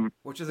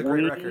 Which is a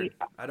great record.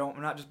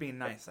 I'm not just being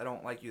nice. I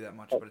don't like you that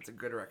much, but it's a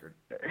good record.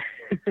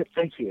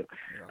 Thank you.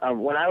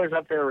 When I was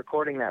up there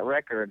recording that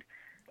record,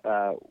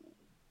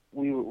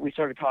 we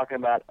started talking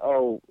about,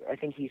 I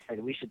think he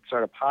said we should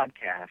start a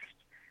podcast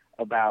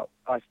about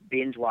us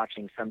binge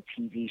watching some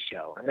TV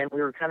show. And then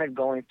we were kind of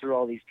going through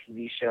all these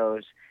TV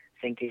shows,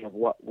 thinking of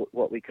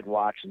what we could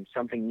watch, and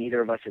something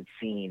neither of us had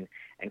seen,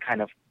 and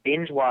kind of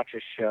binge watch a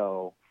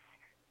show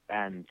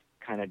and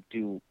kind of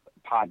do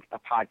a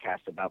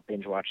podcast about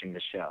binge watching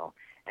the show.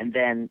 And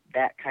then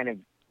that kind of,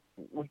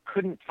 we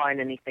couldn't find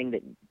anything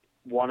that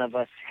one of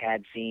us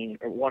had seen,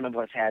 or one of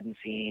us hadn't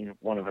seen,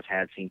 one of us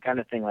had seen, kind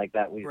of thing like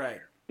that. We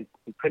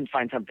couldn't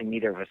find something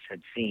neither of us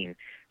had seen.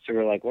 So we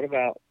were like, what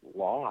about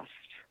Lost?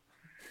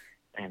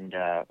 And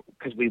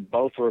because we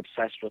both were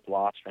obsessed with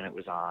Lost when it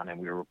was on, and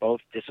we were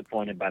both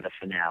disappointed by the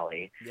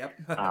finale. Yep.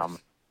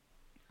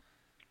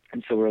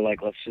 And so we were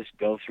like, let's just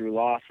go through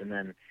Lost, and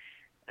then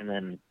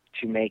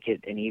to make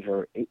it an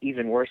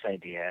even worse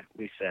idea,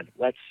 we said,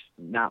 let's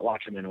not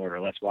watch them in order.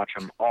 Let's watch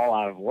them all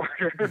out of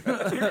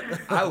order.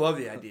 I love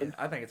the idea.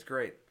 I think it's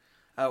great.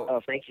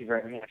 Oh, thank you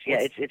very much. Yeah,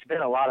 it's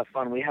been a lot of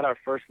fun. We had our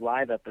first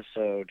live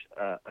episode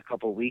a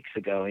couple weeks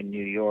ago in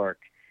New York,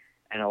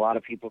 and a lot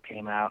of people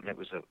came out, and it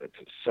was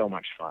so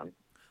much fun.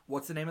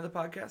 What's the name of the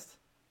podcast?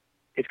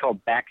 It's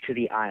called Back to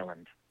the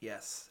Island.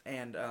 Yes,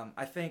 and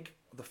I think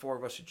the four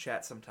of us should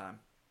chat sometime.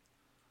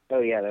 Oh,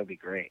 yeah, that would be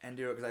great. And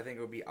do it because I think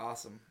it would be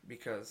awesome.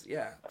 Because,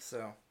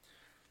 so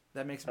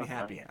that makes me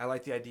happy. Yeah. I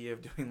like the idea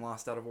of doing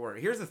Lost out of order.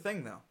 Here's the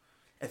thing, though.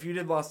 If you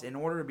did Lost in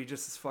order, it'd be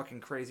just as fucking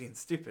crazy and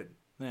stupid.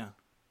 Yeah.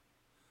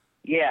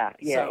 Yeah,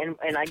 So,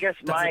 and I guess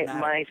doesn't matter.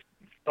 my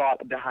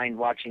thought behind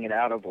watching it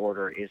out of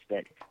order is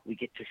that we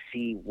get to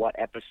see what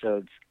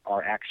episodes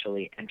are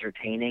actually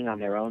entertaining on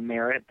their own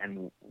merit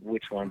and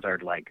which ones are,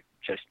 like,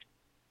 just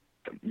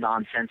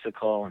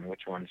nonsensical and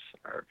which ones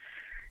are,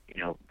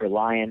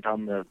 reliant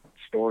on the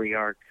story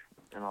arc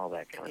and all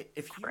that kind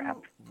of crap.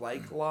 You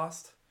like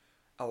Lost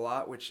a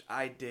lot, which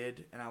I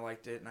did, and I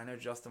liked it, and I know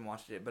Justin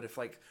watched it, but if,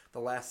 like, the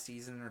last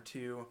season or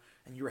two,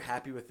 and you were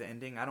happy with the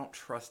ending, I don't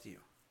trust you.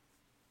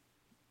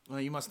 Well,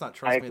 you must not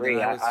trust I me. agree.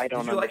 That I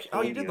don't Did you like? understand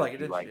Oh, you did like it, if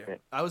didn't liked you?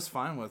 it. I was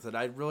fine with it.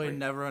 I really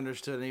never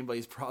understood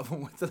anybody's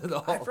problem with it at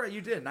all. I forgot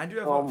you did, and I do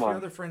have Oh a few my.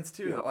 other friends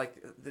too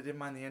that didn't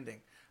mind the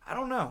ending. I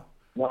don't know.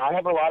 Well, I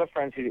have a lot of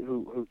friends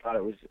who thought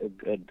it was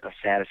a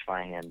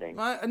satisfying ending.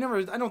 I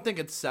don't think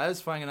it's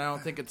satisfying, and I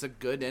don't think it's a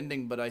good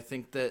ending. But I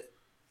think that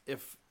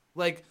if,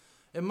 like,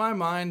 in my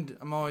mind,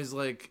 I'm always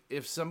like,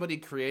 if somebody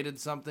created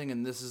something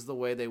and this is the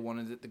way they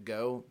wanted it to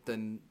go,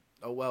 then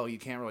oh well, you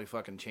can't really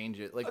fucking change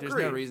it. Like, there's no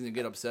Agreed. reason to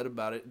get upset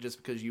about it just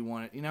because you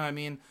want it. You know what I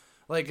mean?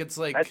 Like, it's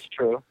like That's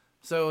true.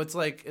 So it's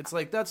like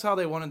that's how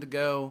they wanted to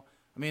go.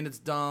 I mean, it's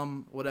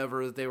dumb,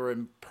 whatever, that they were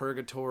in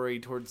purgatory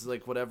towards,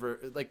 like, whatever,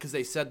 like, because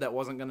they said that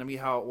wasn't going to be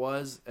how it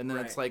was, and then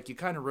it's Right. like, you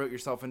kind of wrote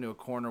yourself into a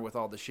corner with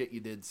all the shit you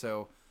did,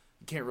 so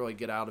you can't really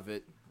get out of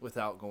it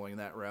without going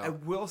that route. I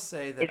will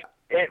say that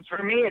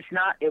For me,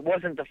 it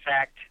wasn't the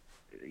fact,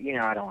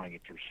 I don't want to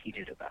get too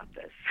heated about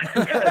this.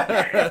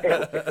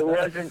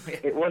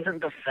 it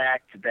wasn't the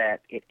fact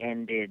that it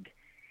ended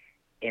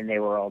and they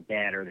were all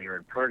dead or they were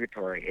in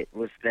purgatory. It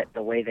was that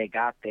the way they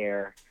got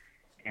there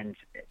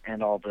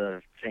and all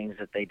the things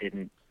that they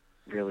didn't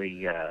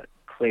really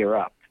clear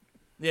up.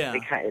 Yeah.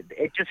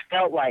 It just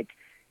felt like,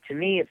 to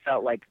me, it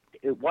felt like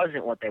it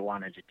wasn't what they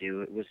wanted to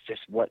do. It was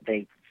just what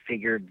they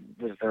figured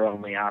was their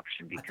only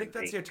option because I think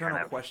that's they the eternal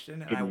kind of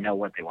question. And didn't know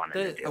what they wanted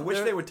to do. I wish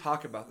they would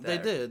talk about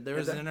that. They did. There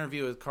was Is an that-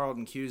 interview with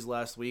Carlton Cuse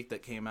last week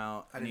that came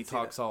out, and he didn't see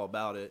talks that. all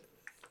about it.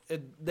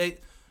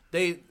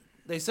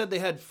 They said they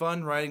had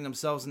fun writing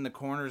themselves in the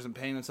corners and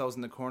painting themselves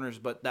in the corners,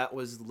 but that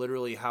was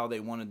literally how they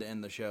wanted to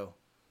end the show.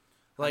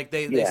 Like,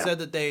 they said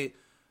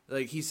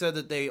that he said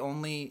that they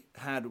only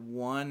had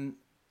one,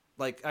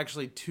 like,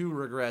 actually two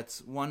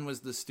regrets. One was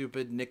the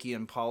stupid Nikki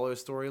and Paulo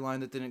storyline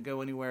that didn't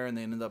go anywhere, and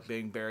they ended up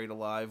being buried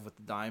alive with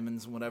the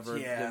diamonds and whatever.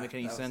 It didn't make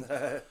any that sense.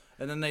 was-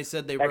 And then they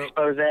said they wrote...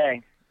 Expose.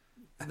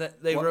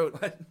 That they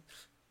wrote...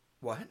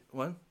 What?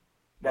 What?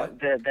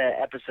 The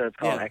episode's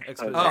called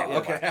Expose. Oh,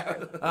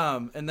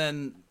 okay. And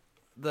then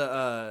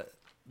the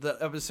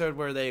episode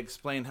where they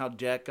explained how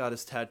Jack got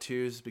his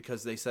tattoos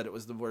because they said it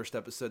was the worst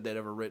episode they'd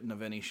ever written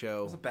of any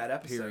show. It was a bad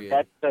episode.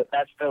 Period.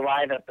 That's the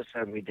live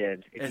episode we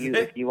did.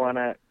 If you want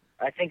to,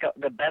 I think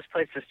the best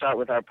place to start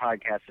with our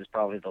podcast is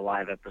probably the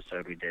live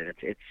episode we did.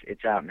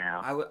 It's out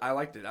now. I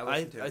liked it. I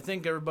listened to it. I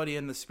think everybody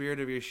in the spirit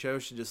of your show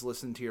should just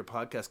listen to your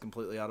podcast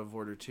completely out of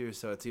order too,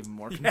 so it's even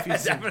more confusing.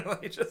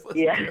 Definitely just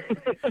listen. Yeah.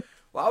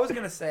 Well, I was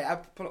gonna say, I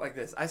put it like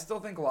this: I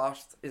still think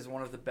Lost is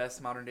one of the best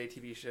modern day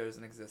TV shows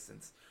in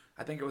existence.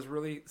 I think it was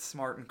really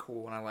smart and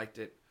cool, and I liked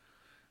it.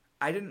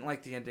 I didn't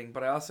like the ending,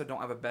 but I also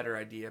don't have a better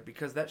idea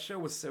because that show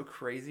was so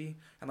crazy,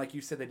 and like you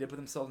said, they did put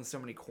themselves in so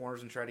many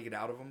corners and try to get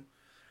out of them,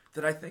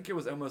 that I think it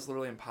was almost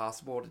literally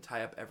impossible to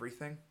tie up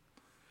everything.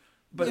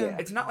 But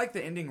it's not like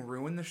the ending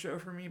ruined the show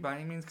for me by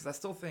any means, because I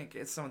still think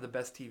it's some of the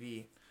best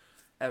TV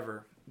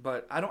ever.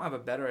 But I don't have a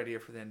better idea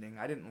for the ending.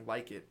 I didn't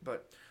like it,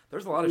 but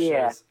there's a lot of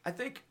shows. I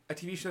think a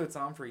TV show that's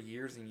on for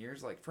years and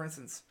years, like, for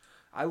instance,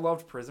 I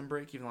loved Prison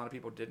Break, even a lot of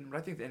people didn't, but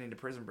I think the ending to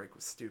Prison Break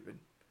was stupid.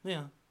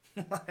 Yeah.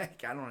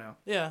 Like, I don't know.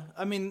 Yeah,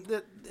 I mean,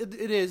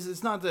 it is.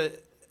 It's not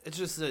that. It's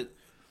just that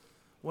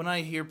when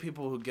I hear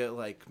people who get,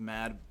 like,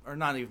 mad, or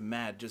not even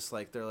mad, just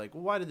like, they're like,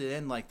 well, why did it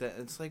end like that?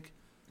 It's like,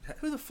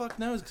 who the fuck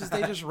knows? Because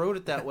they just wrote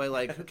it that way.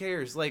 Like, who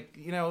cares? Like,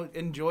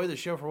 enjoy the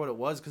show for what it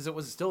was, because it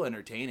was still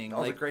entertaining. It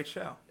was like, a great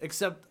show.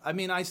 Except, I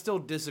mean, I still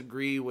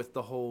disagree with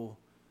the whole,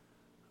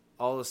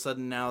 all of a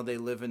sudden now they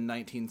live in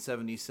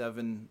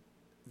 1977,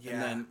 Yeah.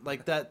 and then,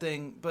 like, that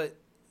thing, but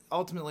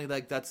ultimately,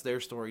 like, that's their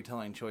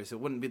storytelling choice. It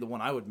wouldn't be the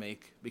one I would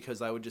make,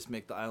 because I would just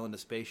make the island a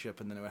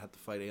spaceship, and then I would have to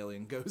fight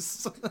alien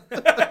ghosts.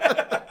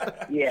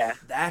 Yeah.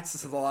 That's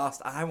the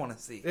Lost I want to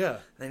see. Yeah.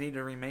 They need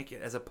to remake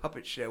it as a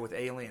puppet show with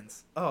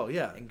aliens Oh,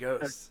 yeah. and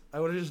ghosts. I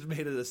would have just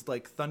made it as,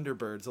 like,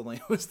 Thunderbirds, only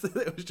it was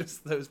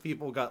just those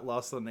people got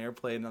lost on an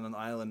airplane on an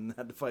island and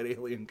had to fight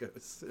alien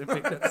ghosts. It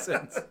made no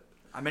sense.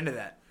 I'm into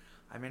that.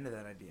 I'm into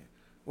that idea.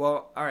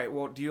 Well, all right.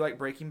 Well, do you like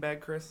Breaking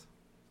Bad, Chris?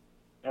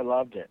 I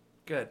loved it.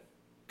 Good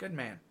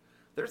man.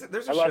 There's a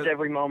I show, loved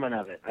every moment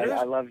of it.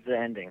 I loved the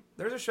ending.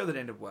 There's a show that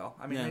ended well.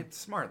 I mean, it's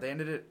smart. They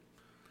ended it.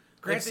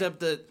 Granted, Except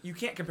that you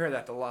can't compare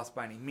that to Lost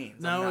by any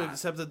means. No,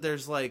 except that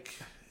there's like,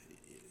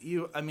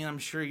 I'm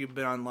sure you've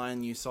been online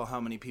and you saw how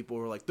many people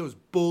were like, those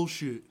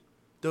bullshit.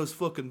 Those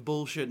fucking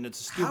bullshit, and it's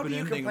a stupid ending. How do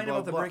you complain blah,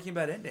 about the blah. Breaking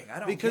Bad ending? I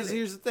don't Because get it.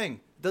 here's the thing.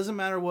 It doesn't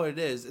matter what it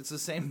is. It's the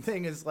same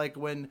thing as like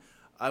when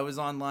I was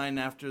online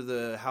after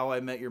the How I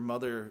Met Your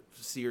Mother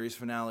series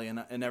finale,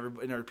 and there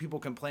were people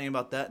complaining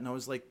about that, and I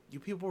was like, you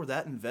people were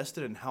that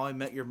invested in How I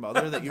Met Your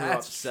Mother that you were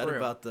upset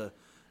about the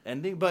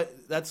ending?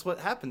 But that's what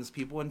happens.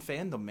 People in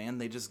fandom, man,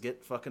 they just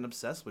get fucking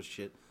obsessed with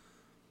shit.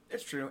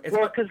 It's true.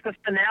 Well, because the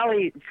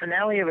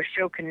finale of a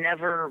show can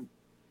never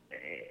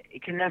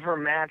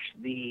match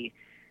the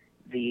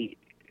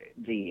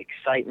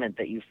excitement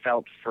that you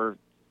felt for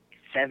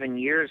 7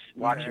 years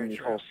watching the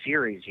whole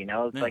series. You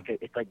know, it's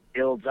like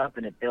builds up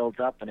and it builds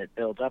up and it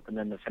builds up, and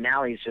then the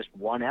finale is just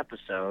one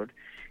episode.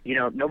 You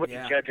know, nobody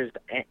judges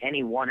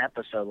any one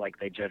episode like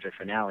they judge a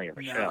finale of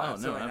a show.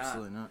 No,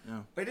 absolutely not.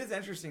 No. But it is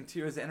interesting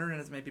too, as the internet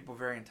has made people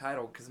very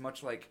entitled, because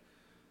much like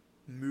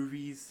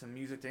movies and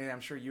music,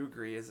 I'm sure you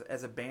agree,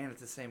 as a band,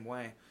 it's the same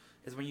way.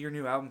 Is when your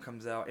new album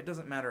comes out, it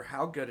doesn't matter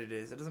how good it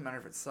is. It doesn't matter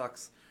if it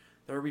sucks.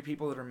 There will be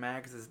people that are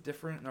mad because it's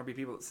different, and there will be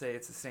people that say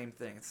it's the same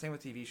thing. It's the same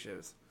with TV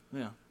shows.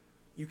 Yeah.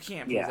 You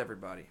can't please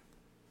everybody.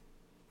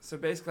 So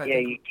basically,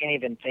 you can't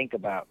even think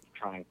about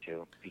trying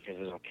to because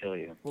it'll kill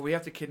you. Well, we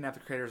have to kidnap the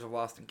creators of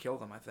Lost and kill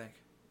them, I think.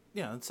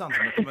 Yeah, that sounds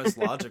like the most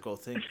logical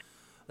thing.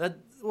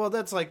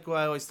 That's like what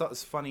I always thought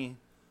was funny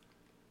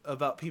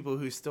about people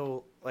who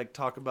still like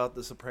talk about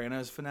the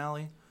Sopranos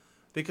finale.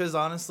 Because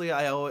honestly,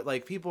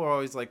 people are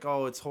always like,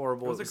 "Oh, it's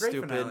horrible, it was it's a great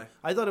stupid." finale.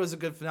 I thought it was a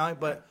good finale,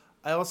 but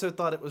I also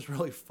thought it was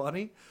really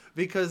funny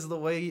because the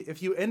way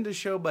if you end a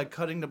show by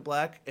cutting to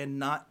black and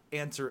not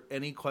answer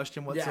any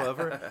question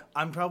whatsoever,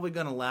 I'm probably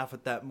gonna laugh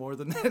at that more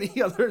than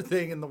any other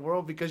thing in the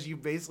world because you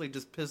basically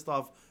just pissed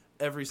off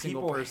every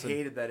single person. People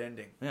hated that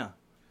ending. Yeah,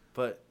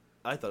 but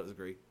I thought it was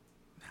great.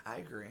 I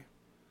agree.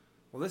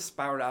 Well, this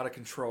spiraled out of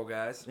control,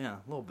 guys. Yeah,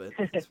 a little bit.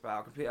 It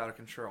spiraled completely out of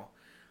control.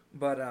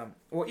 But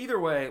well, either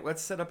way,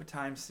 let's set up a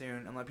time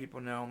soon and let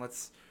people know. And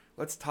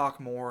let's talk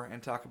more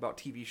and talk about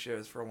TV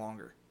shows for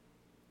longer.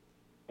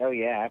 Oh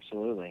yeah,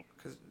 absolutely.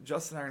 Because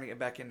Justin and I are gonna get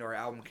back into our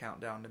album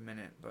countdown in a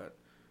minute, but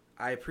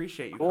I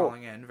appreciate you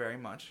calling in very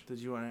much. Did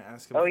you want to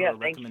ask him for a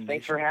recommendation?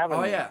 Thanks for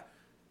having me. Oh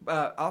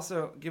yeah.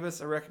 Also, give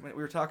us a recommend.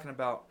 We were talking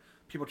about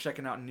people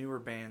checking out newer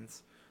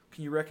bands.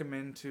 Can you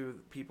recommend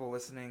to people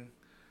listening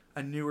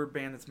a newer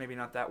band that's maybe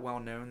not that well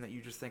known that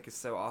you just think is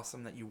so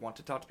awesome that you want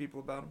to talk to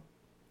people about them?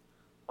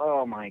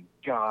 Oh my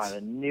God,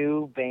 a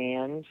new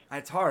band.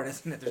 It's hard,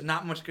 isn't it? There's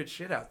not much good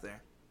shit out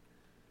there.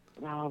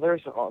 No,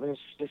 there's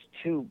just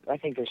too. I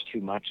think there's too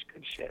much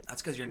good shit.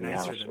 That's because you're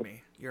nicer than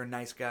me. You're a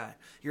nice guy.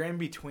 You're in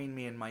between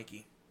me and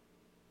Mikey.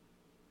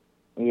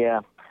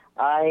 Yeah,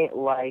 I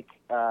like.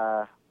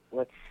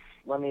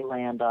 Let me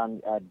land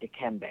on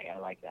Dikembe. I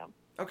like them.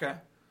 Okay.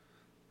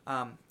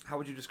 How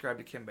would you describe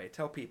Dikembe?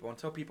 Tell people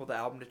the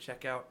album to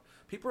check out.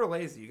 People are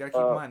lazy. You got to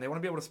keep in mind they want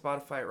to be able to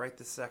Spotify it right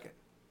this second.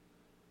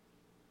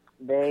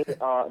 They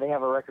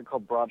have a record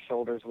called Broad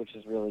Shoulders, which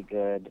is really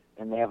good,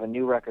 and they have a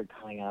new record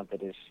coming out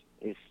that is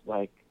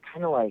like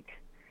kind of like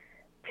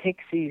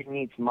Pixies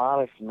meets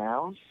Modest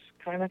Mouse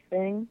kind of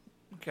thing.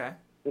 Okay.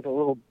 With a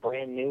little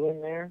brand new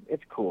in there.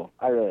 It's cool.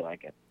 I really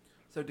like it.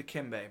 So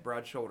Dikembe,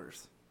 Broad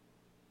Shoulders.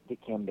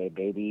 Dikembe,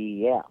 baby,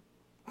 yeah.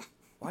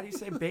 Why do you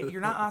say baby?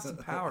 You're not Austin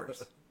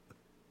Powers.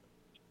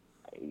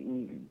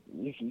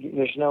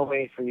 There's no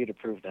way for you to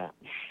prove that.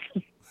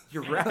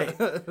 You're right.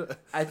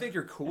 I think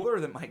you're cooler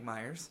than Mike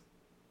Myers.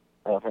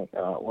 Well,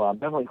 I'm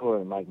definitely cooler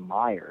than Mike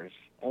Myers.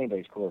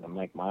 Anybody's cooler than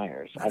Mike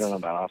Myers. I don't know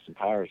about Austin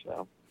Powers,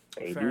 though.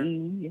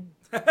 Baby.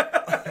 All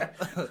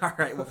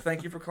right. Well,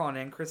 thank you for calling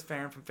in, Chris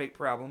Farron from Fake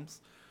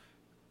Problems,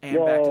 and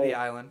Back to the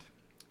Island.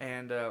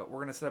 And we're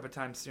going to set up a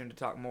time soon to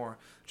talk more.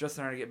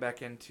 Justin and I to get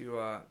back into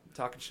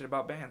talking shit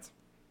about bands.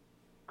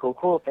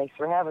 Cool. Thanks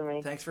for having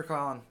me. Thanks for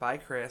calling. Bye,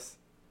 Chris.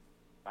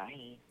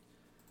 Bye.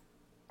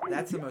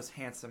 That's the most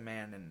handsome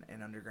man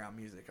in underground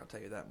music, I'll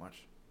tell you that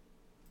much.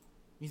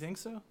 You think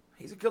so?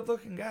 He's a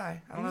good-looking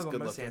guy. I don't know He's about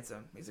most good-looking.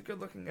 handsome. He's a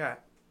good-looking guy.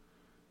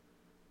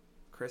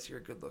 Chris, you're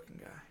a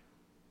good-looking guy.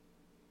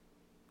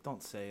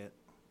 Don't say it.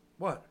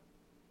 What?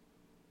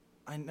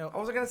 I know. I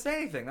wasn't going to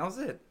say anything. That was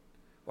it.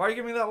 Why are you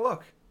giving me that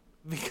look?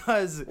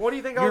 Because what do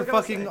you think I your was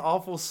going to say? fucking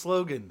awful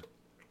slogan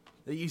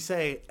that you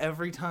say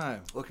every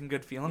time. Looking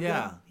good, feeling good?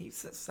 Yeah. He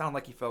sounded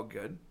like he felt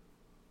good.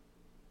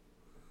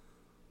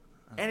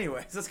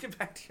 Anyways, let's get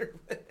back to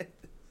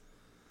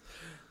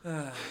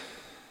your...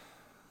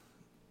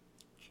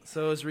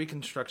 So it's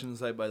Reconstruction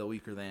Site by the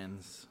Weaker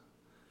Thans.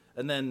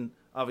 And then,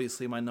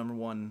 obviously, my number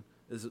one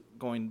is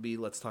going to be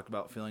Let's Talk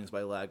About Feelings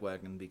by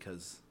Lagwagon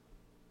because...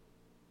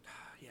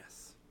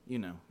 Yes. You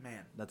know.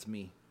 Man. That's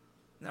me.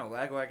 No,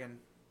 Lagwagon...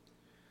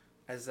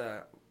 As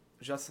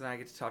Justin and I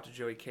get to talk to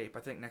Joey Cape, I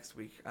think next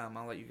week.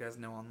 I'll let you guys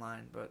know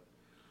online, but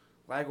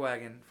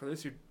Lagwagon, for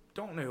those who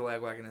don't know who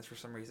Lagwagon is for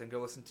some reason, go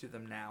listen to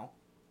them now.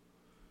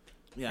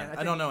 Yeah, And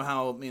I don't know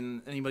how. I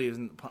mean, anybody who's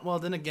well,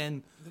 then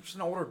again, they're just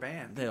an older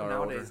band. They People are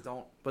nowadays older.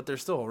 don't. But they're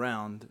still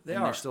around. They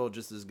and are. They're still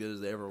just as good as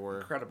they ever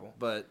were. Incredible.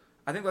 But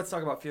I think Let's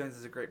Talk About Feelings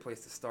is a great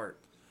place to start.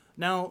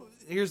 now,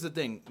 here's the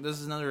thing. This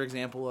is another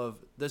example of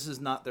this is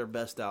not their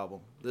best album.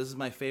 This is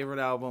my favorite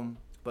album,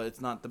 but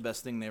it's not the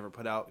best thing they ever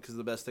put out because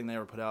the best thing they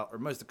ever put out, or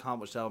most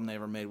accomplished album they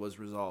ever made, was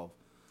Resolve.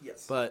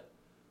 Yes. But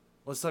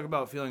Let's Talk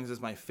About Feelings is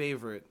my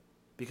favorite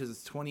because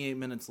it's 28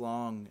 minutes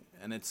long,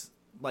 and it's,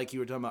 like you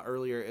were talking about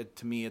earlier,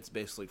 to me, it's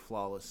basically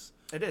flawless.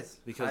 It is.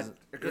 Because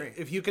I agree.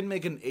 if you can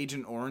make an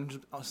Agent Orange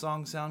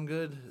song sound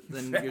good,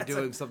 then you're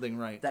doing something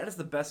right. That is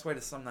the best way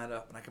to sum that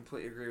up, and I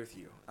completely agree with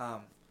you.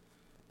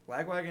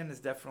 Lagwagon is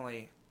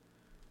definitely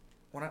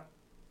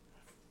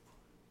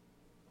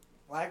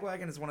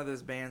Lagwagon is one of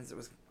those bands that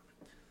was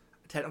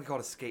technically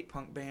called a skate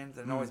punk band,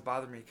 and it always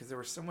bothered me because they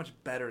were so much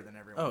better than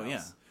everyone else. Oh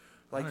yeah,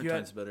 like 100 you had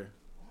times better.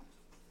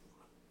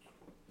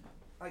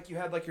 Like you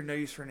had like your No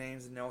Use for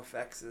Names and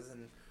NoFX's,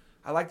 and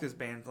I like those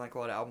bands, like a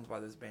lot of albums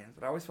by those bands,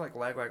 but I always feel like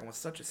Lagwagon was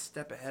such a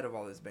step ahead of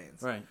all those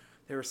bands. Right.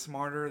 They were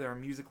smarter, they were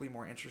musically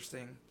more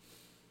interesting.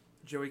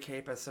 Joey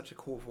Cape has such a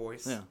cool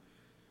voice. Yeah.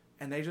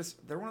 And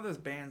they're one of those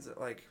bands that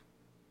like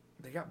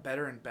they got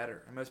better and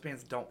better, and most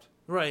bands don't.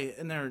 Right,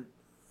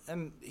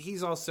 and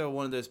he's also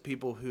one of those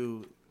people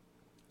who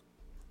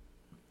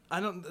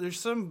there's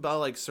something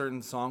about like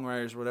certain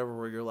songwriters or whatever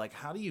where you're like,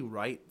 how do you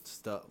write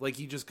stuff? Like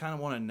you just kind of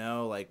want to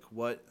know like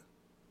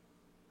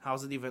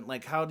how's it even,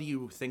 like, how do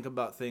you think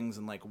about things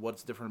and, like,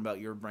 what's different about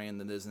your brain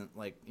that isn't,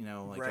 like, you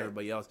know, like right.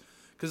 everybody else?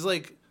 Because,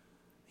 like,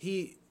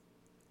 he's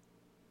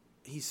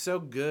so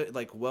good,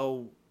 like,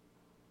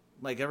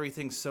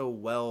 everything's so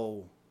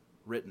well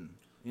written.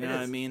 You know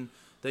what I mean?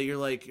 That you're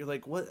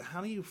like, what,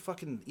 how do you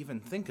fucking even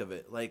think of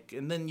it? Like,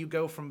 and then you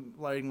go from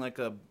writing, like,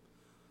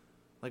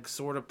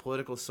 sort of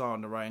political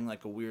song to writing,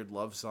 like, a weird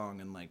love song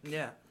and, like...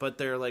 Yeah. But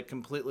they're, like,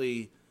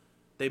 completely...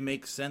 They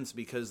make sense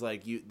because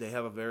like they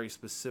have a very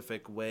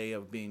specific way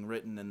of being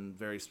written and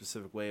very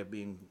specific way of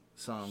being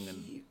sung,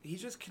 and he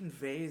just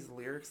conveys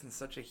lyrics in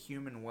such a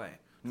human way.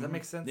 Does that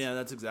make sense? Yeah,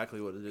 that's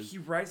exactly what it is. He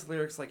writes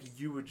lyrics like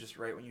you would just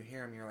write when you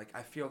hear him. You're like,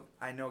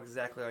 I know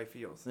exactly how he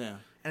feels. Yeah,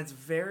 and it's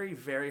very,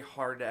 very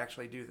hard to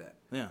actually do that.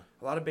 Yeah,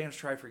 a lot of bands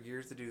try for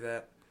years to do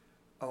that.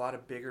 A lot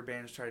of bigger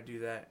bands try to do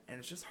that, and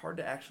it's just hard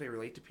to actually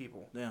relate to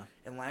people. Yeah,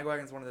 and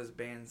Lagwagon's one of those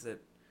bands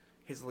that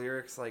his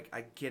lyrics, like,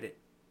 I get it.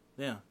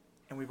 Yeah.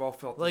 And we've all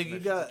felt like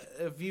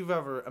if you've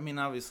ever, I mean,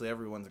 obviously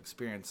everyone's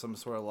experienced some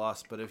sort of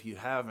loss, but if you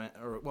haven't,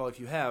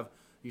 if you have,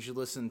 you should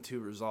listen to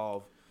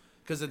Resolve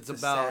because it's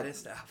about the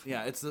saddest album.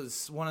 Yeah,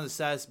 it's one of the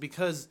saddest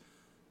because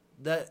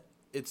that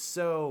it's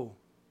so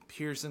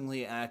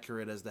piercingly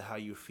accurate as to how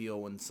you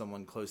feel when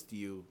someone close to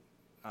you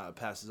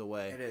passes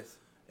away. It is,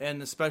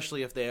 and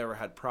especially if they ever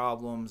had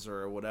problems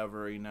or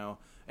whatever, you know.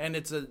 And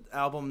it's an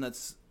album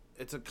it's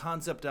a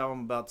concept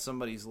album about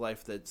somebody's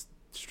life that's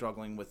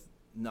struggling with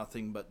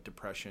nothing but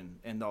depression,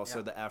 and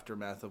also the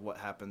aftermath of what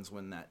happens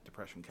when that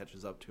depression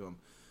catches up to him,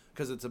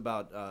 because it's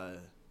about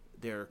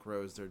Derek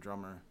Rose, their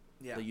drummer,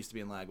 that used to be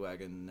in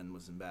Lagwagon and then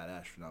was in Bad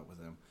Astronaut with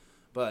him.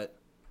 But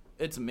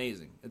it's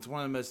amazing. It's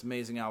one of the most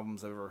amazing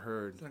albums I've ever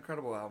heard. It's an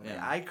incredible album.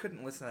 Yeah. I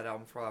couldn't listen to that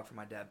album for a while after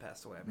my dad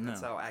passed away. I mean,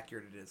 that's how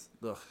accurate it is.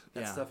 Ugh,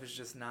 that stuff is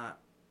just not.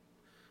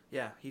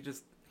 Yeah,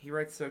 he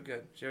writes so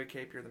good. Joey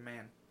Cape, you're the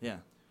man. Yeah,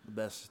 the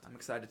best. I'm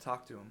excited to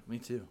talk to him. Me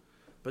too.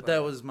 But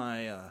that was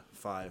my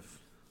 5.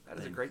 That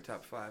is a great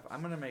top 5.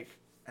 I'm going to make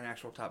an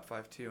actual top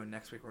 5 too, and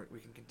next week we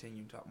can continue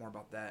and talk more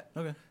about that.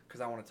 Okay.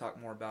 Because I want to talk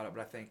more about it,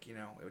 but I think, it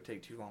would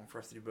take too long for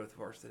us to do both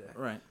of ours today.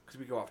 Right. Because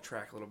we go off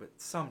track a little bit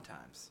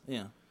sometimes.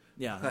 Yeah.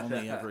 Yeah,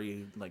 only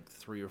every,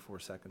 3 or 4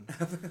 seconds.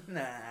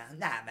 Nah.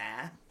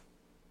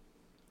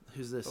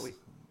 Who's this?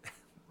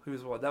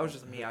 Who's what? That was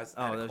just me. That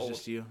was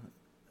just you?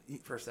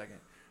 For a second.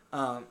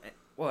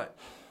 What?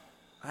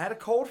 I had a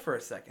cold for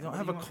a second. You don't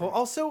have a cold?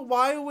 Also,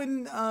 why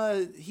when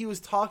he was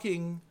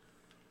talking...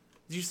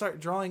 Did you start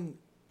drawing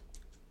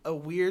a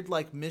weird,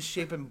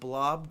 misshapen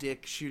blob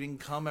dick shooting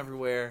cum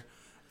everywhere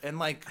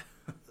and,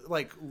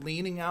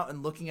 leaning out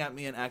and looking at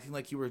me and acting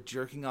like you were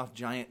jerking off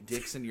giant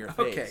dicks into your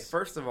face? Okay,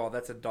 first of all,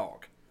 that's a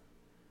dog.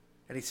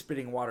 And he's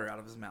spitting water out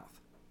of his mouth.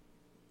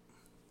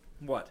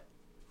 What?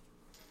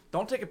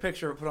 Don't take a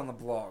picture and put it on the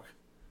blog.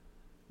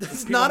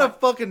 That's not a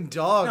fucking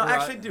dog. No,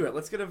 actually do it.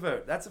 Let's get a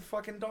vote. That's a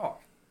fucking dog.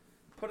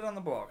 Put it on the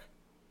blog.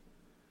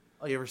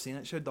 Oh, you ever seen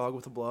that show, Dog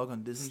with a Blog,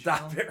 on Disney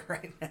Stop Channel? it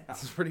right now.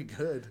 It's pretty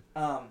good.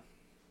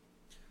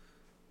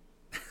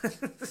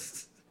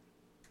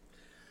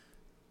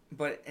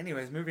 But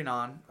anyways, moving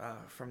on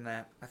from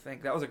that, I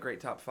think that was a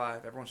great top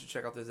 5. Everyone should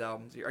check out those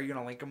albums. Are you going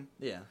to link them?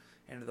 Yeah.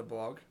 Into the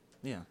blog?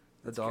 Yeah.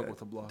 The Dog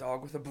with a Blog.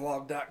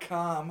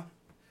 Dogwithablog.com.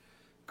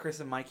 Chris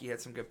and Mikey had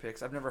some good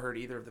picks. I've never heard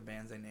either of the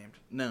bands they named.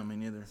 No, me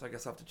neither. So I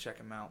guess I'll have to check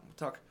them out. We'll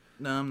talk.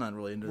 No, I'm not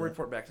really into We'll that.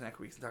 report back to next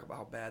week and talk about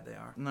how bad they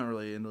are. I'm not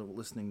really into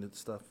listening to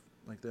stuff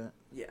like that.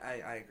 Yeah,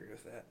 I agree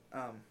with that.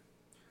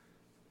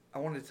 I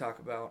wanted to talk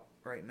about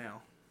right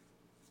now.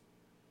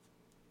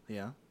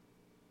 Yeah?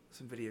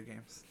 Some video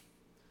games.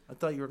 I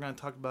thought you were going to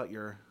talk about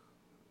your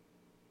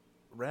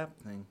rap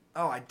thing.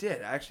 Oh, I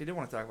did. I actually did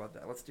want to talk about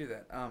that. Let's do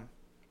that.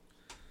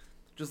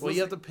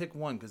 You have to pick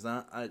one because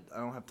I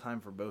don't have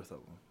time for both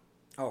of them.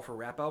 Oh, for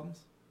rap albums?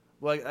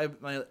 Well,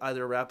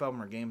 either rap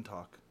album or game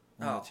talk.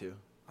 One of the two.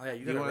 Oh, yeah.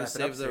 You want to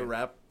save the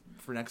rap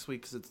for next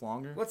week because it's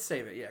longer? Let's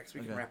save it, yeah, because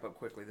we can wrap up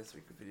quickly this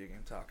week with video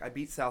game talk. I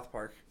beat South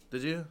Park.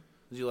 Did you?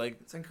 Did you like?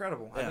 It's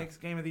incredible. Yeah. I think it's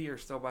game of the year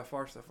still by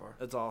far so far.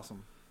 It's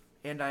awesome.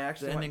 And I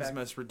actually the ending's the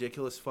most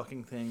ridiculous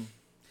fucking thing.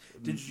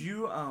 Did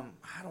you? I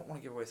don't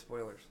want to give away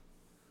spoilers.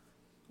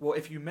 Well,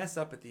 if you mess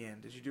up at the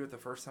end, did you do it the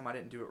first time? I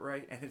didn't do it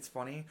right, and it's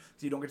funny,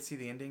 so you don't get to see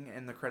the ending,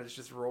 and the credits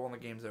just roll and the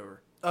game's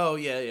over. Oh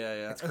yeah.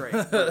 It's great.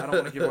 But I don't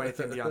want to give away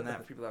anything beyond that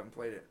for people that haven't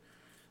played it.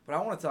 But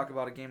I want to talk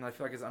about a game that I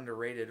feel like is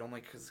underrated,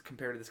 only because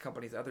compared to this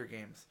company's other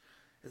games,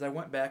 is I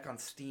went back on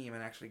Steam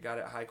and actually got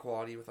it high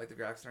quality with like the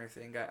graphics and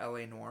everything. Got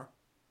L.A. Noire.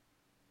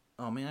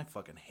 Oh man, I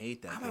fucking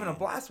hate that. I'm having a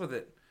blast with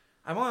it.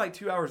 I'm only like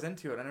 2 hours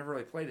into it. I never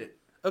really played it.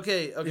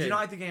 Okay. Did you not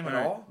like the game at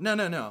all?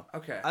 No.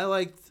 Okay. I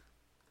liked.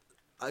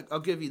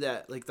 I'll give you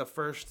that. Like the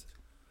first.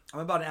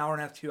 I'm about an hour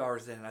and a half, 2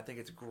 hours in, and I think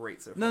it's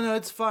great so far. No,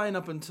 it's fine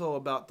up until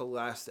about the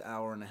last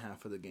hour and a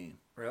half of the game.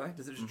 Really?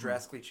 Does it just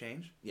drastically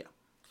change? Yeah.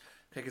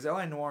 Okay, because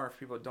L.A. Noire, if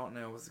people don't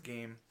know, was a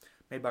game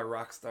made by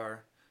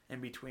Rockstar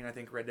in between, I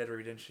think, Red Dead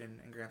Redemption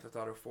and Grand Theft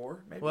Auto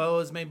 4, maybe? Well, it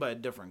was made by a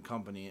different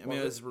company. I mean,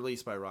 it was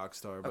released by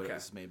Rockstar, but it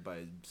was made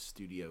by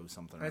Studio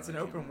something. And it's an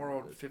open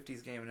world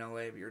 50s game in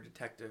L.A., but you're a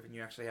detective, and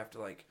you actually have to,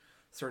 like,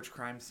 search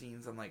crime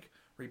scenes and, like,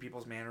 read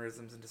people's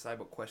mannerisms and decide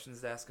what questions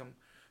to ask them.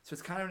 So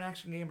it's kind of an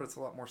action game, but it's a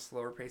lot more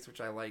slower paced,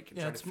 which I like. And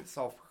trying to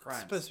solve crimes.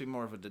 It's supposed to be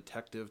more of a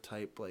detective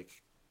type,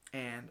 like.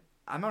 And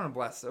I'm having a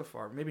blast so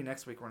far. Maybe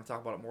next week we're going to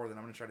talk about it more, then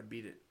I'm going to try to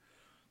beat it.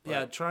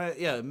 But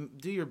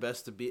do your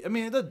best to beat. I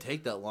mean, it doesn't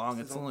take that long.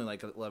 It's only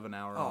like an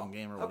 11-hour long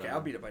game or whatever. Okay, I'll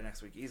beat it by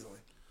next week easily.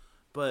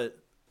 But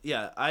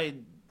yeah,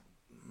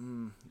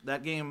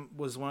 that game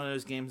was one of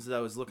those games that I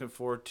was looking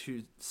forward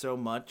to so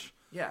much.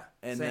 Yeah,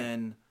 and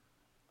then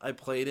I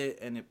played it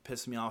and it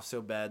pissed me off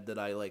so bad that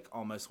I like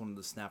almost wanted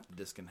to snap the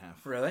disc in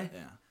half. Really?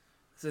 Yeah.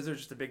 So is there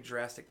just a big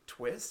drastic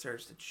twist or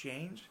just a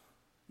change?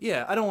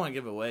 Yeah, I don't want to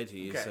give it away to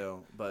you,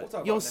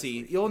 but you'll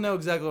see. You'll know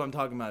exactly what I'm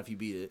talking about if you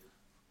beat it.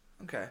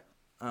 Okay.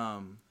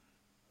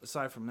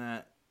 Aside from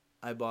that,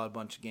 I bought a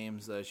bunch of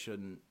games that I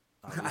shouldn't.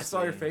 I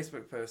saw your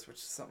Facebook post, which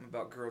is something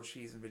about grilled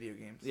cheese and video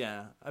games.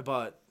 Yeah, I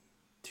bought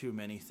too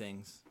many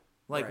things.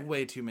 Like,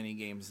 way too many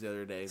games the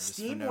other day.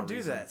 Steam will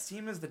do that.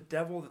 Steam is the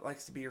devil that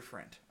likes to be your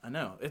friend. I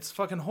know. It's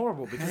fucking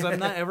horrible because I'm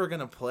not ever going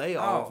to play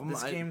all of them.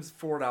 This game's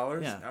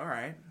 $4? Yeah. All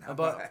right.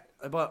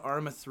 I bought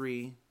Arma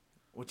 3,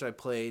 which I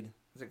played.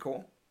 Is it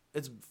cool?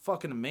 It's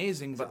fucking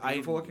amazing. Is it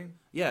beautiful looking?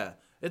 Yeah.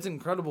 It's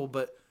incredible,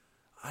 but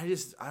I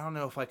don't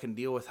know if I can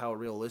deal with how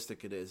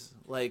realistic it is.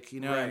 Like,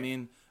 you know what I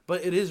mean?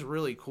 But it is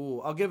really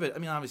cool.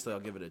 Obviously I'll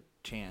give it a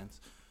chance.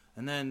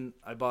 And then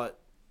I bought...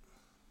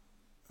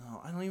 Oh,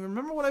 I don't even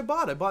remember what I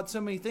bought. I bought so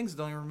many things I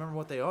don't even remember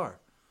what they are.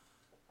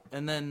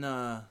 And then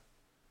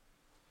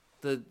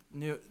the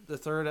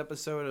third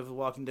episode of The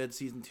Walking Dead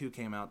Season 2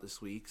 came out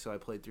this week, so I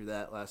played through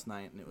that last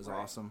night, and it was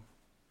awesome.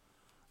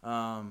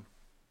 What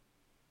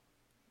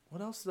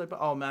else did I buy?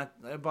 Oh,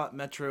 I bought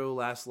Metro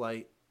Last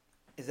Light.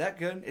 Is that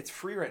good? It's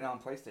free right now on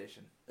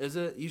PlayStation. Is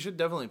it? You should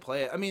definitely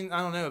play it. I mean,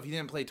 I don't know. If you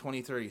didn't play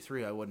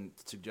 2033, I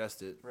wouldn't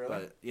suggest it. Really?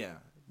 But, yeah.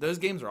 Those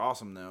games are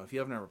awesome, though. If you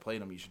haven't ever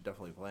played them, you should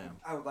definitely play them.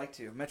 I would like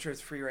to. Metro is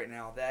free right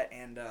now. That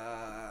and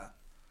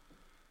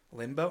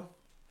Limbo.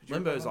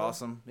 Limbo is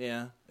awesome.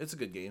 Yeah, it's a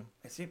good game.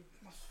 I'm gonna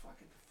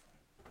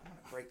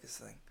break this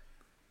thing.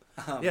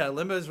 Yeah,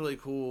 Limbo is really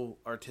cool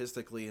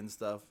artistically and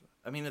stuff.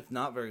 I mean, it's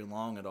not very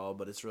long at all,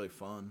 but it's really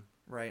fun.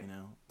 Right. You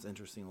know, it's an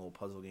interesting little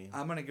puzzle game.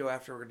 I'm gonna go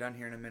after we're done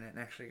here in a minute and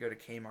actually go to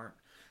Kmart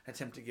and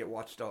attempt to get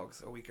Watch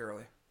Dogs a week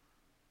early.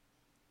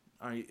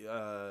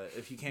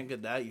 If you can't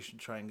get that, you should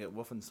try and get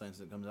Wolfenstein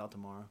since it comes out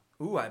tomorrow.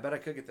 Ooh, I bet I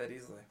could get that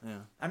easily. Yeah.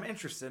 I'm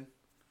interested.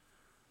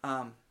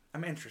 I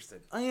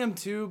am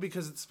too,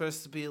 because it's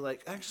supposed to be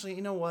like... Actually,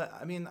 you know what?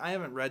 I mean, I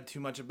haven't read too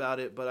much about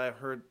it, but I've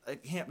heard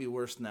it can't be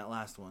worse than that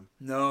last one.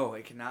 No,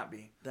 it cannot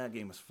be. That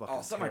game was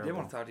fucking something terrible. I did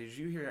want to talk to you. Did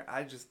you hear...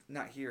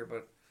 Not here,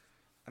 but...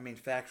 I mean,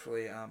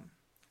 factually,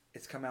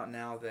 it's come out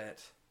now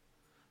that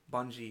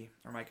Bungie,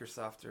 or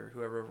Microsoft, or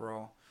whoever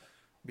overall...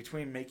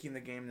 Between making the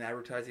game and the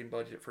advertising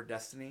budget for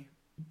Destiny,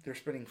 they're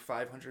spending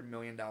 $500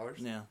 million.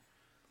 Yeah.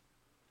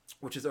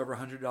 Which is over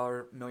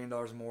 $100 million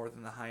more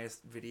than the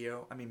highest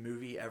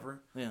movie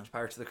ever. Yeah.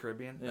 Pirates of the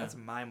Caribbean. Yeah. That's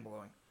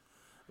mind-blowing.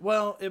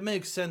 Well, it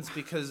makes sense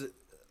because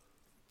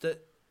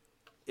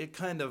it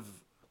kind of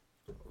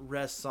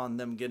rests on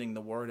them getting the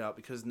word out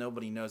because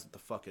nobody knows what the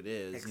fuck it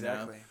is.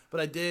 Exactly. You know?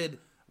 But I did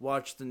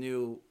watch the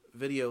new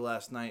video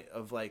last night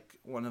of like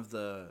one of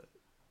the...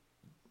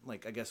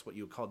 like, I guess what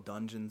you would call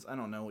dungeons. I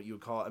don't know what you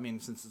would call it. I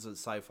mean, since it's a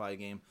sci-fi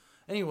game.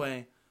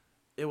 Anyway,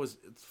 it's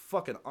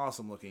fucking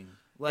awesome looking.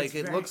 Like,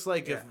 it looks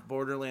like if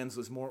Borderlands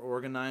was more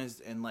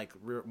organized and, like,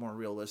 more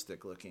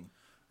realistic looking.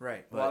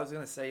 Right. Well, I was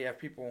going to say, yeah,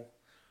 people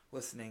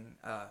listening,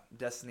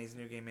 Destiny's a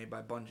new game made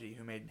by Bungie,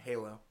 who made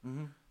Halo.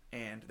 Mm-hmm.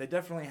 And they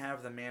definitely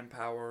have the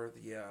manpower,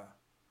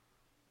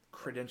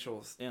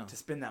 credentials Yeah. to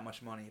spend that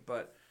much money.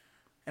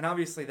 And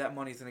obviously that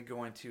money's going to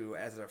go into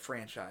as a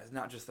franchise,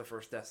 not just the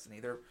first Destiny.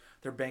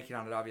 They're banking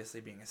on it obviously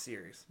being a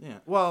series. Yeah.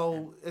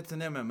 Well, it's an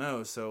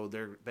MMO, so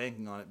they're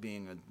banking on it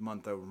being a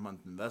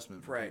month-over-month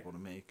investment for people to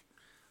make.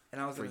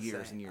 And I was for gonna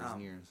years say, and years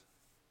and years.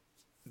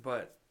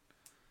 But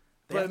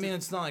I mean,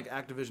 it's not like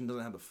Activision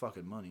doesn't have the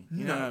fucking money.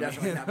 You know no, what I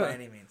definitely mean? not by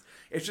any means.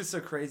 It's just so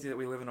crazy that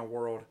we live in a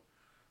world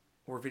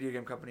where video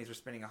game companies are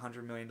spending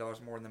 $100 million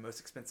more than the most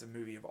expensive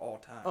movie of all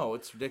time. Oh,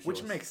 it's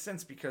ridiculous. Which makes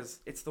sense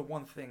because it's the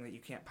one thing that you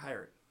can't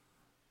pirate.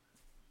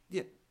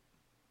 Yeah.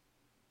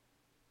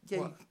 Yeah,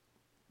 What?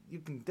 you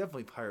can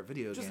definitely pirate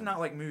video Just games. not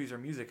like movies or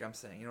music, I'm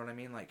saying. You know what I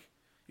mean? Like,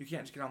 you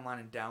can't just get online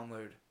and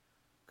download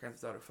Grand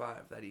Theft Auto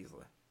 5 that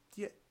easily.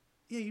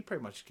 Yeah, you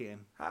pretty much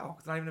can. How?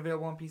 It's not even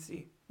available on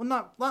PC. Well,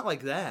 not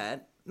like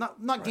that.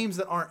 Not games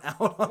that aren't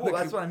out on Well,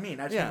 that's what I mean.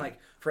 I just Yeah. mean, like,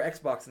 for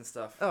Xbox and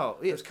stuff. Oh,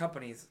 yeah. There's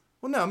companies...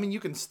 Well, no, I mean,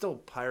 you can still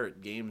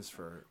pirate games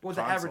for Well, consoles.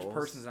 the average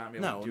person's not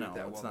going to be able to do it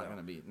that it's well, not though. going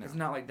to be. No. It's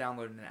not like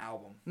downloading an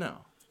album. No,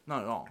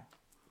 not at all.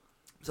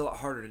 It's a lot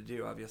harder to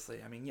do,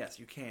 obviously. I mean, yes,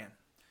 you can.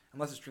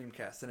 Unless it's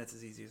Dreamcast, then it's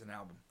as easy as an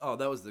album. Oh,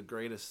 that was the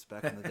greatest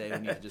back in the day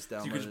when you could just download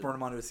So you could just burn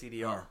them onto a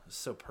CDR. Oh, it's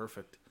so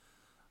perfect.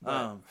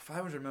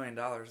 $500 million,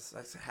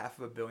 that's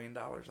 $500 million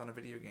on a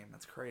video game.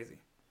 That's crazy.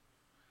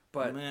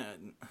 But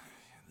man,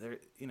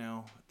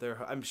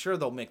 I'm sure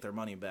they'll make their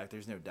money back.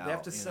 There's no doubt. they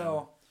have to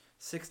sell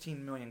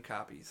 16 million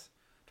copies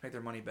to make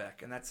their money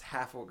back, and that's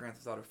half of what Grand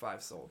Theft Auto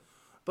 5 sold.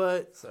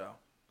 But so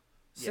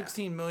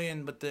 16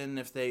 million, but then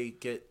if they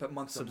get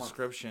month to month.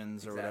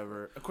 subscriptions or Exactly.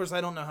 whatever. Of course,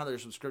 I don't know how their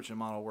subscription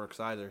model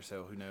works either,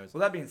 so who knows. Well,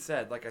 that being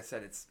said, like I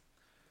said, it's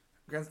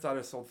Grand Theft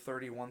Auto sold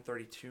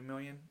 32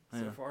 million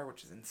so Yeah. far,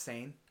 which is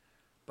insane.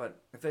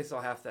 But if they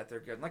sell half that, they're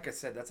good. And like I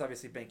said, that's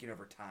obviously banking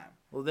over time.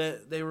 Well,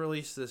 they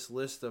released this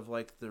list of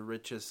like the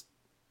richest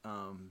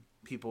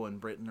people in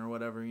Britain or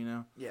whatever, you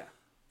know. Yeah.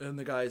 And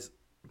the guys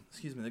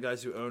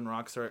who own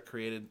Rockstar that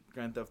created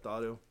Grand Theft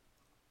Auto,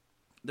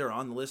 they're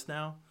on the list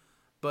now.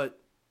 But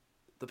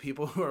the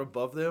people who are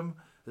above them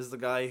is the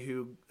guy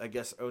who I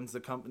guess owns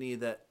the company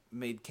that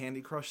made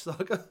Candy Crush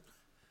Saga.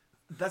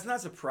 That's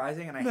not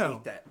surprising, and I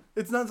hate that.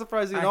 It's not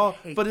surprising at I all.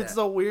 hate But it's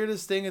that. the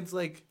weirdest thing. It's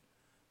like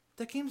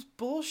that game's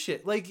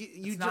bullshit. Like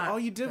not. all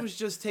you did was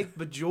just take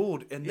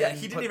Bejeweled and Yeah, then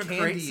he put didn't even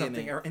candy create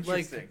something in it.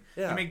 interesting. Like,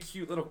 yeah. He made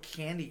cute little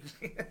candy.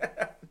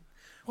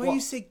 Why do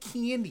you say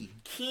candy?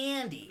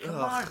 Candy. Come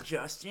Ugh. on,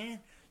 Justin.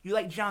 You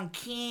like John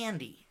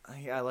Candy.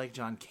 I like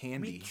John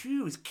Candy. Me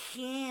too. It's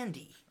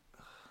candy.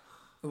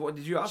 What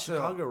did you also?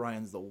 Chicago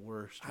Ryan's the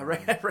worst. I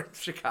read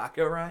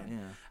Chicago Ryan.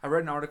 Yeah. I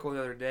read an article the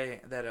other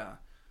day that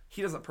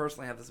he doesn't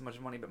personally have this much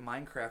money, but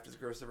Minecraft has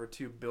grossed over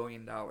 $2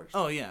 billion.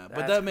 Oh yeah,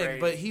 but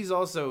but he's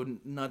also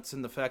nuts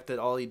in the fact that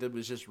all he did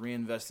was just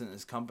reinvest in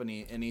his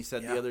company, and he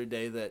said the other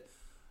day that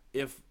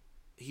if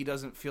he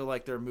doesn't feel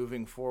like they're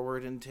moving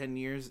forward in 10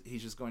 years,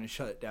 he's just going to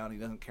shut it down. He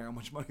doesn't care how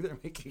much money they're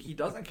making. He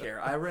doesn't care.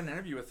 I read an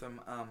interview with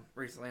him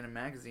recently in a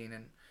magazine,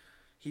 and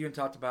he even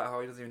talked about how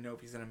he doesn't even know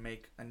if he's going to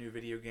make a new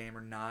video game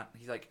or not.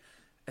 He's like,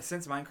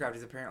 since Minecraft,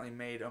 he's apparently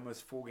made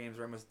almost full games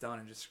are almost done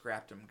and just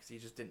scrapped them because he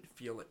just didn't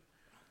feel it.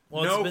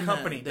 Well, no it's been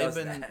company that. does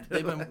that.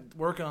 They've been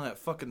working on that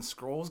fucking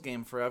Scrolls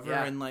game forever,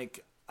 Yeah. and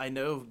like I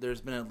know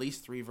there's been at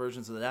least 3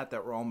 versions of that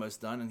were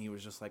almost done, and he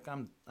was just like, I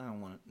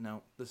don't want it.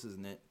 No, this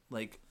isn't it.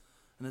 Like,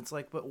 and it's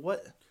like, but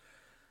what?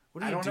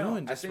 What are you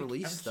doing? Just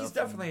release stuff. He's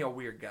definitely a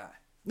weird guy.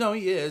 No,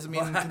 he is. I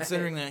mean, But-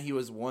 considering that he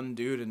was one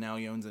dude and now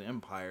he owns an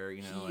empire,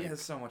 you know. He like,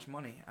 has so much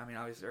money. I mean,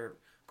 obviously, or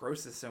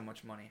grosses so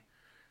much money.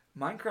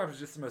 Minecraft is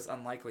just the most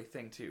unlikely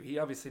thing, too. He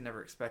obviously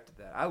never expected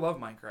that. I love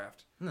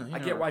Minecraft. No, he I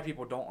never- get why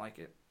people don't like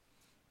it.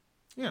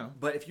 Yeah.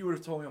 But if you would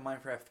have told me when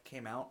Minecraft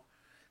came out,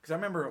 because I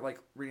remember like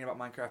reading about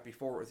Minecraft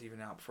before it was even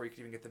out, before you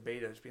could even get the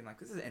beta, just being like,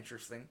 this is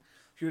interesting.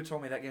 If you would have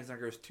told me that game's going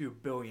to gross $2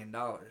 billion.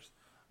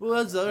 Well,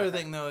 that's the other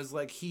thing, though, is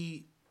like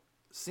he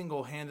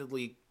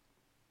single-handedly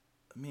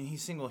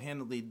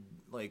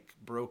like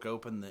broke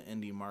open the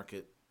indie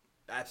market.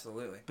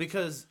 Absolutely.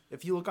 Because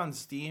if you look on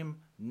Steam,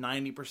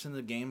 90% of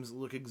the games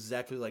look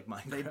exactly like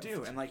Minecraft. They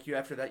do. And like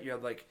after that, you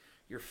had like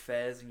your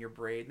Fez and your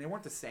Braid, and they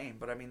weren't the same,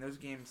 but I mean, those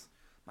games,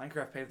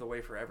 Minecraft paved the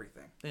way for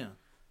everything. Yeah.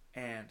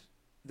 And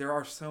there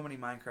are so many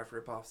Minecraft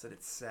ripoffs that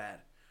it's sad.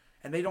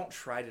 And they don't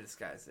try to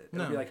disguise it.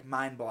 It'll No. be like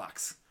Mine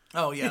Blocks.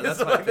 Oh, yeah, It's that's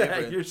my like that.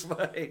 favorite. You're just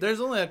like, There's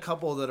only a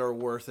couple that are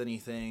worth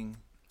anything.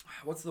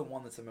 what's the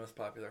one that's the most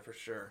popular for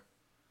sure?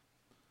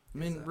 I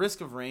mean,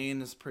 Risk of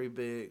Rain is pretty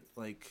big.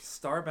 Like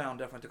Starbound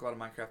definitely took a lot of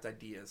Minecraft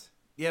ideas.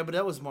 Yeah, but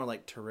that was more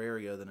like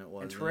Terraria than it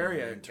was. And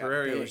Terraria got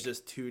Terraria was big.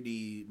 just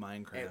 2D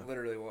Minecraft. It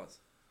literally was.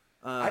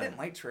 I didn't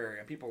like Terraria,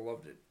 and people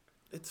loved it.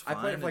 It's fine. I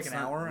played it for like It's an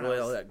not hour. And really I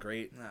was, all that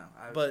great. No,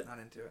 I was but not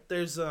into it.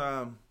 There's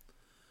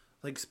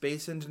like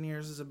Space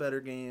Engineers is a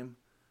better game,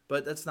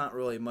 but that's not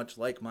really much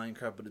like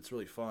Minecraft, but it's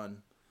really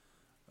fun.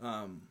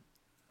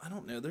 I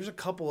don't know. There's a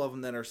couple of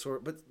them that are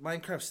but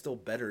Minecraft's still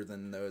better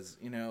than those.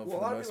 You know. Well, for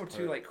a lot the of most people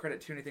part. too like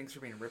credit too many things for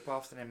being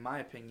ripoffs, and in my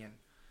opinion,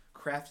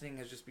 crafting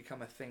has just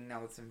become a thing now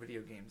that's in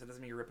video games. It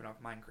doesn't mean you're ripping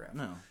off Minecraft.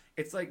 No.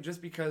 It's like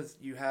just because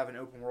you have an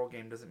open world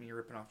game doesn't mean you're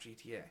ripping off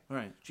GTA.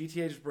 Right.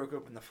 GTA just broke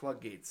open the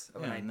floodgates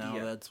of an idea. Now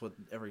that's what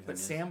everything But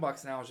is.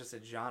 sandbox now is just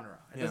a genre.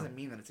 It Yeah. doesn't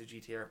mean that it's a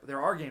GTA.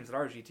 There are games that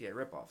are GTA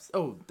ripoffs.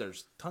 Oh,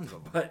 there's tons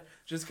of them. But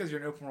just because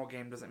you're an open world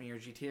game doesn't mean you're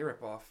a GTA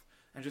ripoff.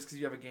 And just because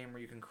you have a game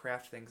where you can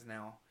craft things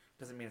now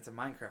doesn't mean it's a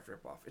Minecraft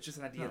ripoff. It's just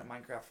an idea that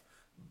Minecraft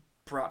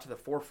brought to the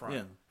forefront.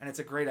 Yeah. And it's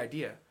a great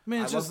idea. I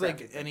mean, it's love just like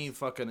crafting any things.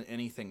 fucking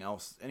anything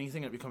else.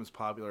 Anything that becomes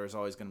popular is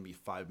always going to be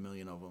 5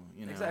 million of them.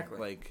 You know? Exactly.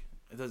 Like,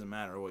 it doesn't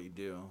matter what you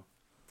do.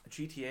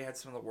 GTA had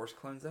some of the worst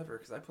clones ever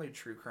because I played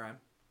True Crime.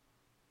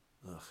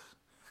 Ugh.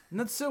 And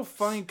that's so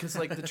funny because,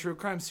 like, the True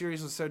Crime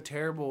series was so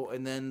terrible,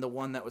 and then the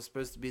one that was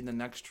supposed to be the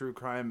next True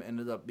Crime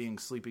ended up being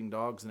Sleeping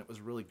Dogs, and it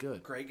was really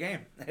good. Great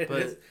game. It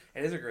But-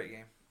 is a great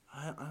game.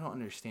 I don't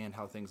understand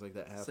how things like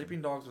that happen.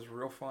 Sleeping Dogs was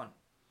real fun.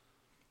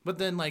 But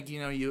then, like, you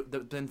know,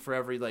 then for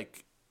every,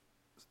 like,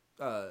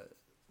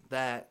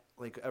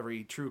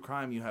 every True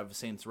Crime, you have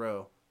Saints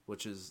Row,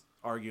 which is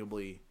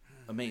arguably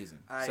amazing.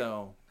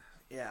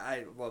 Yeah,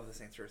 I love the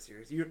Saints Row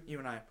series. You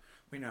and I,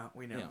 we know.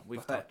 Yeah,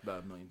 we've But talked about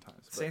it a million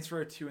times. But Saints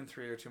Row 2 and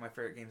 3 are two of my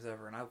favorite games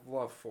ever, and I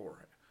love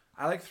 4.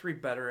 I like 3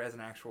 better as an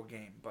actual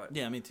game, but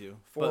yeah, me too.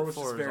 4 But was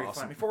just is very awesome.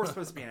 fun. I mean, 4 was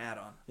supposed to be an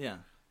add-on, Yeah,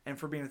 and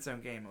for being its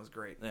own game, it was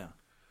great. yeah.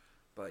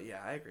 But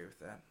yeah, I agree with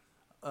that.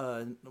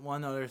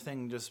 One other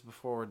thing just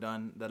before we're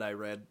done that I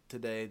read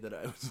today that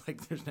I was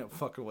like, there's no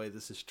fucking way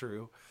this is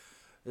true,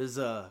 is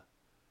I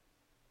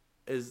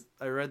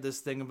read this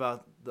thing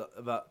about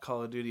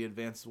Call of Duty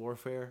Advanced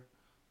Warfare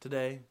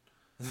today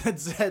that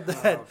said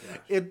that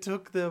it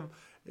took them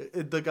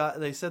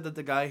they said that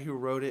the guy who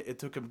wrote it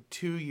took him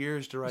 2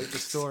 years to write the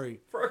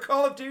story. For a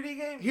Call of Duty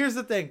game? Here's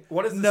the thing.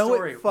 What is the no,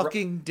 story? it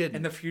fucking didn't.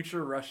 In the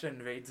future, Russia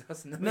invades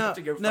us, and then we No, have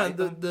to go fight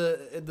them?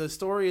 the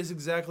story is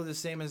exactly the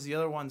same as the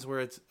other ones, where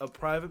it's a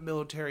private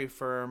military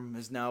firm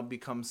has now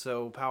become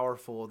so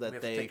powerful We that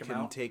have to they take 'em can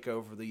out? take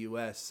over the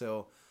U.S.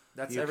 So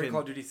That's you every can-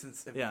 Call of Duty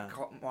since Yeah.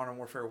 Modern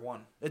Warfare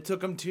 1. It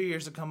took them 2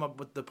 years to come up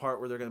with the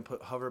part where they're going to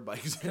put hover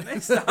bikes in. Can they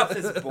stop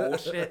this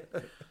bullshit?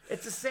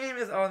 It's the same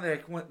as on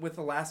with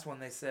the last one.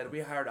 They said we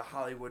hired a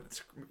Hollywood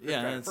script Yeah,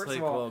 writer. and it's First like,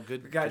 of all, well,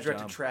 good- the guy good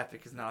directed job.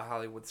 Traffic is not a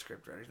Hollywood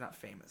script writer. He's not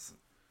famous.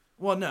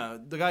 Well, no,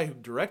 the guy who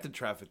directed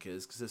Traffic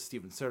is, because it's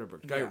Steven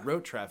Soderbergh. The guy Yeah. who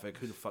wrote Traffic,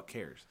 who the fuck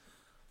cares?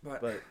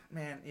 But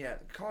man, yeah,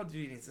 Call of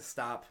Duty needs to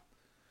stop.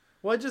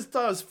 Well, I just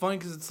thought it was funny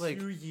because it's like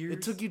 2 years?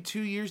 it took you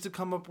 2 years to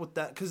come up with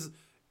that. Because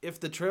if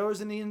the trailer's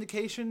any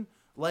indication,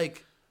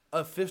 like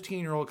a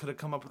 15-year-old could have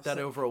come up with that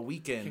over a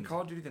weekend. Can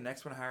Call of Duty the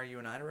next one hire you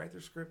and I to write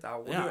their script?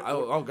 We'll Yeah, do it.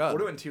 oh god, we'll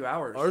do it in 2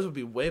 hours. Ours would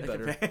be way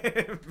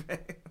better.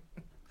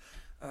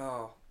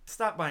 Oh,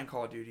 stop buying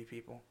Call of Duty,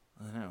 people.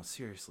 I know,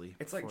 seriously.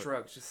 It's like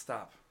drugs. Just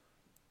stop.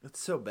 It's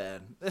so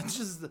bad. It's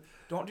just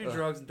Don't do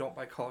drugs and don't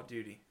buy Call of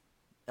Duty.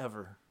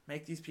 ever.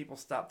 Make these people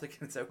stop thinking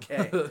it's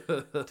okay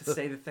to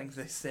say the things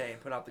they say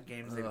and put out the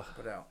games they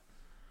put out.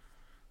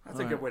 That's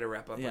a good way to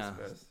wrap up, Yeah.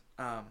 I suppose.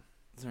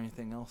 Is there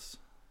anything else?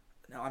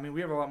 No, I mean,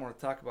 we have a lot more to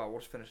talk about. We'll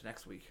just finish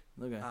next week.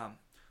 Okay.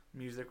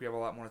 Music, we have a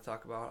lot more to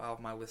talk about. I'll have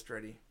my list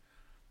ready.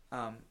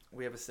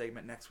 We have a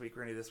segment next week.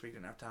 We're going to do this week.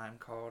 Didn't have time.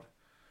 Called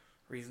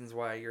Reasons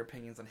Why Your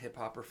Opinions on Hip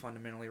Hop Are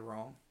Fundamentally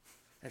Wrong.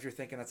 And if you're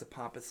thinking that's a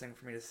pompous thing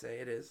for me to say,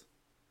 it is.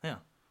 Yeah.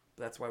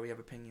 But that's why we have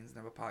opinions and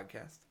have a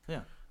podcast.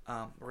 Yeah.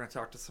 We're going to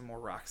talk to some more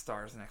rock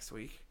stars next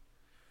week.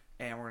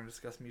 And we're going to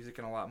discuss music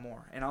and a lot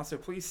more. And also,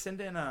 please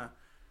send in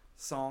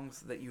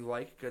songs that you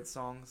like, good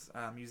songs,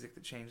 music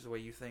that changed the way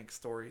you think,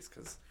 stories,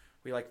 because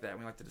we like that.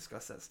 We like to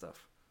discuss that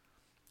stuff.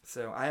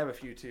 So I have a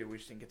few, too. We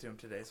just didn't get to them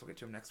today, so we'll get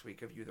to them next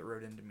week of you that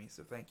wrote into me.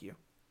 So thank you.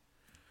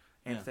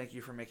 And thank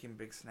you for making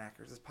Big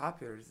Snackers as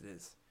popular as it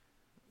is.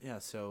 Yeah,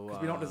 so...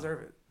 Because we don't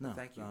deserve it. No,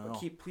 Thank you. not at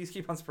But all. please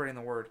keep on spreading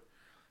the word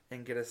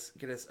and get us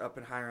up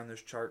and higher on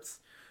those charts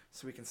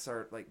so we can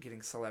start like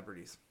getting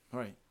celebrities.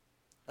 Right.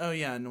 Oh,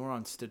 yeah, and we're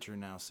on Stitcher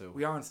now, so...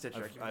 We are on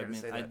Stitcher. I keep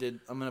say that. I did...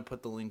 I'm going to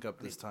put the link up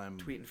this time.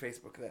 Tweet and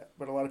Facebook that.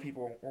 But a lot of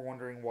people were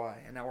wondering why,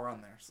 and now we're on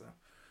there. So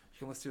you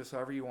can listen to us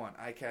however you want.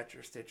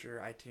 iCatcher,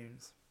 Stitcher,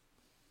 iTunes,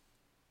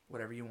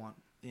 whatever you want.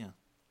 Yeah.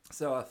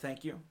 So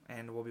thank you,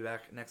 and we'll be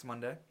back next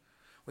Monday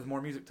with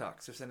more music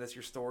talk. So send us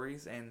your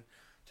stories and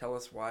tell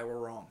us why we're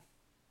wrong.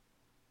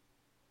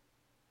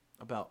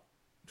 About...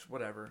 Just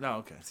whatever. No,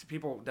 okay. See,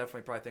 people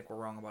definitely probably think we're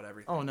wrong about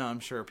everything. Oh, no, I'm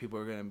sure people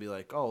are going to be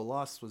like, oh,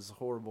 Lost was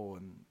horrible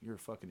and you're a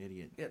fucking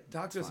idiot. Yeah,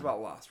 talk to us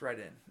about Lost. Right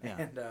in. Yeah,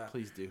 And,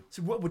 please do.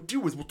 So what we'll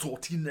do is we'll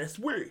talk to you next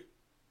week.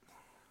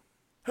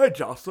 Hey,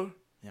 Jocelyn.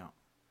 Yeah.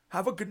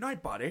 Have a good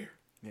night, buddy.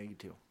 Yeah, you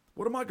too.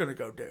 What am I going to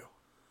go do?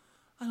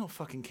 I don't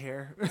fucking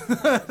care.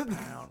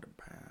 Pound and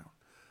pound.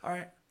 All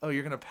right. Oh,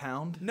 you're going to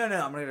pound? No,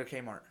 I'm going to go to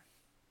Kmart.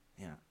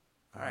 Yeah.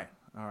 All right.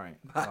 All right.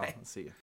 Bye. Well, see you.